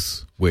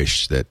both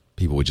wish that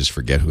people would just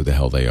forget who the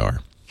hell they are.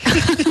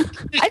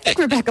 I think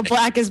Rebecca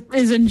Black is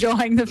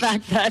enjoying the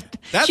fact that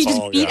she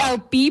just beat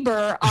out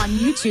Bieber on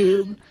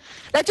YouTube.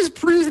 That just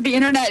proves that the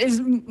internet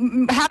is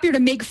happier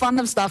to make fun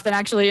of stuff than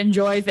actually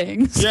enjoy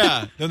things.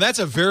 Yeah, no, that's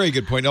a very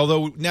good point.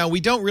 Although now we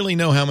don't really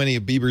know how many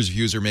of Bieber's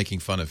views are making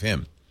fun of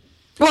him.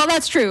 Well,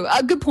 that's true.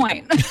 Good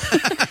point.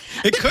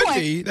 It could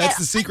be. That's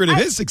the secret of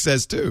his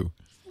success, too.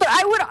 But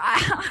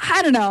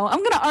I don't know. I'm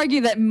going to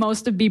argue that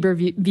most of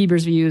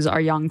Bieber's views are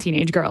young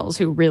teenage girls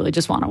who really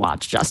just want to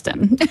watch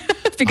Justin.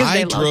 Because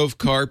I drove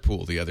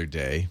carpool the other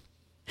day.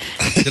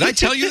 Did I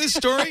tell you this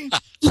story?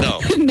 No.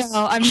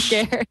 No, I'm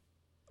scared.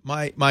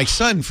 My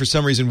son, for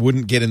some reason,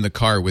 wouldn't get in the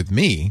car with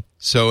me.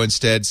 So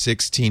instead,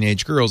 6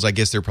 teenage girls, I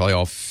guess they're probably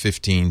all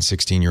 15,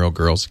 16-year-old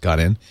girls, got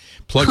in,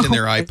 plugged in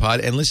their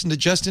iPod, and listened to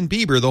Justin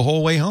Bieber the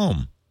whole way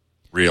home.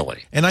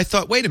 Really? And I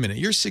thought, wait a minute,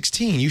 you're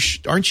 16.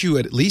 Aren't you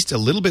at least a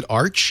little bit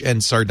arch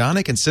and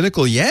sardonic and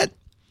cynical yet?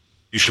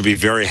 You should be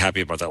very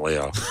happy about that,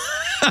 Leo.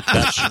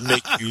 That should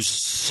make you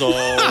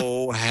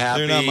so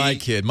happy. They're not my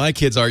kid. My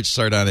kid's arch,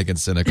 sardonic, and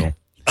cynical.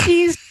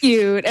 He's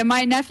cute, and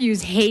my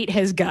nephews hate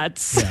his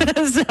guts.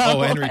 Yeah.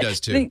 So Henry does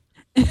too.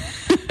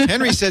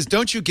 Henry says,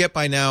 don't you get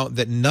by now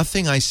that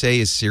nothing I say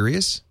is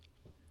serious?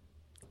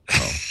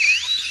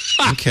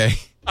 Oh. Okay.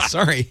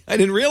 Sorry. I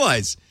didn't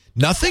realize.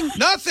 Nothing?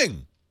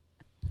 Nothing.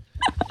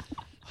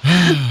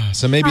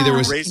 So maybe there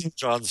was... Raising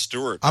Jon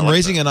Stewart. I'm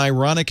raising an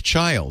ironic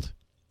child.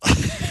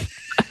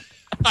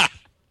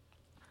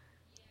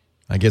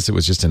 I guess it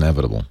was just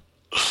inevitable.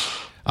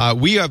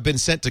 We have been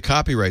sent to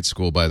copyright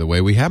school, by the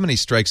way. How many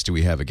strikes do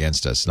we have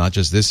against us? Not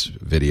just this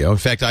video. In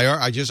fact,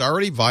 I just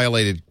already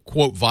violated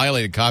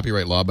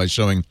copyright law by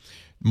showing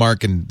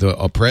Mark and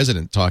the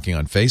president talking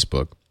on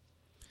Facebook.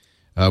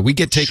 We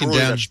get taken Surely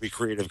down. That should be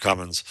Creative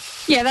Commons.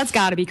 Yeah, that's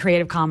got to be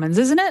Creative Commons,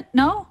 isn't it?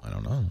 No? I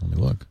don't know. Let me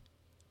look.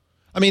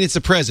 I mean, it's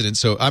the president,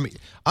 so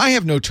I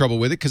have no trouble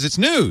with it because it's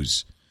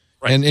news.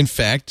 Right. And in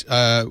fact,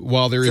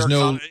 while there is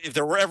no, if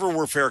there ever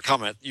were fair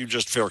comment, you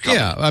just fair comment.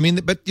 Yeah, I mean,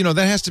 but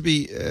that has to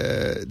be.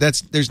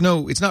 It's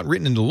not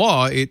written into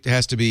law. It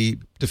has to be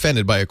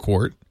defended by a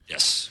court.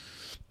 Yes.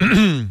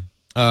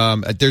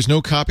 There's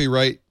no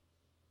copyright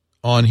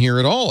on here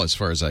at all, as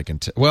far as I can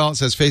tell. Well, it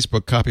says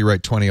Facebook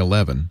copyright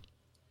 2011.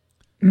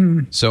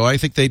 So I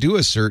think they do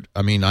assert.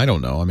 I mean, I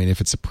don't know. I mean,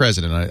 if it's the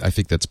president, I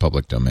think that's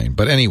public domain.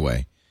 But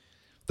anyway,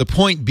 the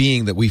point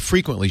being that we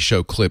frequently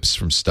show clips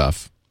from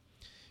stuff,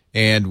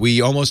 and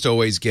we almost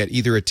always get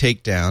either a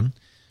takedown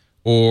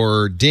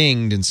or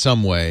dinged in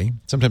some way.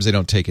 Sometimes they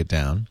don't take it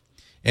down.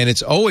 And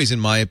it's always, in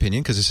my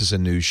opinion, because this is a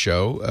news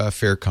show,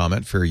 fair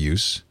comment, fair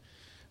use.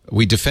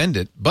 We defend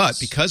it. But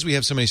because we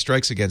have so many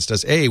strikes against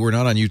us, A, we're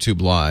not on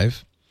YouTube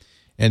Live.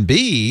 And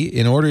B,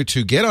 in order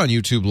to get on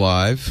YouTube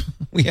Live,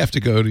 we have to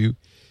go to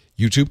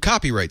YouTube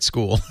Copyright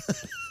School.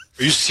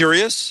 Are you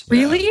serious?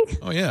 Really?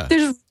 Oh, yeah.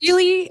 There's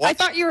really? What? I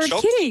thought you were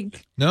kidding.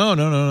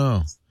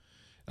 No.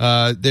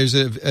 There's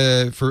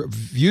for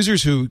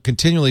users who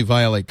continually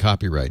violate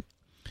copyright,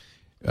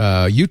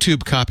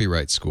 YouTube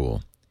Copyright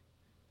School.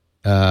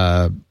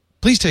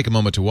 Please take a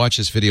moment to watch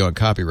this video on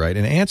copyright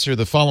and answer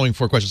the following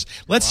 4 questions.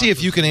 Let's see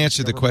if you can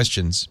answer the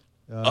questions.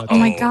 Oh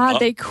my God,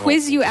 they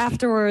quiz you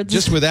afterwards.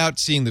 Just without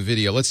seeing the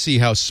video. Let's see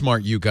how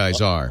smart you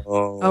guys are.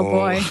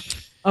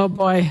 Oh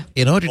boy.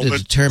 In order to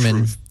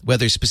determine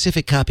whether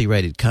specific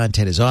copyrighted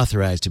content is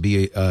authorized to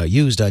be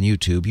used on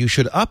YouTube, you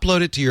should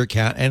upload it to your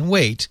account and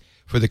wait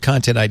for the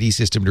Content ID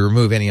system to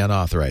remove any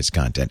unauthorized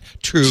content.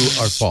 True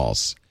or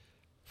false?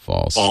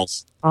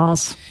 False.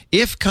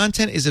 If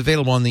content is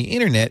available on the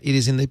internet, it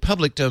is in the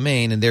public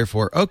domain and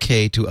therefore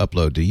okay to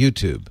upload to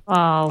YouTube.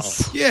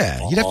 False. Yeah,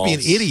 you'd have to be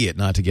an idiot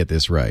not to get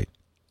this right.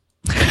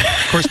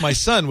 Of course, my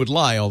son would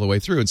lie all the way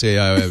through and say,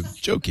 I'm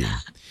joking.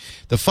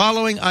 The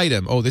following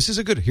item. Oh, this is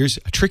here's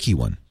a tricky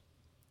one.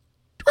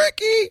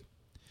 Tricky.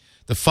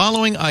 The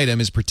following item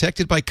is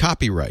protected by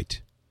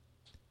copyright.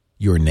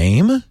 Your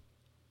name,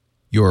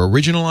 your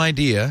original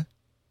idea,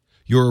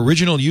 your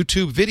original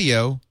YouTube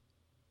video,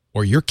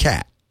 or your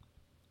cat.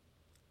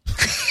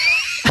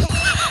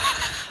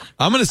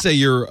 I'm going to say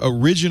your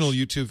original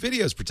YouTube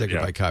video is protected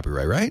by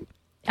copyright, right?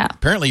 Yeah.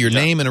 Apparently your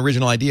name and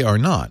original idea are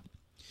not.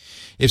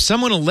 If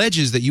someone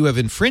alleges that you have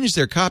infringed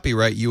their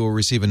copyright, you will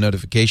receive a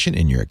notification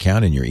in your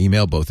account, in your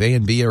email, both A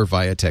and B, or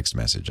via text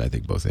message. I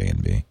think both A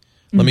and B.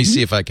 Let me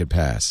see if I could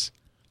pass.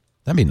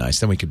 That'd be nice.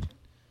 Then we could...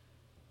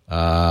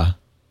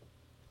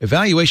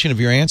 evaluation of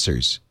your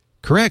answers.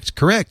 Correct.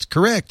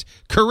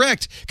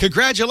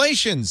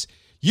 Congratulations.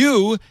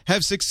 You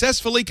have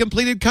successfully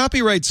completed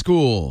copyright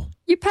school.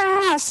 You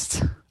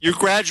passed. You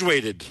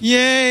graduated.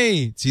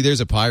 Yay. See, there's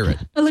a pirate.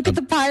 Look at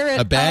the pirate.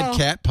 A bad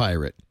cat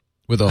pirate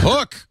with a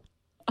hook.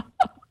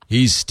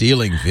 He's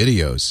stealing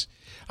videos.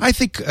 I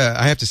think,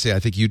 I have to say, I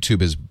think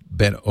YouTube has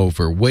bent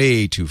over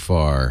way too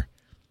far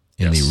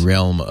in the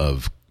realm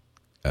of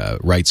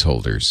rights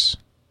holders.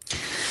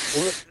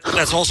 Well,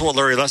 that's also what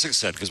Larry Lessig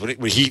said, because when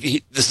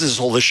he this is his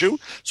whole issue.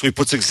 So he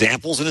puts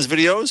examples in his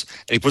videos,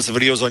 and he puts the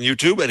videos on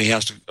YouTube, and he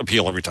has to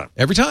appeal every time.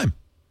 Every time.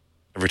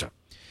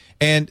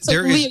 And so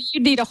there Leo, you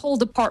need a whole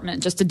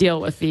department just to deal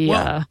with the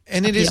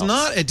and it is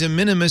not a de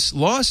minimis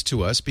loss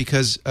to us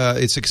because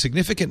it's a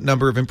significant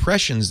number of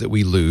impressions that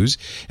we lose.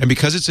 And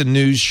because it's a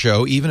news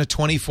show, even a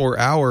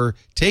 24-hour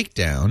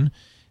takedown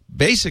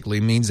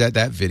basically means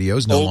that video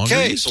is no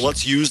longer used. So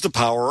let's use the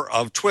power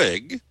of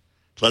Twig.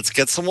 Let's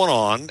get someone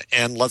on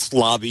and let's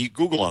lobby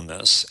Google on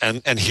this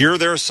and hear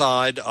their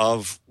side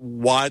of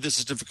why this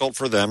is difficult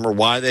for them or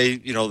why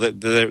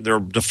they're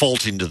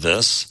defaulting to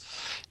this.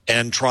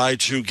 And try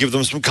to give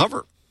them some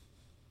cover.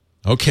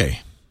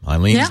 Okay.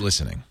 Eileen's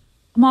listening.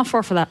 I'm all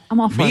for that.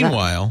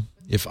 Meanwhile,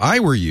 if I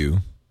were you,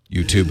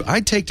 YouTube,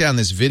 I'd take down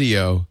this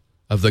video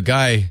of the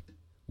guy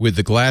with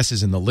the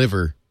glasses and the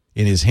liver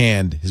in his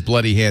hand, his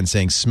bloody hand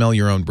saying, smell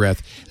your own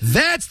breath.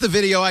 That's the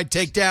video I'd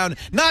take down,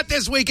 not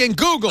This Week in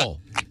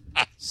Google.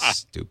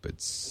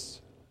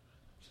 Stupids.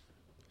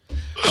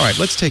 All right,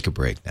 let's take a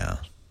break now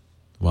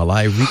while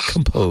I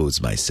recompose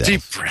myself.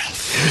 Deep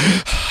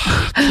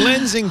breath.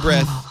 Cleansing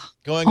breath.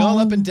 Going all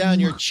up and down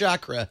your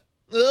chakra.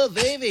 Oh,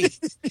 baby.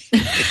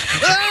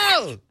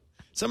 Oh!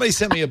 Somebody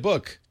sent me a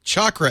book,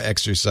 Chakra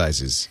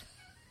Exercises.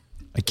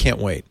 I can't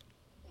wait.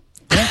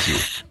 Thank you.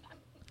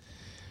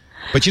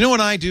 But you know what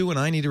I do when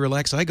I need to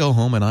relax? I go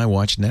home and I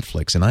watch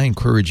Netflix, and I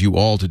encourage you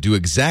all to do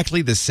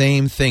exactly the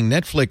same thing.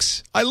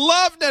 Netflix. I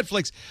love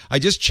Netflix. I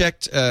just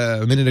checked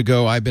a minute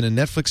ago. I've been a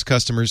Netflix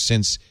customer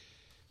since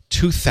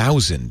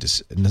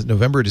 2000,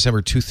 November,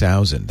 December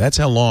 2000. That's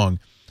how long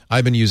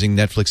I've been using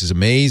Netflix's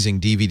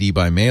amazing DVD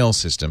by mail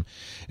system.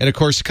 And, of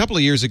course, a couple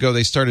of years ago,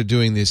 they started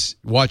doing this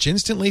watch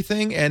instantly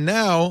thing, and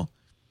now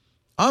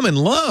I'm in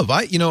love.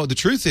 The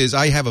truth is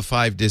I have a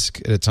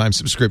 5-disc at a time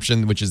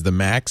subscription, which is the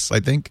max,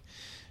 I think.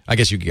 I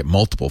guess you could get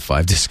multiple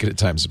 5-disc at a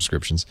time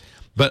subscriptions.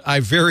 But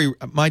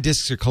my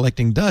discs are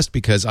collecting dust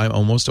because I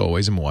almost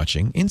always am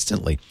watching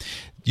instantly.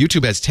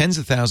 YouTube has tens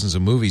of thousands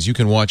of movies you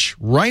can watch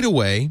right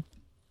away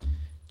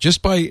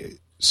just by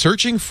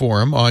searching for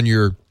them on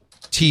your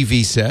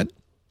TV set.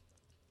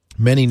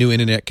 Many new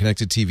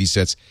internet-connected TV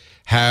sets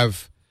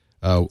have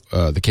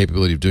the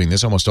capability of doing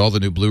this. Almost all the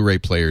new Blu-ray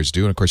players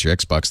do. And, of course, your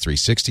Xbox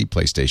 360,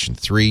 PlayStation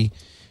 3,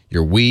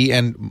 your Wii,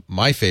 and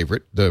my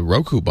favorite, the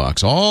Roku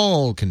box,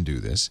 all can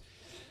do this.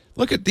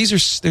 Look at these.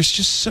 There's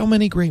just so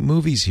many great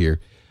movies here.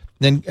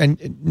 And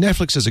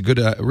Netflix does a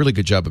really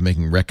good job of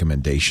making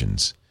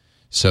recommendations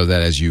so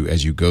that as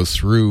you go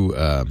through,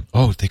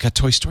 they got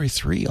Toy Story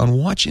 3 on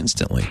Watch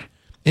Instantly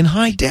in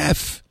high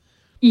def.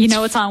 You know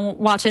what's on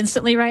Watch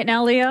Instantly right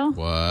now, Leo?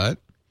 What?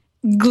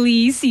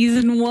 Glee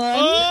season 1.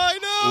 Oh, I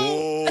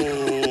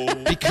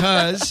know.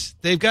 Because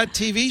they've got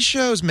TV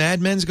shows.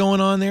 Mad Men's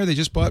going on there. They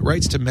just bought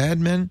rights to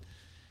Mad Men.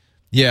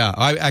 Yeah,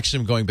 I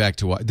actually am going back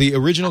to watch the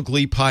original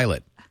Glee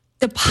pilot.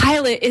 The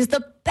pilot is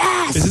the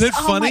best. Isn't it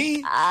funny?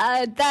 Oh my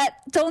God, that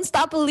Don't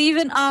Stop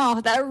Believin'. Oh,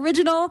 that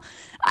original.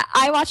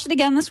 I watched it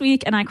again this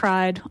week and I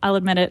cried. I'll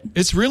admit it.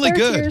 It's really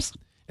good. Tears.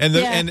 And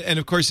and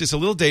of course it's a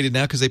little dated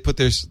now because they put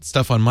their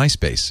stuff on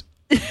MySpace.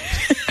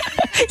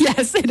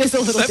 Yes, it is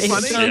a little dated.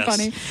 Funny? It's really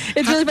funny.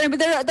 It's really funny. But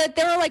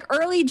there are like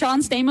early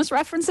John Stamos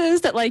references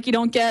that like you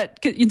don't get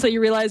until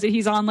you realize that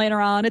he's on later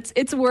on.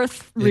 It's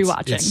worth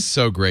rewatching. It's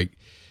so great.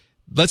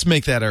 Let's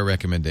make that our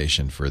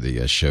recommendation for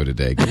the show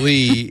today.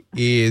 Glee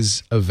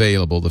is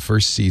available, the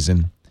first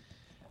season.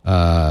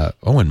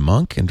 And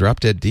Monk and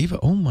Drop Dead Diva.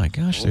 Oh, my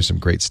gosh, there's some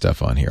great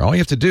stuff on here. All you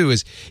have to do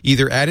is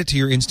either add it to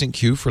your instant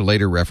queue for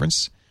later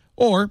reference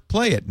or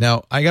play it.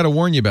 Now, I got to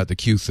warn you about the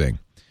queue thing.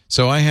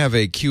 So I have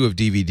a queue of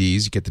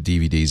DVDs. You get the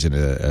DVDs in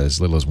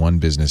as little as one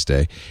business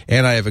day.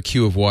 And I have a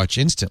queue of Watch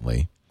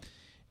Instantly.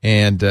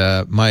 And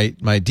my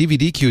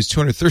DVD queue is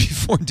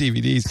 234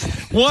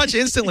 DVDs. Watch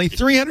Instantly,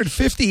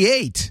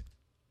 358.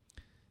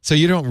 So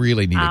you don't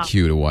really need a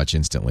queue to watch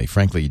instantly.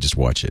 Frankly, you just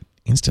watch it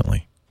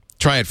instantly.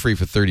 Try it free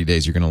for 30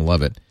 days. You're going to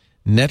love it.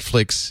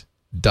 Netflix.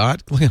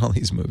 Look at all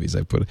these movies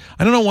I put.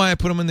 I don't know why I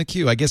put them in the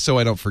queue. I guess so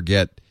I don't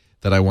forget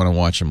that I want to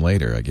watch them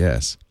later, I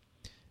guess.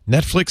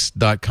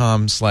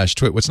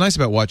 Netflix.com/twit. What's nice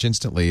about Watch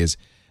Instantly is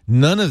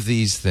none of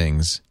these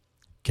things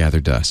gather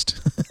dust.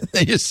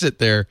 They just sit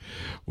there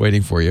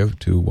waiting for you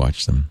to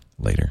watch them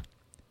later.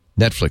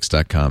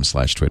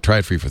 Netflix.com/twit. Try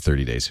it free for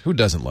 30 days. Who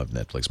doesn't love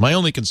Netflix? My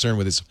only concern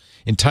with this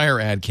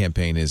entire ad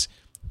campaign is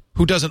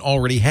who doesn't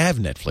already have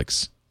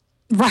Netflix?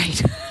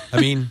 Right.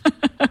 I mean,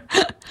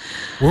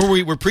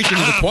 we're preaching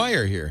to the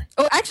choir here.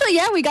 Oh, actually,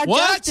 yeah, we got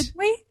what? Jeff, didn't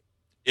we?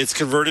 It's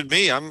converted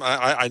me.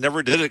 I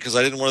never did it because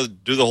I didn't want to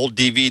do the whole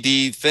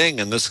DVD thing,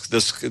 and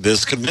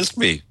this convinced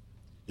me.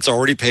 It's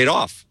already paid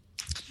off.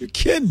 You're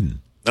kidding.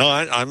 No,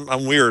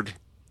 I'm weird.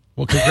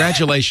 Well,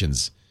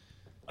 congratulations.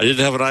 I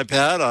didn't have an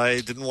iPad.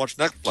 I didn't watch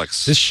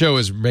Netflix. This show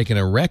is making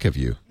a wreck of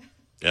you.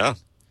 Yeah.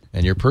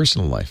 And your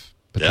personal life.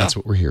 But that's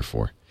what we're here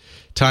for.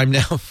 Time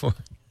now for...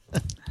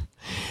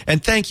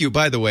 And thank you,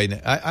 by the way.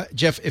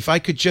 Jeff, if I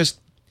could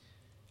just,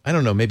 I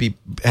don't know, maybe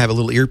have a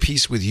little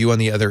earpiece with you on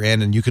the other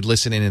end and you could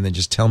listen in and then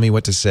just tell me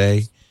what to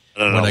say.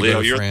 No, Leo,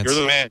 you're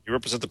the man. You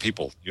represent the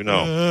people. You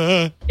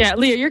know. Yeah,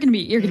 Leo, you're gonna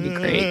be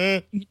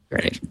great.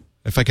 Great.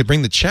 If I could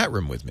bring the chat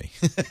room with me.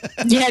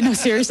 Yeah, no,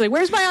 seriously.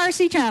 Where's my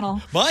RC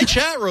channel? My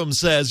chat room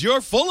says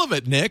you're full of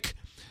it, Nick.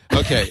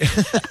 Okay.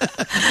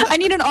 I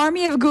need an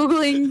army of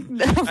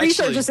Googling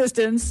research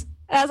assistants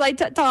as I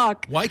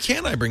talk. Why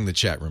can't I bring the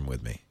chat room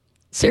with me?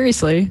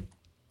 Seriously.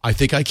 I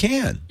think I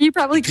can. You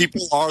probably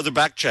people are the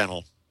back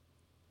channel.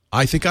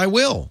 I think I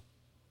will.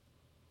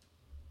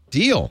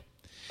 Deal.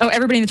 Oh,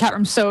 everybody in the chat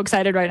room's so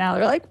excited right now.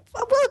 They're like,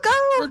 we'll go.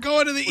 We're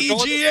going to the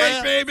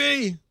EGA,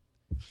 baby.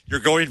 You're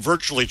going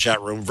virtually,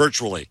 chat room,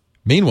 virtually.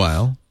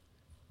 Meanwhile,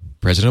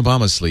 President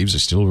Obama's sleeves are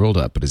still rolled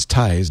up, but his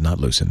tie is not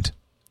loosened.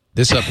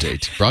 This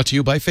update brought to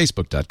you by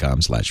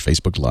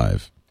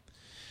Facebook.com/FacebookLive.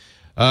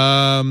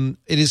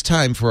 It is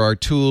time for our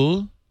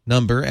tool,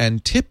 number,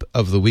 and tip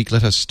of the week.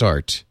 Let us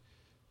start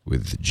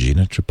with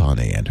Gina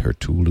Trapani and her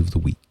tool of the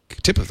week.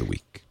 Tip of the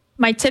week.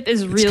 My tip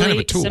is really kind of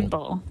a tool.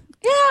 simple.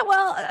 Yeah,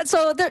 well,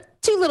 so there are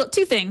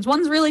two things.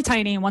 One's really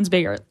tiny and one's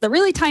bigger. The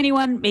really tiny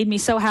one made me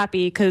so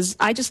happy because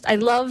I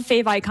love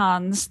fave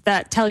icons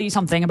that tell you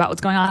something about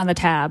what's going on the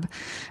tab.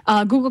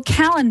 Google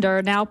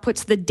Calendar now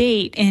puts the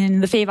date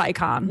in the fave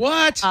icon.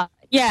 What?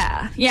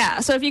 Yeah.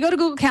 So if you go to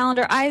Google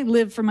Calendar, I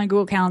live for my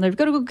Google Calendar. If you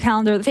go to Google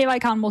Calendar, the fave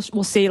icon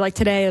will say, like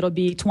today, it'll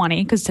be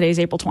 20 because today's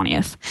April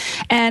 20th.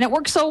 And it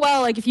works so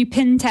well, like if you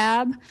pin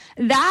tab,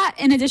 that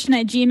in addition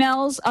to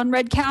Gmail's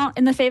unread count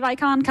in the fave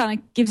icon kind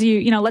of gives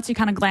you, lets you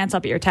kind of glance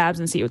up at your tabs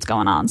and see what's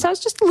going on. So it's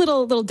just a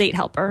little date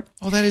helper.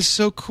 Oh, that is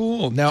so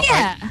cool. Now,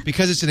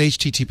 because it's an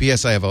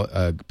HTTPS, I have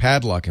a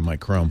padlock in my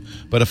Chrome.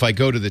 But if I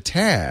go to the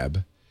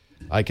tab,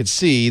 I could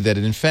see that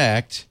in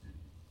fact...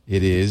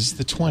 it is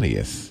the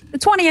 20th. The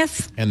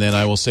 20th. And then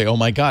I will say, oh,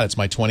 my God, it's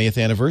my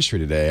 20th anniversary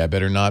today. I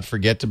better not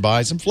forget to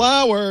buy some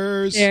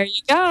flowers. There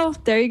you go.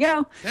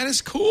 That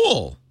is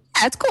cool.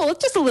 Yeah, it's cool.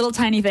 It's just a little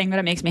tiny thing, but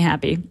it makes me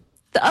happy.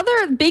 The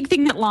other big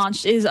thing that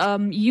launched is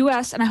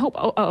U.S. and I hope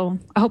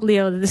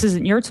Leo, this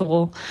isn't your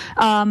tool.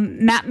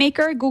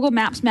 MapMaker, Google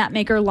Maps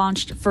MapMaker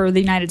launched for the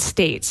United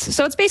States.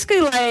 So it's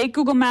basically like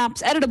Google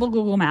Maps, editable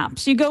Google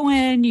Maps. You go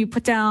in, you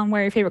put down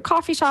where your favorite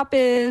coffee shop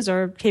is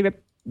or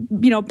favorite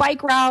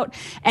bike route,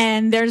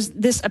 and there's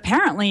this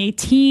apparently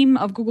team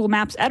of Google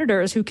Maps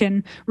editors who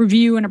can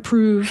review and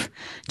approve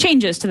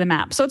changes to the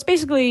map. So it's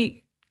basically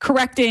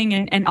correcting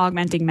and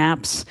augmenting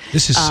maps.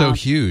 This is so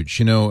huge.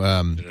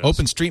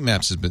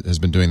 OpenStreetMaps has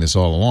been doing this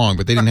all along,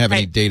 but they didn't have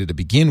any data to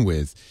begin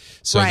with.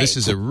 So this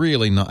is a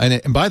really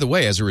and by the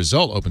way, as a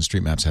result,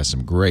 OpenStreetMaps has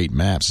some great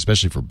maps,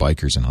 especially for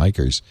bikers and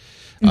hikers.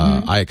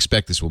 I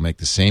expect this will make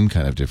the same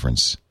kind of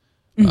difference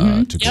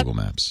to Google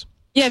Maps.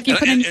 Yeah, if you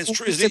put in, it's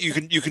true.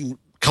 You can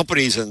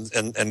companies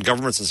and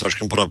governments and such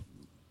can put up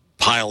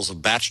piles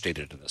of batch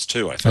data to this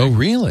too. I think. Oh,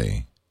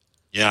 really?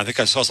 Yeah, I think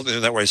I saw something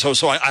that way.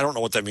 So I don't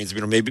know what that means.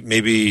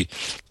 Maybe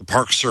the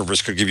Park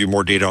Service could give you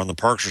more data on the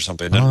parks or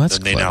something than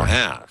they now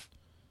have.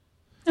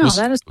 No,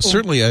 that is cool.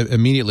 Certainly, I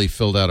immediately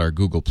filled out our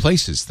Google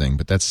Places thing,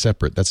 but that's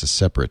separate. That's a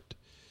separate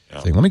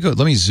thing. Let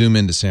me zoom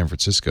into San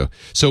Francisco.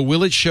 So,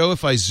 will it show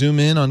if I zoom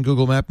in on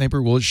Google Map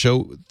Maker? Will it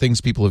show things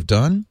people have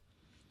done?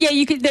 Yeah,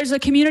 you could. There's a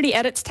community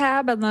edits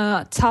tab on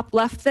the top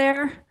left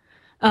there.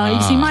 You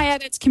can see my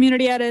edits,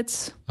 community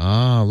edits.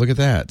 Look at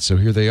that. So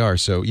here they are.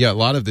 So, yeah, a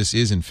lot of this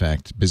is, in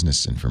fact,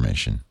 business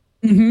information.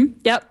 Mm-hmm.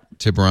 Yep.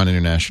 Tiburon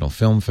International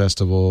Film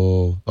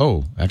Festival.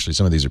 Oh, actually,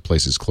 some of these are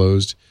places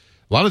closed.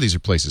 A lot of these are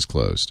places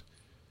closed.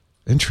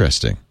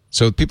 Interesting.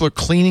 So people are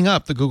cleaning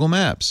up the Google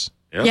Maps.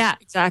 Yep. Yeah,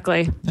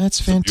 exactly.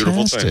 That's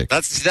fantastic.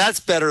 That's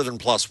better than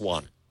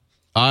 +1.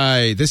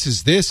 This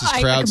is crowdsourcing.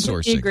 I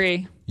completely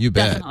agree. You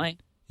bet. Definitely.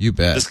 You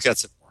bet. This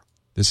gets it more.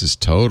 This is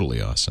totally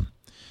awesome.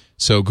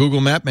 So Google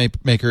Map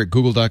Maker at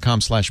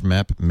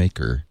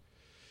google.com/mapmaker.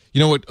 You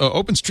know what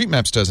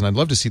OpenStreetMaps does, and I'd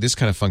love to see this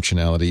kind of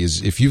functionality,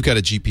 is if you've got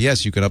a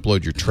GPS, you can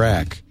upload your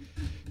track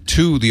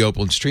to the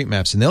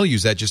OpenStreetMaps, and they'll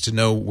use that just to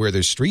know where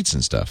there's streets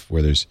and stuff,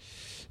 and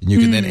you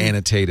can then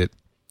annotate it.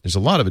 There's a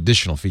lot of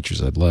additional features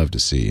I'd love to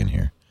see in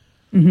here.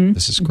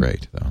 This is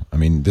great, though. I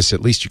mean,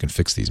 at least you can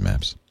fix these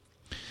maps.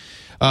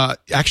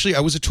 Actually,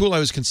 it was a tool I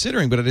was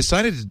considering, but I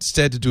decided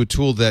instead to do a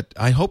tool that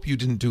I hope you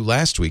didn't do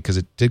last week, because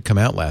it did come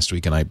out last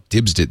week and I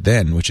dibsed it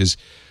then, which is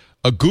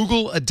a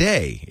Google a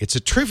Day. It's a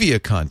trivia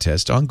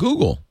contest on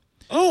Google.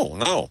 Oh,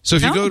 no. So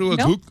if you go to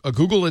a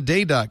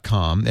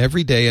googleaday.com,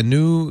 every day a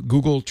new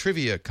Google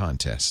trivia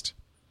contest.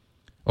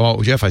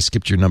 Oh, Jeff, I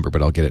skipped your number,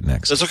 but I'll get it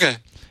next. That's okay.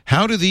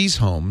 How do these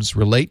homes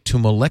relate to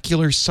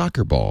molecular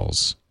soccer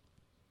balls?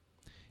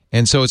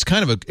 And so it's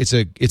kind of it's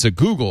a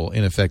Google,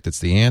 in effect, that's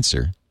the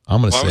answer. I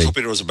was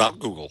hoping it was about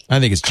Google. I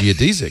think it's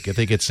geodesic. I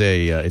think it's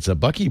a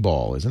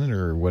buckyball, isn't it,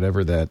 or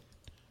whatever that?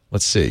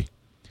 Let's see.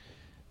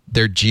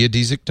 They're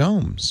geodesic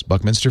domes.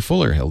 Buckminster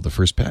Fuller held the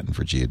first patent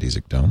for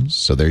geodesic domes.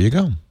 So there you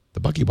go, the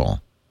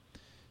buckyball.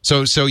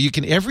 So you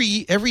can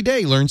every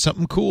day learn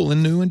something cool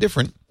and new and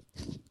different.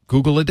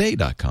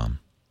 Googleaday.com.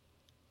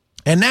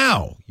 And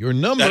now, your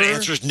number... That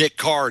answers Nick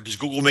Carr. Does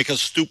Google make us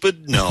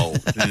stupid? No.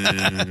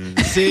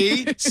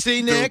 See, Nick?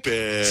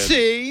 Stupid.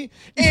 See?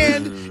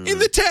 And in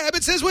the tab,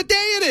 it says what day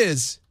it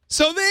is.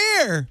 So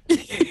there.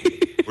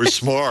 We're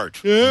smart.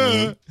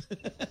 Yeah.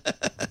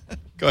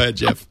 Go ahead,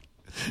 Jeff.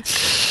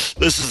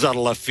 This is out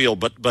of left field,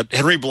 but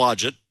Henry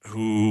Blodgett,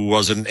 who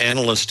was an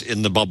analyst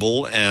in the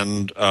bubble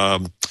and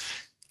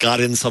got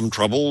in some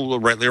trouble,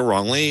 rightly or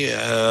wrongly,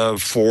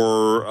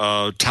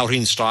 for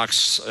touting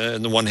stocks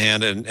on the one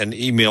hand, and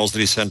emails that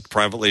he sent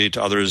privately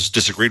to others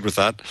disagreed with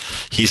that.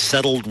 He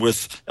settled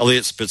with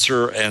Elliot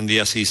Spitzer and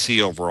the SEC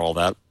over all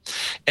that.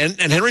 And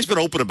Henry's been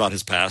open about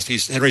his past.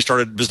 Henry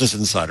started Business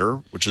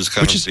Insider,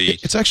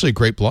 it's actually a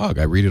great blog.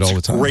 I read it all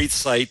the time. Great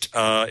site.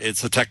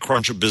 It's a tech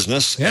crunch of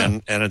business,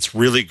 and it's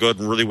really good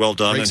and really well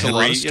done. Breaks and a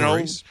lot Henry, of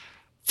stories.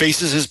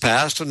 Faces his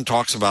past and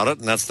talks about it,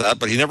 and that's that.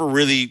 But he never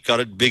really got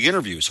a big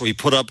interview. So he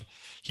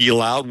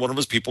allowed one of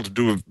his people to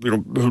do,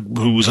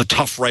 who was a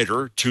tough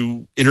writer,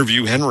 to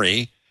interview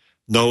Henry,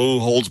 no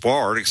holds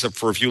barred, except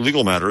for a few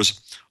legal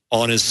matters,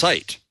 on his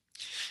site.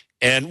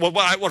 And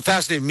what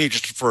fascinated me,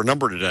 just for a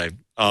number today,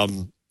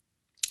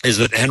 is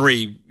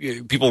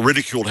that people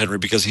ridiculed Henry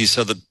because he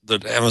said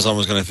that Amazon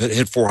was going to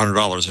hit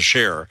 $400 a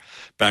share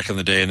back in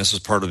the day, and this was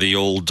part of the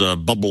old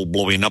bubble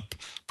blowing up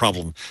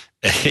problem.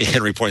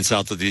 Henry points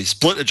out that the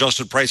split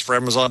adjusted price for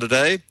Amazon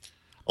today,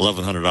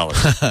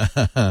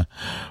 $1,100.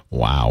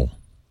 Wow.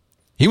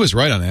 He was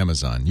right on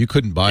Amazon. You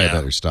couldn't buy a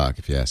better stock,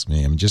 if you ask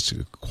me. I mean, just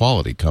a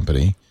quality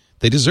company.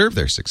 They deserve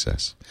their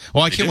success.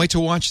 Well, I can't wait to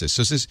watch this.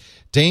 So this is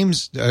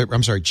James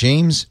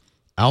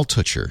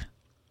Altucher.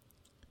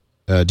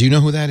 Do you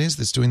know who that is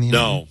that's doing the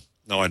interview?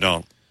 No, I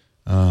don't.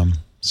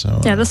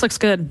 This looks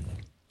good.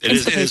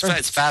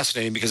 It's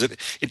fascinating because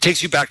it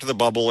takes you back to the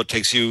bubble. It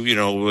takes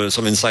you,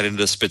 some insight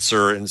into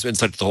Spitzer and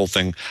insight to the whole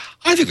thing.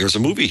 I think there's a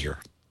movie here.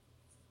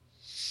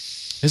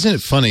 Isn't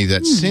it funny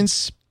that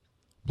since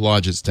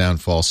Blodgett's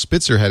downfall,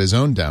 Spitzer had his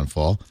own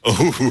downfall.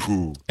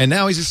 Ooh. And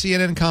now he's a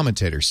CNN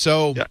commentator.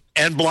 So,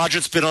 and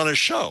Blodgett's been on his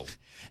show.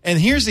 And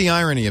here's the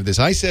irony of this.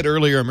 I said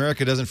earlier,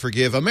 America doesn't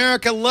forgive.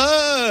 America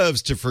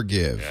loves to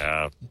forgive.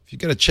 Yeah. If you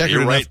got a checkered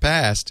You're enough right.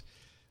 past,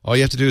 all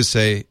you have to do is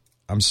say,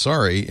 I'm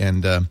sorry.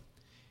 And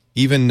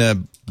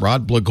even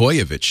Rod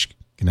Blagojevich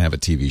can have a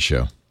TV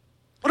show.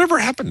 Whatever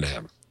happened to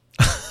him?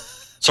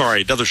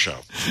 Sorry, another show.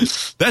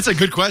 That's a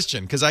good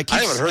question because I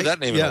haven't heard that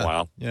name in a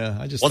while. Yeah,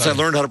 I just Once thought I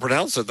learned how to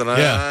pronounce it, then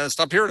I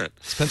stopped hearing it.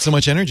 spent so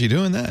much energy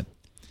doing that.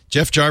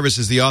 Jeff Jarvis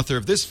is the author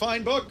of this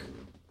fine book.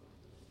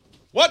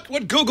 What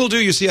would Google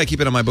do? You see, I keep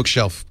it on my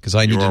bookshelf because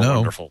I need to know.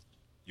 Wonderful.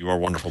 You are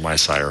wonderful, my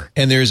sire.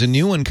 And there's a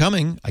new one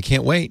coming. I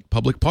can't wait.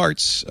 Public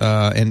Parts.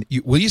 And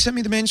will you send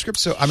me the manuscript?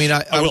 So I mean,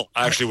 I will.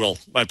 I actually will.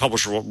 My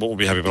publisher won't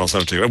be happy, but I'll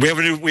send it to you. And we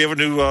have a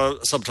new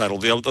subtitle.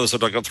 The other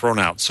subtitle got thrown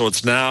out, so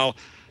it's now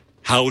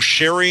How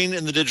Sharing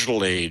in the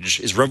Digital Age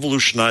is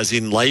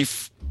Revolutionizing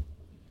Life,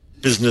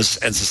 Business,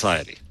 and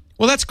Society.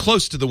 Well, that's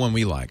close to the one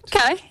we liked.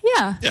 Okay.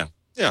 Yeah.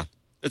 Yeah.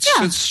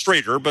 It's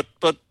straighter, but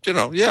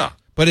yeah.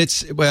 But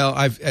it's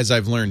as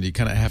I've learned, you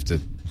kind of have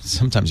to.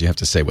 Sometimes you have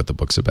to say what the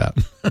book's about.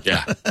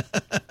 Yeah.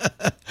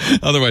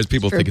 Otherwise,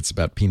 people think it's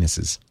about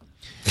penises.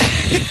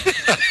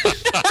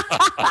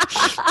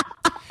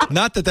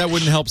 Not that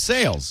wouldn't help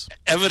sales.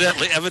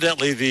 Evidently,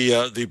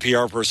 the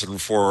PR person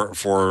for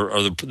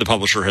the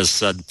publisher has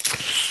said,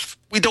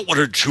 we don't want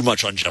to do too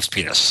much on Jeff's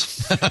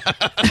penis.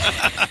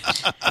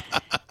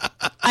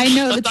 I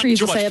know the Not trees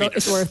too will much say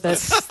penis. it's worth it.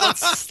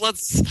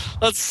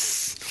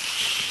 Let's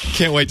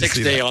Can't wait to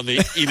see Ixnay that. on the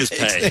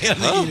Enispay. Ixnay on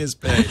the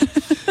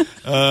Enispay.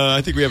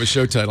 I think we have a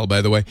show title,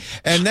 by the way.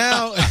 And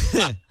now,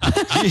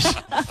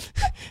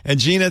 and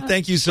Gina,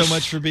 thank you so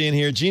much for being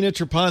here. Gina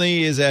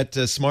Trapani is at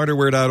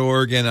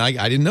smarterware.org, and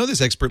I didn't know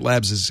this. Expert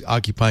Labs is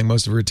occupying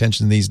most of her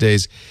attention these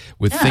days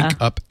with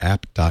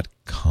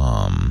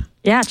thinkupapp.com.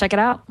 Yeah, check it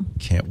out.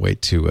 Can't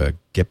wait to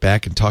get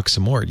back and talk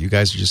some more. You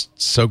guys are just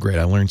so great.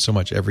 I learn so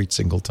much every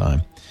single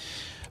time.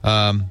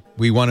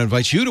 We want to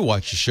invite you to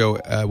watch the show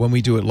when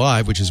we do it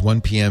live, which is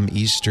 1 p.m.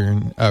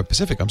 Eastern,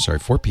 Pacific,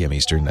 4 p.m.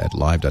 Eastern at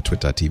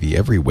live.twit.tv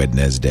every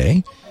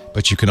Wednesday.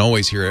 But you can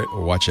always hear it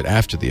or watch it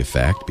after the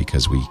effect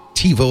because we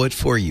TiVo it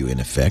for you, in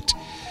effect,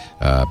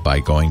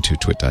 by going to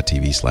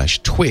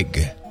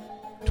twit.tv/twig.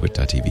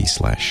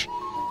 Twit.tv/twig.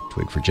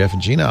 For Jeff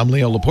and Gina, I'm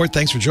Leo Laporte.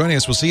 Thanks for joining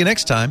us. We'll see you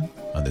next time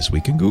on This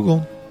Week in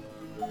Google.